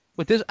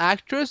 with this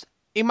actress,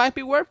 it might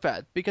be worth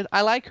it because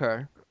I like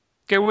her.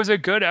 It was a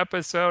good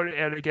episode,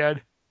 and again,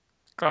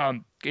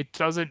 it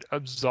doesn't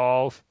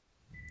absolve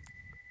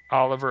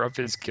Oliver of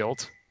his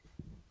guilt.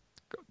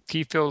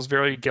 He feels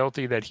very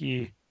guilty that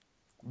he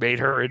made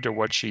her into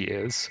what she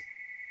is.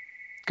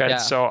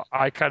 So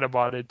I kind of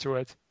bought into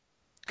it.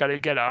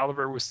 Again,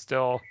 Oliver was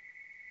still,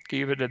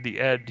 even in the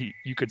end,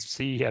 you could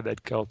see he had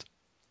that guilt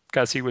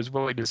because he was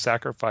willing to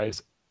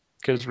sacrifice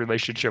his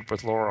relationship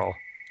with Laurel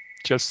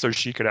just so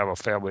she could have a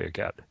family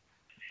again.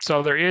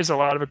 So there is a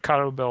lot of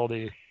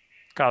accountability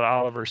on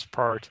Oliver's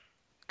part.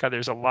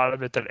 There's a lot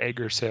of it that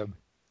angers him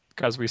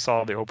because we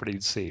saw the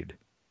opening scene.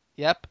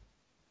 Yep.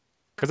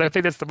 Because I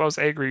think that's the most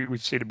angry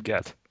we've seen him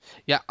get.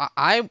 Yeah,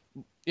 I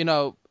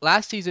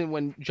last season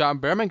when John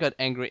Berman got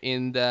angry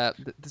in the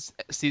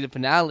season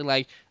finale,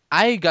 like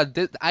I got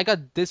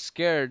this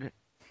scared.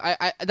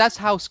 That's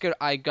how scared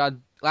I got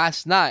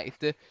last night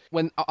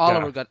when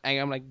Oliver got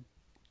angry. I'm like,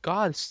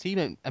 God,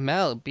 Stephen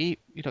Amell,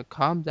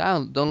 calm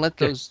down. Don't let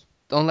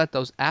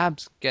those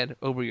abs get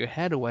over your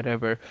head or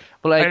whatever.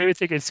 But like, I even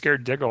think it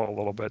scared Diggle a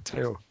little bit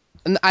too.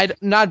 And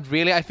not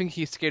really. I think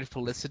he scared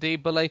Felicity,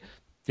 but like,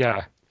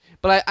 yeah.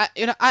 But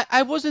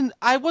I wasn't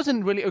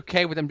really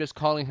okay with them just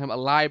calling him a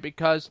liar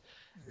because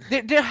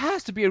there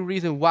has to be a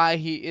reason why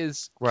he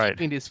is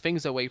keeping these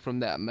things away from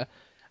them.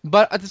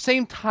 But at the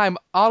same time,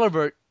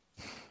 Oliver,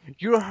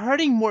 you're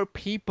hurting more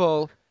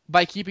people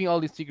by keeping all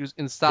these secrets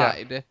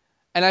inside. Yeah.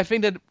 And I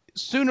think that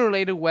sooner or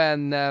later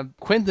when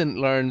Quentin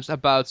learns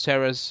about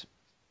Sarah's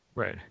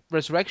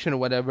resurrection or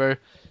whatever,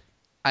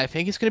 I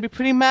think he's going to be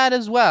pretty mad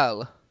as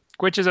well.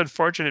 Which is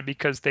unfortunate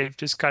because they've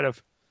just kind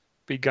of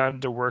begun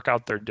to work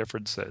out their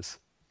differences.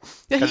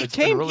 Yeah, he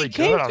came to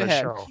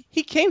him.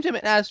 He came to him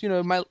and asked,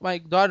 my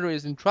daughter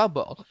is in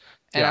trouble,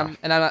 and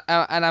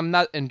I'm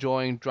not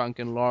enjoying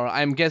drunken Laura.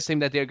 I'm guessing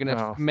that they're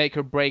gonna make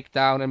her break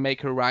down and make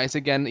her rise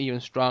again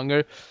even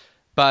stronger.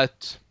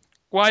 But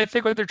I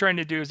think what they're trying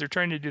to do is they're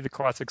trying to do the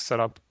classic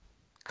setup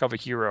of a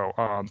hero,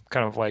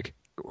 kind of like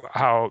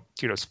how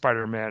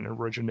Spider-Man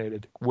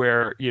originated,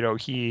 where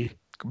he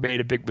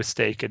made a big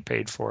mistake and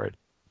paid for it,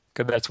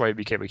 because that's why he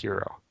became a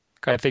hero.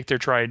 I think they're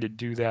trying to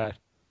do that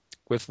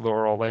with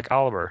Laurel like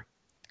Oliver.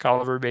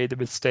 Oliver made the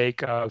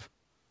mistake of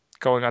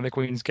going on the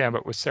Queen's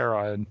Gambit with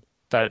Sarah, and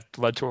that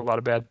led to a lot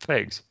of bad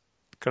things.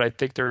 Because I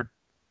think they're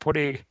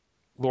putting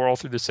Laurel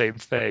through the same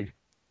thing.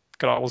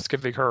 Almost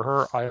giving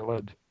her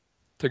island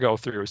to go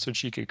through so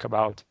she can come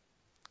out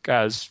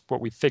as what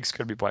we think is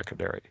going to be Black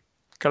Canary.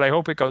 Because I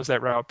hope it goes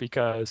that route,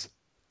 because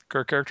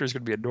her character is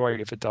going to be annoying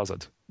if it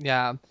doesn't.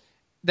 Yeah.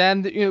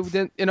 Then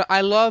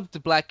I love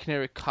the Black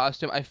Canary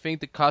costume. I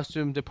think the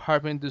costume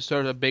department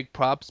deserves a big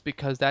props,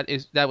 because that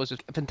was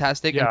just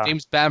fantastic. Yeah. And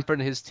James Bamford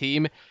and his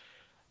team,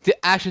 the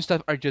action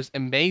stuff are just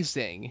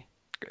amazing.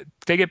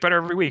 They get better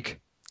every week.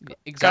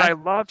 Exactly. God,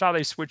 I loved how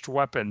they switched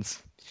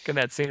weapons in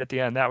that scene at the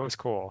end. That was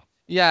cool.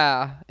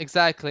 Yeah,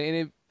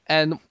 exactly.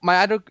 And my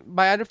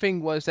other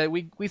thing was that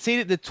we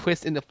see the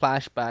twist in the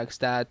flashbacks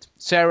that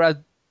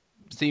Sarah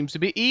seems to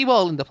be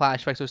evil in the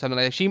flashbacks or something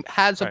like that. She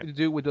had something to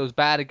do with those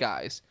bad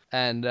guys,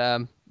 and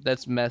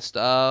that's messed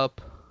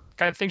up.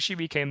 I think she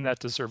became that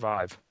to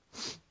survive.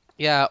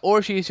 Yeah,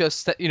 or she's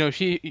just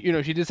she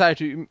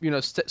decided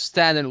to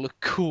stand and look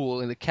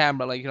cool in the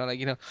camera,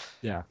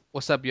 Yeah.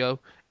 What's up, yo?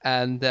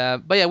 And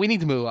but yeah, we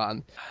need to move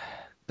on.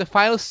 The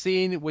final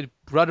scene with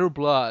Brother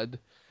Blood.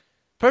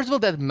 First of all,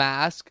 that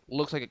mask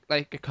looks like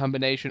a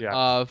combination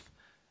of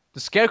the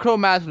Scarecrow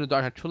mask from the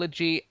Dark Knight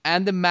trilogy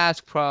and the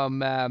mask from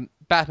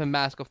Batman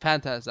Mask of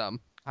Phantasm.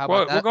 How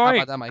about that,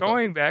 Michael?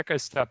 Going back a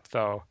step,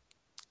 though,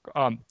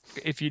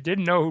 if you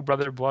didn't know who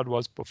Brother Blood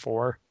was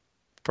before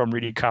from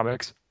reading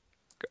comics,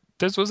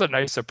 this was a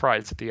nice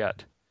surprise at the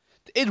end.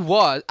 It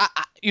was.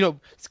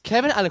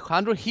 Kevin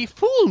Alejandro, he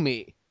fooled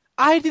me.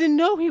 I didn't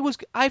know he was.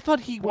 I thought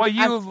he was. Well,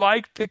 you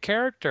liked the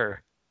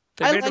character.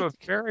 They made him a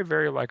very,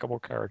 very likable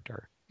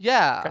character.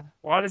 Yeah. I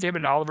wanted him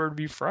and Oliver to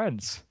be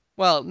friends.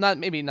 Well, not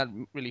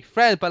really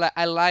friends, but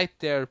I liked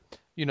their,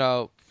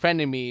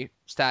 frenemy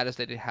status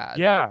that they had.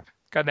 Yeah.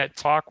 Got that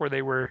talk where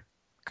they were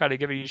kind of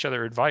giving each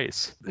other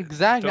advice.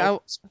 Exactly.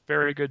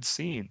 Very good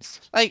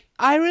scenes. Like,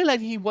 I really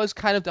liked he was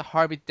kind of the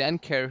Harvey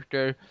Dent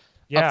character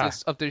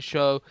of the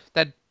show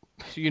that,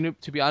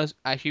 to be honest,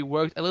 actually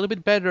worked a little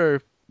bit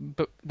better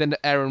than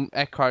the Aaron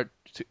Eckhart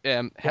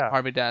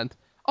Harvey Dent.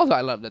 Although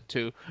I love that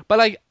too.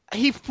 But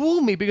he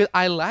fooled me because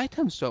I liked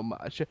him so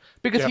much,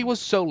 because he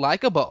was so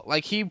likable.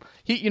 Like he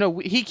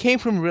came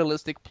from a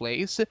realistic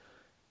place,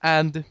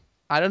 and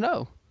I don't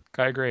know.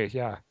 I agree.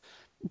 Yeah.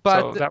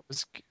 But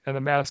and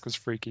the mask was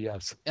freaky.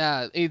 Yes.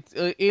 Yeah,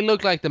 it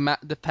looked like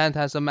the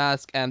Phantasm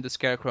mask and the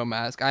Scarecrow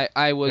mask.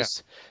 I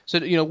was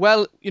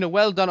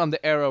well done on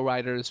the Arrow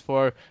writers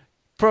for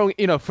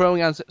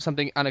throwing out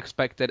something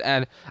unexpected,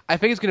 and I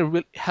think it's gonna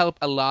really help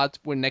a lot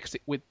with next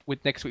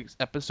week's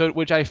episode,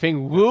 which I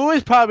think Wu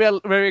is probably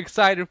very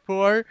excited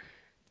for.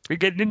 We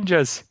get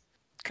ninjas,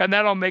 and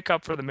that'll make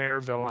up for the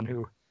mayor villain,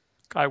 who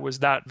I was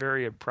not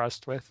very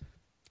impressed with.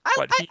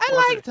 I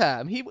liked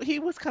him. He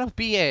was kind of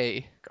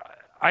BA.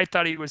 I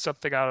thought he was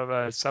something out of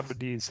a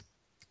 70s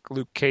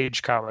Luke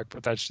Cage comic,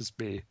 but that's just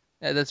me.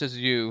 Yeah, that's just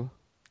you.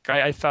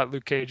 I thought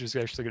Luke Cage was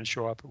actually going to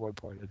show up at one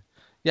point.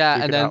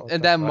 Yeah,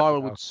 and then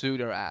Marvel would sue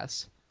their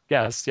ass.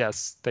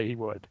 Yes, he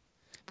would.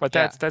 But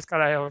that's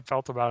kind of how I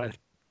felt about it.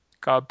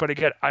 But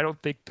again, I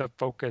don't think the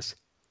focus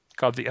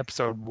of the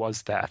episode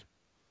was that.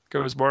 It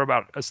was more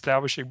about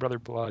establishing Brother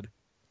Blood,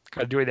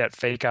 doing that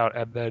fake out,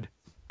 and then,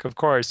 of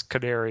course,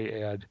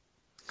 Canary and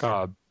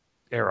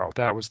Arrow.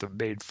 That was the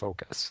main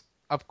focus.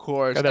 Of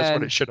course. And that's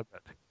what it should have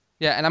been.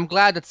 Yeah, and I'm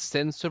glad that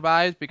Sin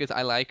survived, because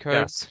I like her.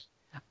 Yes.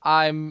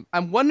 I'm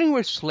wondering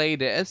where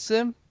Slade is,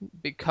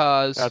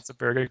 because that's a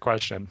very good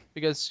question.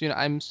 Because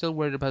I'm still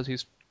worried about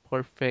his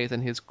poor face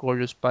and his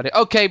gorgeous body.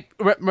 Okay,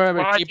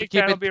 remember, I think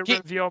that'll be a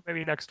reveal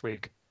maybe next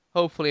week.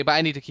 Hopefully, but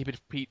I need to keep it.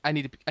 I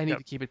need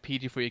to keep it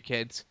PG for your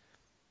kids.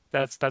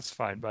 That's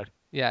fine, but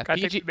yeah, I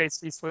think we may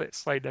see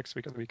Slade next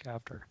week or the week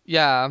after.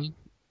 Yeah,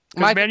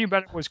 because Manu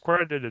Bennett was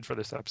credited for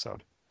this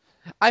episode.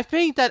 I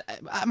think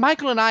that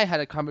Michael and I had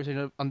a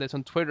conversation on this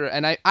on Twitter,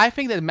 and I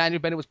think that Manu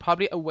Bennett was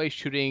probably away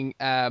shooting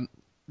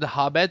The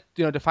Hobbit,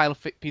 the final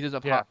pieces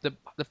of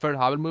the third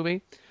Hobbit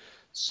movie.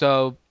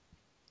 So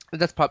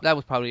that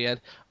was probably it.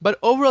 But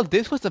overall,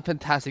 this was a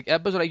fantastic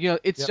episode.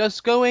 It's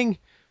just going.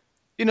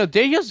 They're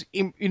just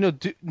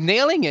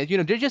nailing it.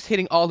 They're just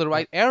hitting all the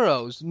right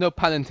arrows. No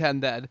pun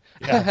intended.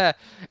 Yeah.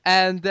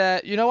 And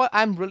you know what?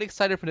 I'm really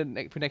excited for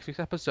next week's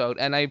episode.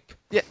 And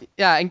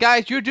and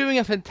guys, you're doing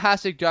a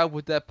fantastic job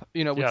with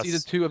with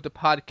season 2 of the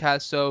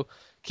podcast. So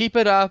keep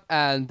it up,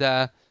 and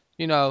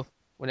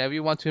whenever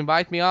you want to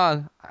invite me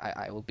on,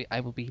 I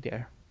will be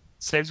there.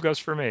 Same goes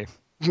for me.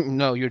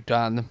 No, you're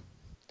done.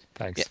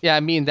 Thanks. Yeah,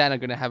 me and Dan are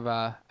gonna have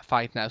a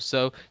fight now.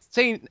 So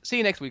see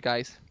you next week,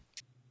 guys.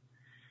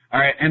 All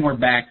right, and we're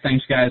back.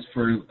 Thanks, guys,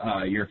 for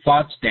your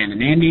thoughts, Dan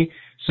and Andy.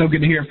 So good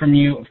to hear from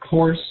you, of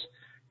course.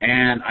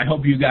 And I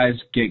hope you guys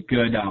get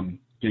good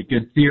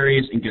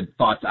theories and good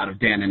thoughts out of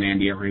Dan and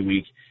Andy every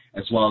week,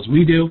 as well as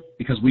we do,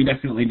 because we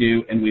definitely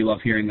do, and we love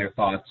hearing their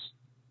thoughts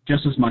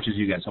just as much as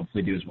you guys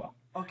hopefully do as well.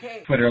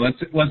 Okay. Twitter.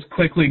 Let's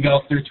quickly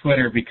go through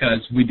Twitter, because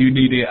we do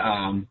need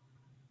to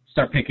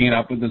start picking it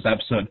up with this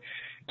episode.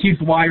 Keith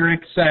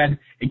Wyrick said,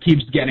 "It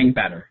keeps getting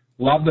better.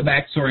 Love the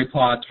backstory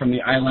plots from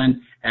the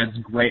island adds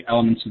great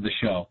elements to the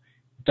show.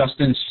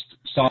 Dustin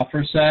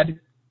Stoffer said,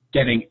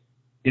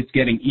 it's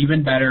getting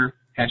even better,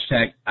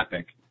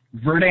 #epic.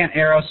 Verdant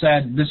Arrow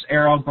said, this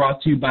arrow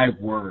brought to you by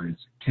words.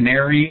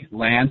 Canary,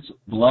 Lance,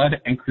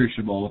 Blood, and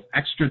Crucible with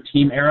extra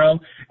Team Arrow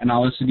and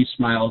Olicity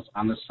smiles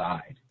on the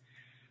side.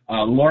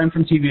 Lauren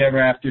from TV Ever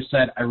After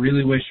said, I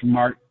really wish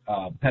Mark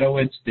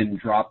Pedowitz didn't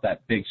drop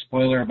that big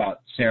spoiler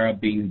about Sarah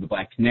being the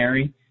Black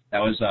Canary. That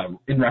was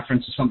in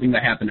reference to something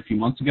that happened a few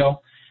months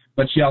ago.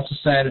 But she also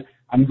said,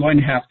 I'm going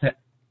to have to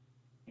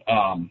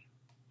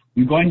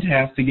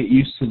get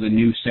used to the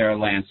new Sarah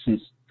Lance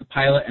since the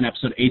pilot in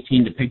episode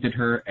 18 depicted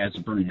her as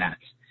a brunette.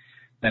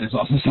 That is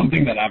also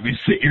something that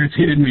obviously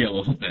irritated me a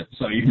little bit,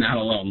 so you're not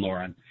alone,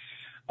 Lauren.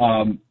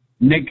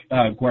 Nick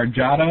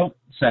Guargiato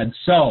said,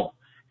 so,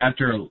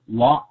 after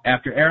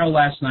Arrow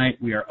last night,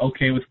 we are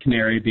okay with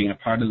Canary being a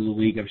part of the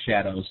League of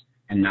Shadows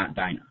and not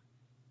Dinah.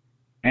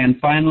 And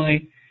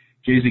finally,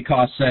 Jay-Z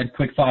Koss said,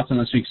 quick thoughts on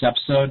this week's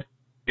episode.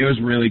 It was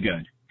really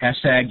good.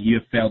 #you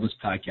have failed this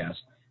podcast.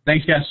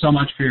 Thanks, guys, so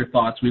much for your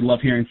thoughts. We love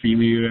hearing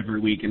from you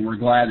every week, and we're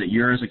glad that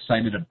you're as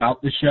excited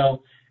about the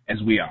show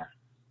as we are.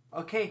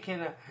 Okay,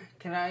 can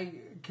I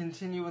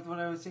continue with what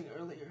I was saying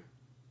earlier?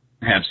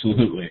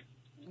 Absolutely.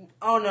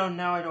 Oh, no,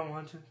 now I don't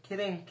want to.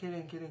 Kidding.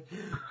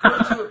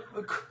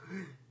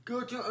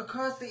 Go to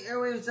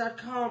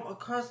acrosstheairwaves.com,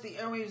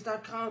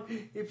 acrosstheairwaves.com.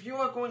 If you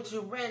are going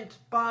to rent,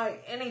 buy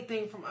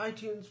anything from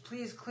iTunes,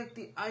 please click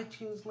the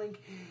iTunes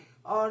link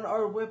on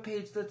our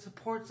webpage that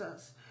supports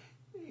us.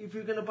 If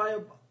you're going to buy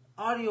an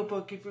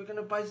audiobook, if you're going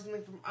to buy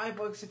something from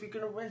iBooks, if you're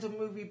going to rent a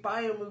movie,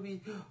 buy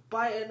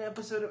an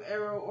episode of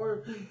Arrow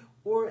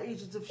or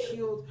Agents of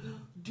S.H.I.E.L.D.,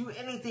 do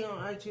anything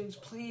on iTunes,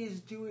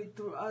 please do it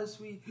through us.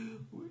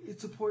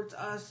 It supports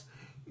us.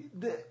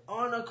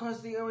 On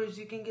Across the Airwaves,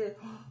 you can get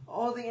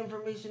all the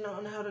information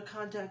on how to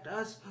contact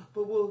us,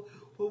 but we'll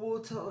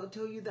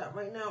tell you that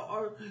right now.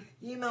 Our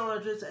email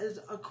address is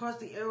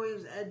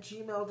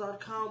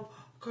acrosstheairwaves@gmail.com,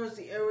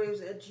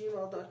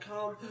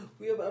 acrosstheairwaves@gmail.com.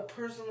 We have a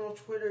personal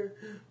Twitter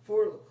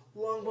for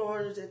Longbow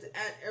Hunters. It's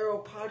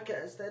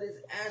 @ArrowPodcast. That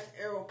is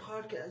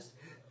 @ArrowPodcast.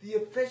 The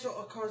official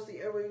Across the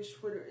Airwaves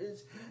Twitter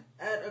is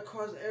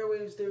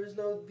 @AcrossAirwaves. There is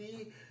no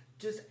the,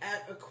 just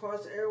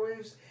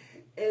 @AcrossAirwaves.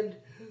 And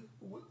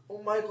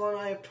Michael and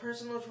I have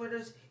personal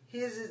Twitters.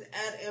 His is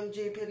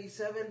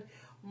 @MJPetty7.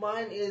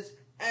 Mine is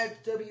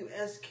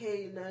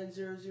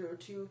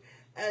 @WSK9002.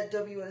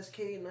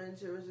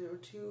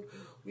 @WSK9002.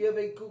 We have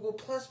a Google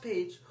Plus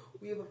page.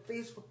 We have a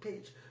Facebook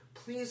page.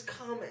 Please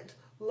comment,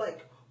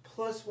 like,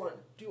 +1.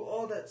 Do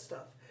all that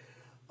stuff.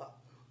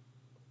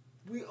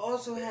 We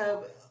also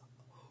have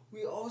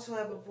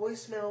a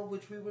voicemail,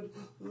 which we would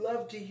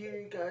love to hear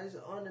you guys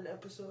on an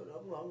episode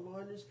of Longbow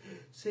Hunters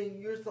saying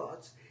your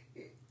thoughts.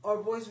 Our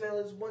voicemail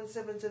is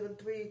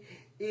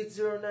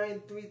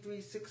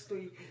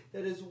 1773-809-3363.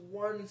 That is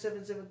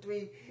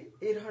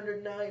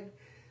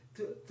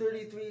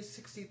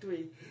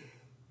 1773-809-3363.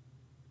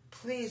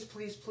 Please,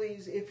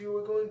 if you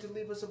were going to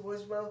leave us a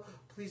voicemail,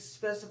 please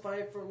specify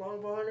it for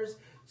Longbow Hunters.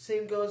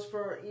 Same goes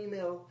for our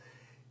email.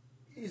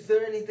 Is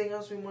there anything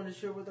else we want to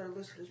share with our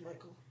listeners,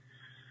 Michael?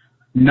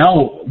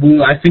 No,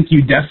 I think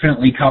you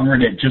definitely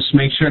covered it. Just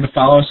make sure to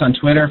follow us on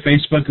Twitter,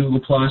 Facebook, Google+,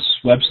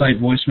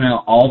 website,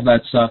 voicemail, all of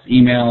that stuff,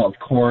 email, of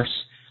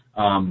course.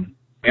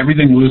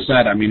 Everything Lou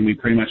said, I mean, we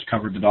pretty much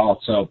covered it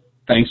all. So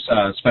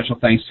special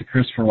thanks to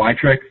Christopher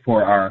Wytrick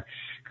for our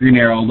Green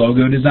Arrow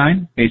logo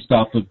design, based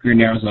off of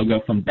Green Arrow's logo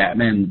from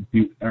Batman,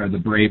 or The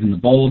Brave and the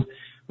Bold,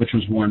 which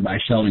was worn by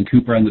Sheldon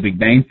Cooper on The Big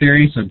Bang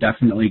Theory. So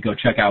definitely go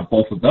check out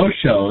both of those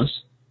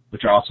shows,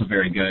 which are also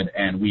very good,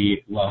 and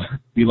we love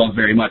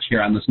very much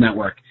here on this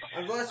network.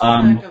 I've lost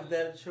track of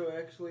that show,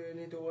 actually. I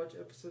need to watch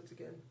episodes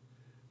again.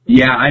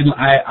 Yeah, I'm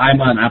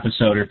an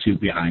episode or two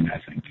behind, I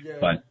think.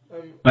 Yeah,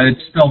 but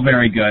it's still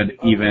very good,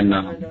 even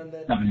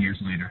 7 years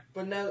later.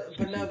 But now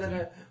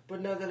that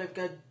I've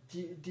got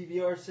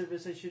DVR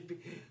service, I should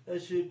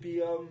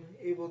be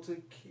able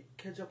to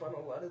catch up on a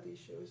lot of these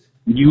shows.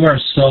 You are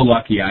so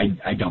lucky.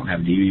 I don't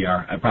have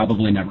DVR. I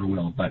probably never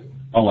will, but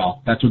oh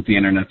well, that's what the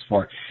internet's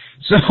for.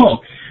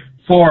 So,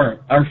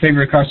 for our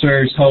favorite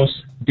Carcerators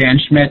hosts, Dan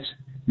Schmidt,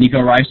 Nico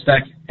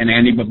Reistek, and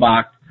Andy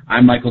Babak,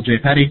 I'm Michael J.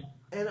 Petty.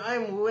 And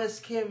I'm Wes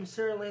Kim,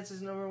 Sarah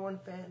Lance's #1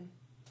 fan.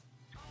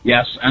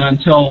 Yes, and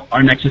until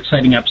our next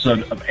exciting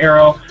episode of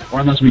Arrow, or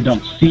unless we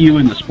don't see you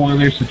in the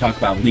spoilers to talk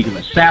about League of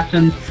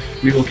Assassins,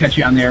 we will catch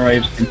you on the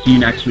airwaves and see you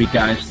next week,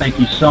 guys. Thank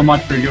you so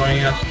much for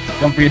joining us.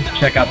 Don't forget to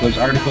check out those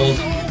articles,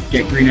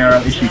 get Green Arrow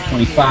issue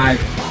 25,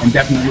 and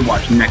definitely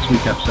watch next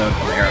week's episode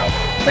of Arrow.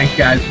 Thanks,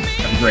 guys.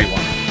 Have a great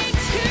one.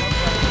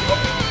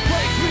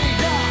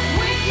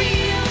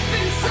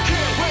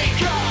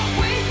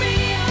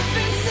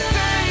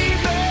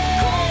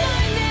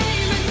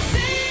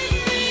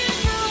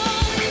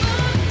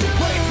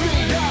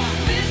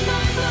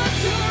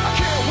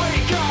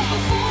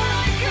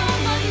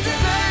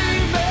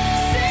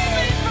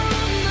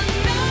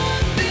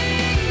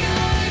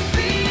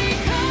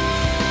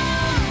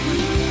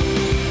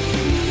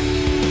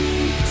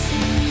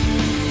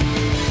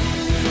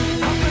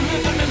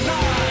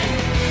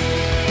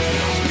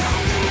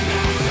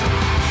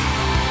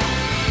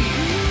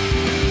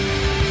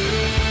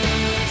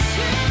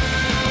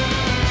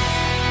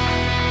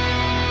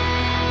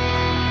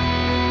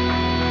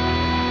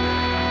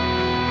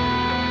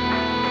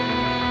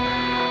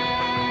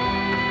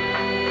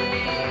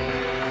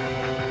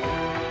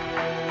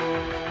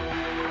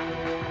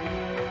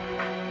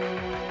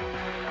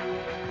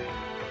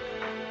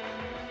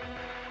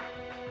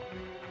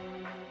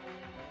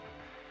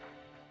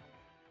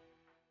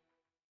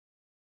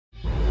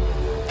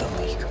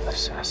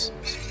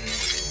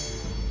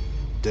 Assassins.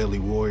 Deadly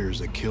warriors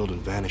that killed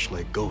and vanished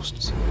like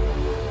ghosts.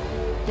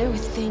 There were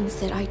things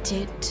that I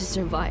did to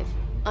survive.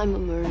 I'm a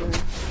murderer.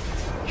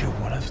 You're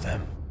one of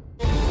them.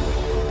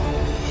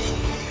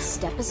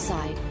 Step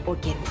aside or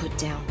get put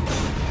down.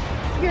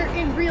 You're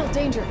in real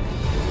danger.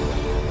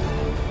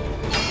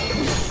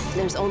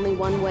 There's only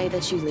one way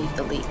that you leave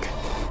the league.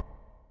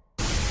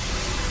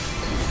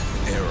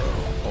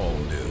 Arrow, all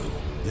new.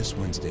 This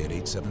Wednesday at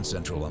 8/7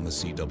 Central on the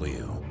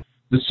CW.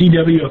 The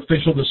CW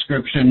official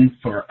description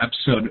for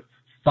episode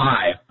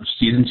 5 of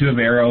season 2 of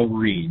Arrow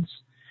reads,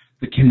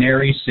 "The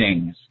canary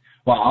sings.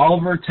 While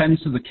Oliver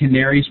tends to the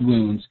canary's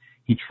wounds,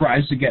 he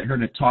tries to get her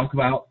to talk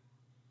about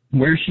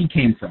where she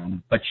came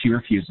from, but she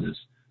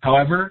refuses.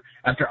 However,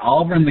 after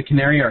Oliver and the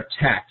canary are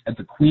attacked at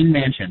the Queen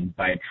Mansion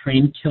by a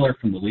trained killer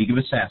from the League of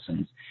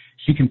Assassins,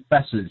 she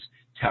confesses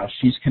to how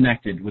she's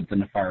connected with the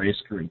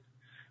nefarious group.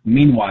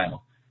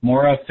 Meanwhile,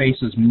 Moira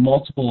faces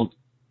multiple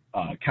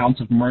counts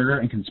of murder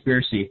and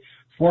conspiracy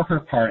for her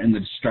part in the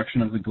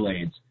destruction of the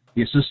Glades.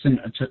 The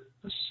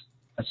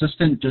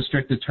assistant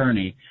district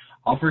attorney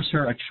offers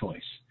her a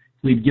choice: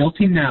 plead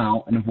guilty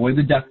now and avoid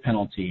the death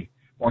penalty,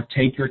 or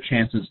take your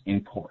chances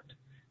in court.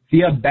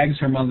 Thea begs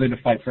her mother to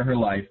fight for her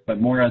life, but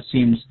Moira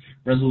seems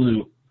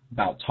resolute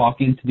about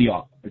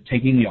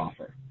taking the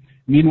offer.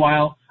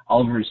 Meanwhile,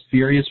 Oliver is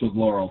furious with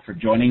Laurel for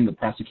joining the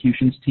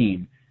prosecution's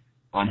team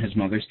on his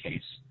mother's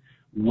case.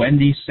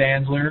 Wendy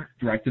Sandler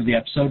directed the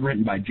episode,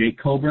 written by Jake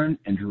Coburn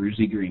and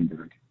Jerusalem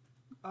Greenberg."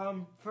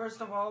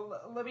 First of all,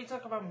 let me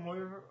talk about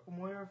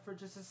Moira for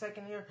just a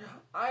second here.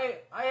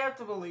 I have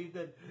to believe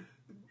that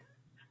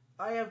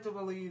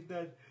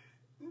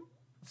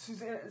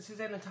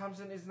Susanna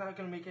Thompson is not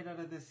going to make it out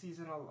of this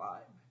season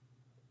alive.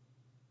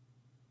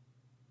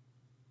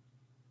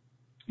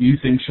 You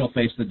think she'll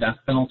face the death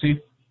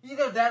penalty?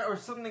 Either that or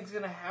something's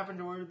going to happen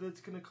to her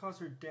that's going to cause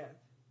her death.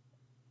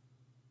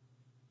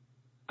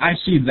 I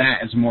see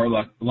that as a more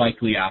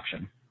likely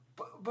option.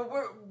 But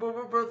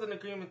we're both in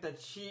agreement that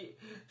she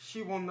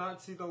will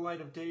not see the light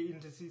of day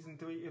into season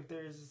 3 if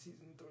there is a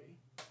season 3.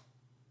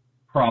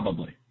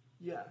 Probably.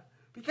 Yeah,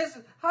 because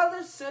how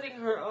they're setting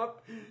her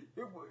up,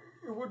 it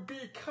would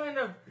kind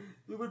of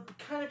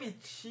be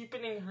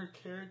cheapening her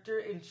character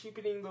and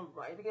cheapening the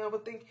writing, I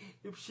would think,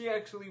 if she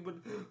actually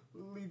would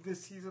leave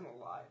this season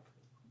alive.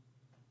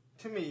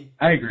 To me.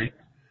 I agree.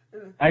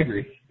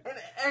 And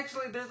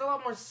actually, there's a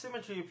lot more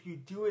symmetry if you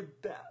do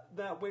it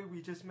that way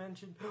we just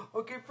mentioned.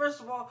 Okay, first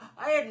of all,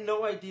 I had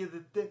no idea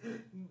that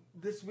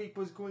next week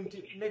was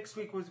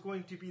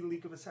going to be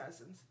League of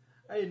Assassins.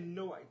 I had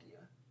no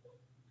idea.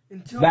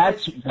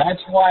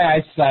 That's why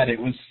I said it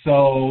was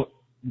so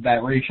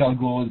that Rachel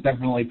Gould is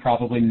definitely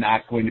probably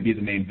not going to be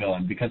the main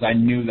villain, because I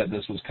knew that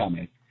this was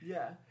coming.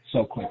 Yeah.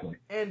 So quickly.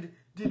 And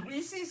did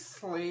we see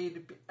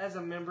Slade as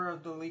a member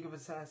of the League of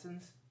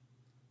Assassins?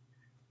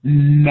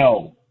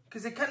 No.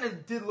 Because it kind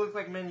of did look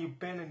like Manu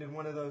Bennett in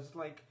one of those,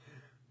 like...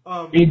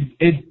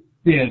 It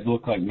did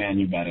look like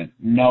Manu Bennett.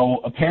 No,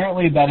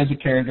 apparently that is a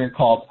character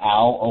called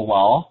Al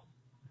Owell,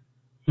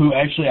 who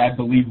actually I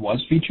believe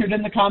was featured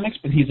in the comics,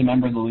 but he's a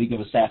member of the League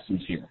of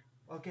Assassins here.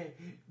 Okay,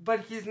 but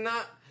he's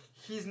not,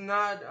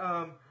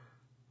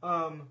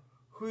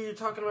 who you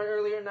talking about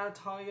earlier, not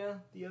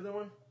Talia, the other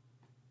one?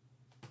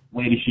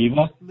 Lady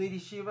Shiva? Lady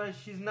Shiva,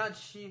 he's not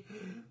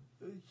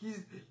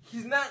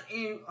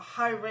a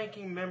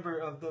high-ranking member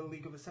of the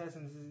League of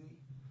Assassins, is he?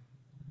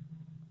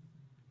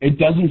 It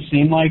doesn't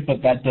seem like,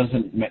 but that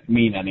doesn't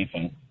mean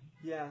anything.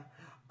 Yeah.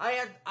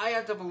 I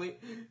have to believe,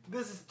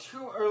 this is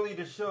too early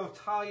to show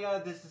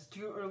Talia, this is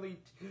too early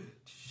to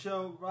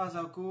show Ra's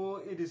al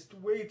Ghul, it is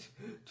way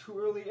too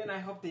early, and I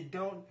hope they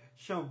don't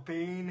show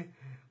Bane.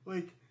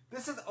 Like,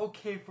 this is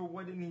okay for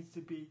what it needs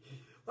to be.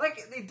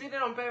 Like they did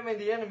it on Batman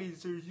the Animated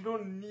Series, you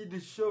don't need to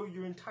show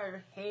your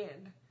entire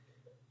hand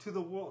to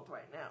the world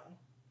right now.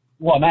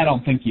 Well, and I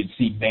don't think you'd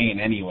see Bane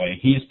anyway.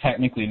 He is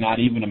technically not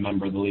even a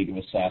member of the League of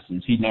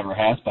Assassins. He never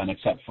has been,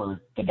 except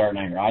for The Dark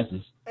Knight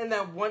Rises. And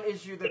that one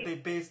issue that they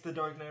based The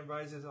Dark Knight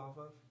Rises off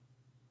of.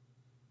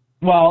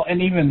 Well,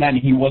 and even then,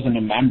 he wasn't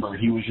a member.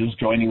 He was just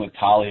joining with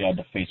Talia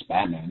to face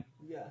Batman.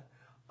 Yeah.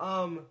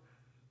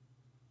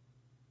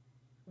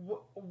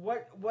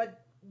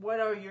 What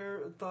are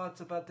your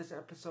thoughts about this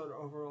episode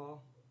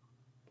overall?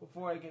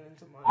 Before I get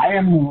into mine. I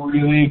am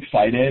really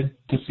excited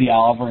to see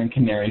Oliver and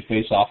Canary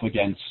face off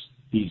against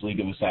these League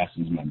of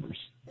Assassins members.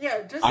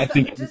 Yeah, I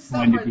think it's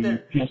going to be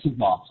just as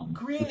awesome.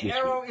 Green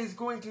Arrow is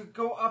going to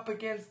go up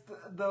against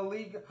the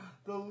League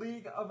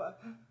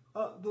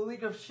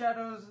of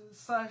Shadows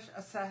 /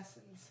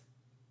 Assassins.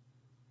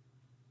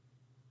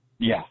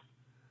 Yeah.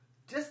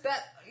 Just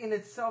that in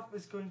itself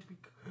is going to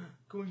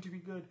be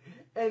good.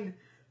 And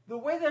the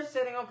way they're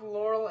setting up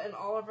Laurel and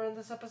Oliver in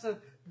this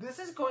episode, this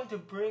is going to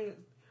bring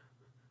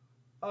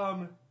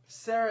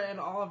Sarah and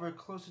Oliver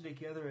closer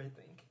together, I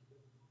think.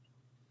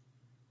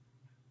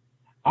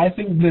 I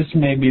think this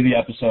may be the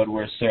episode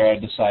where Sarah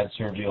decides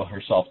to reveal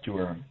herself to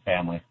her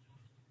family.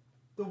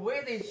 The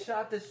way they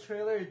shot this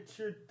trailer,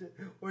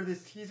 or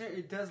this teaser,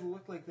 it does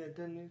look like that,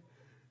 doesn't it?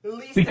 At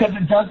least because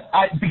it does.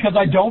 Because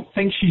I don't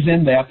think she's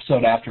in the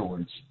episode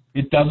afterwards.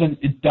 It doesn't.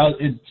 It does.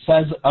 It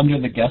says under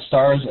the guest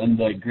stars and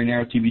the Green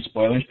Arrow TV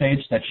spoilers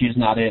page that she's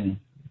not in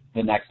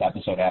the next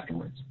episode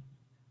afterwards.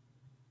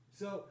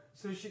 So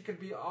she could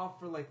be off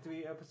for like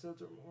 3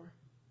 episodes or more.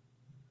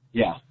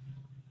 Yeah.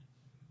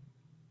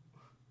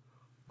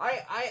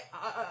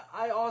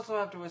 I also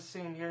have to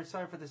assume here.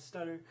 Sorry for the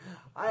stutter.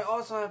 I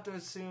also have to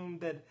assume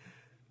that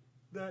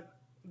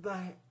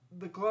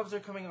the gloves are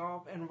coming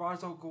off and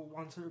Ra's al Ghul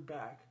wants her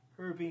back.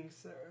 Her being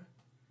Sarah.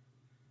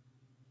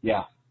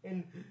 Yeah.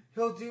 And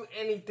he'll do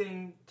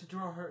anything to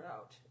draw her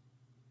out.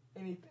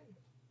 Anything.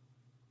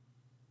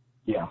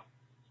 Yeah.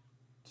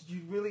 Did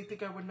you really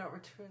think I would not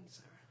return,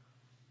 Sarah?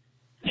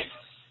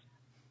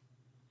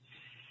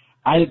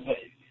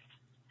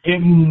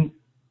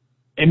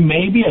 It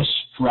may be a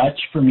stretch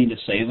for me to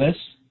say this,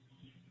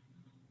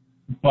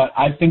 but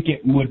I think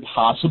it would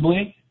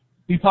possibly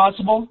be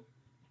possible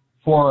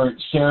for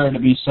Sarah to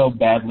be so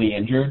badly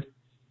injured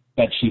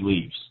that she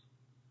leaves.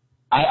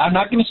 I'm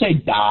not going to say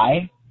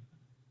die,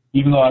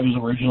 even though I was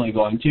originally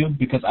going to,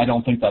 because I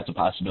don't think that's a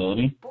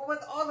possibility. But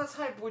with all this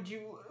hype, would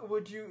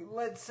you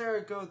let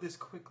Sarah go this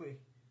quickly?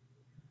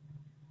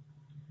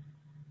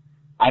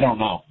 I don't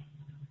know.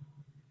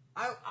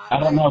 I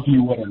don't know if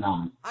you would or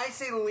not. I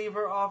say leave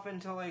her off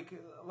until like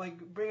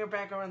bring her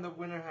back around the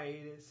winter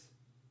hiatus.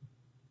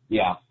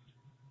 Yeah.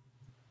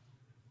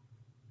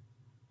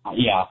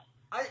 Yeah.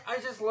 I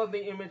just love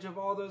the image of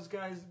all those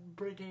guys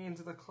breaking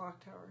into the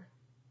clock tower.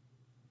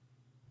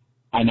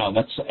 I know,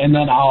 and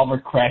then Oliver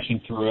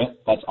crashing through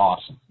it. That's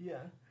awesome.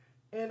 Yeah.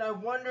 And I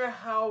wonder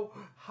how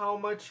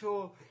much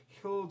he'll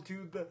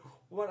do the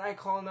what I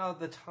call now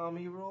the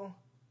Tommy rule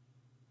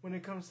when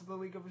it comes to the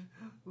League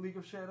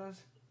of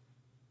Shadows.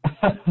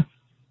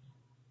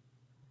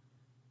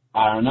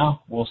 I don't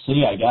know. We'll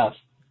see, I guess.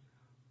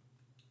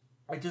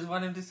 I just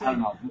want him to say, I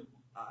don't know.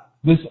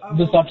 This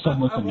episode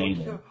looks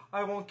amazing.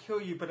 I won't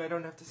kill you, but I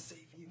don't have to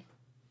save you.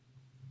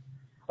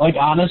 Like,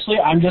 honestly,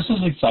 I'm just as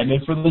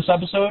excited for this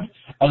episode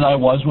as I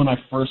was when I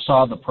first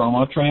saw the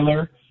promo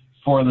trailer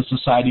for the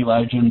Society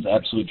Legends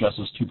Absolute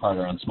Justice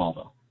 2-parter on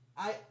Smallville.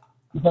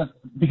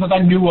 Because I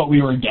knew what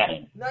we were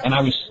getting, and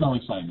I was so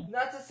excited.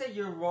 Not to say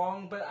you're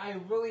wrong, but I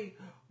really,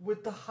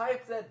 with the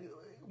hype that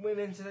went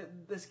into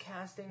this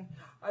casting,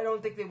 I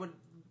don't think they would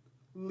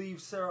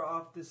leave Sarah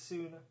off this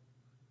soon.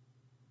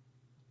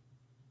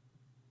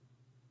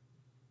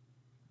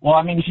 Well,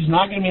 I mean, she's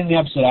not going to be in the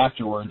episode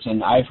afterwards,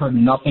 and I've heard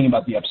nothing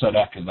about the episode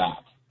after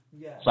that.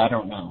 Yeah. So I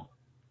don't know.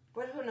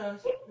 But who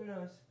knows? Who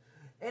knows?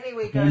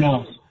 Anyway,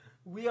 guys,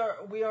 we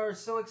are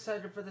so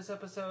excited for this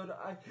episode.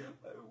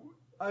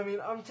 I mean,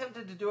 I'm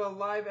tempted to do a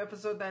live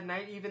episode that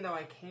night, even though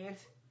I can't.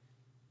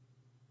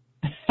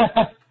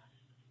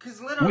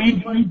 Because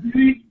literally,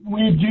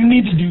 we do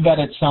need to do that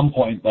at some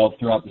point, though,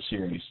 throughout the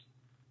series.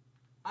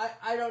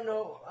 I don't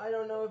know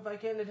if I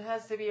can. It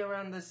has to be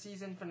around the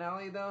season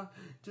finale, though,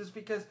 just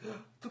because,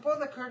 to pull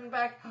the curtain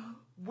back,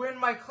 when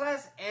my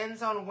class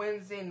ends on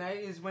Wednesday night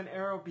is when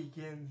Arrow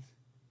begins.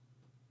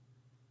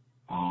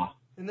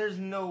 And there's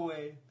no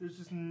way. There's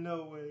just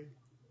no way.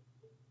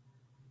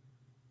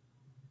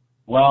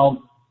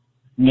 Well,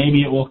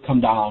 maybe it will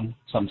come down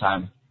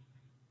sometime.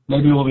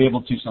 Maybe we'll be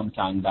able to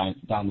sometime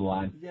down the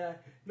line. Yeah.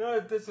 No,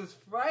 if this was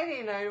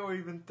Friday night or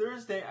even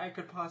Thursday, I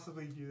could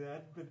possibly do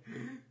that. But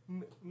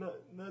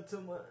not so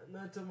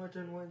much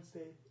on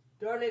Wednesday.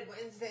 Darn it,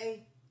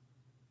 Wednesday.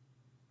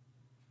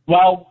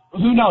 Well,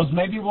 who knows?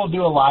 Maybe we'll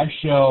do a live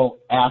show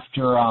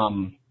after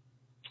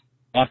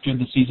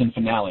the season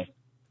finale,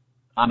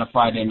 on a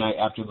Friday night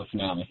after the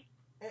finale.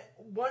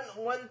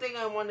 One thing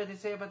I wanted to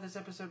say about this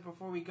episode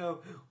before we go,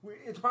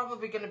 it's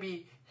probably going to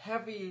be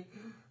heavy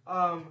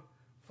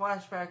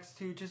flashbacks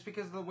too, just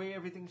because of the way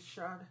everything's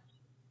shot.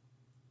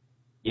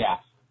 Yeah.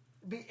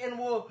 And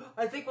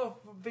I think we'll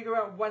figure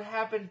out what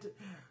happened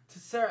to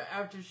Sarah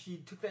after she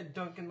took that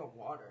dunk in the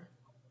water.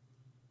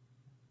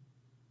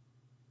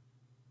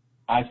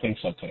 I think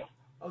so too.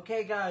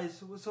 Okay,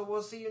 guys. So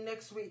we'll see you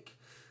next week.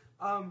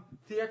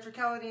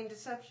 Theatricality and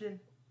Deception.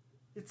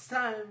 It's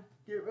time.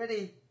 Get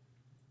ready.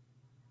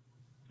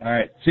 All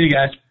right. See you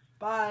guys.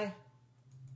 Bye.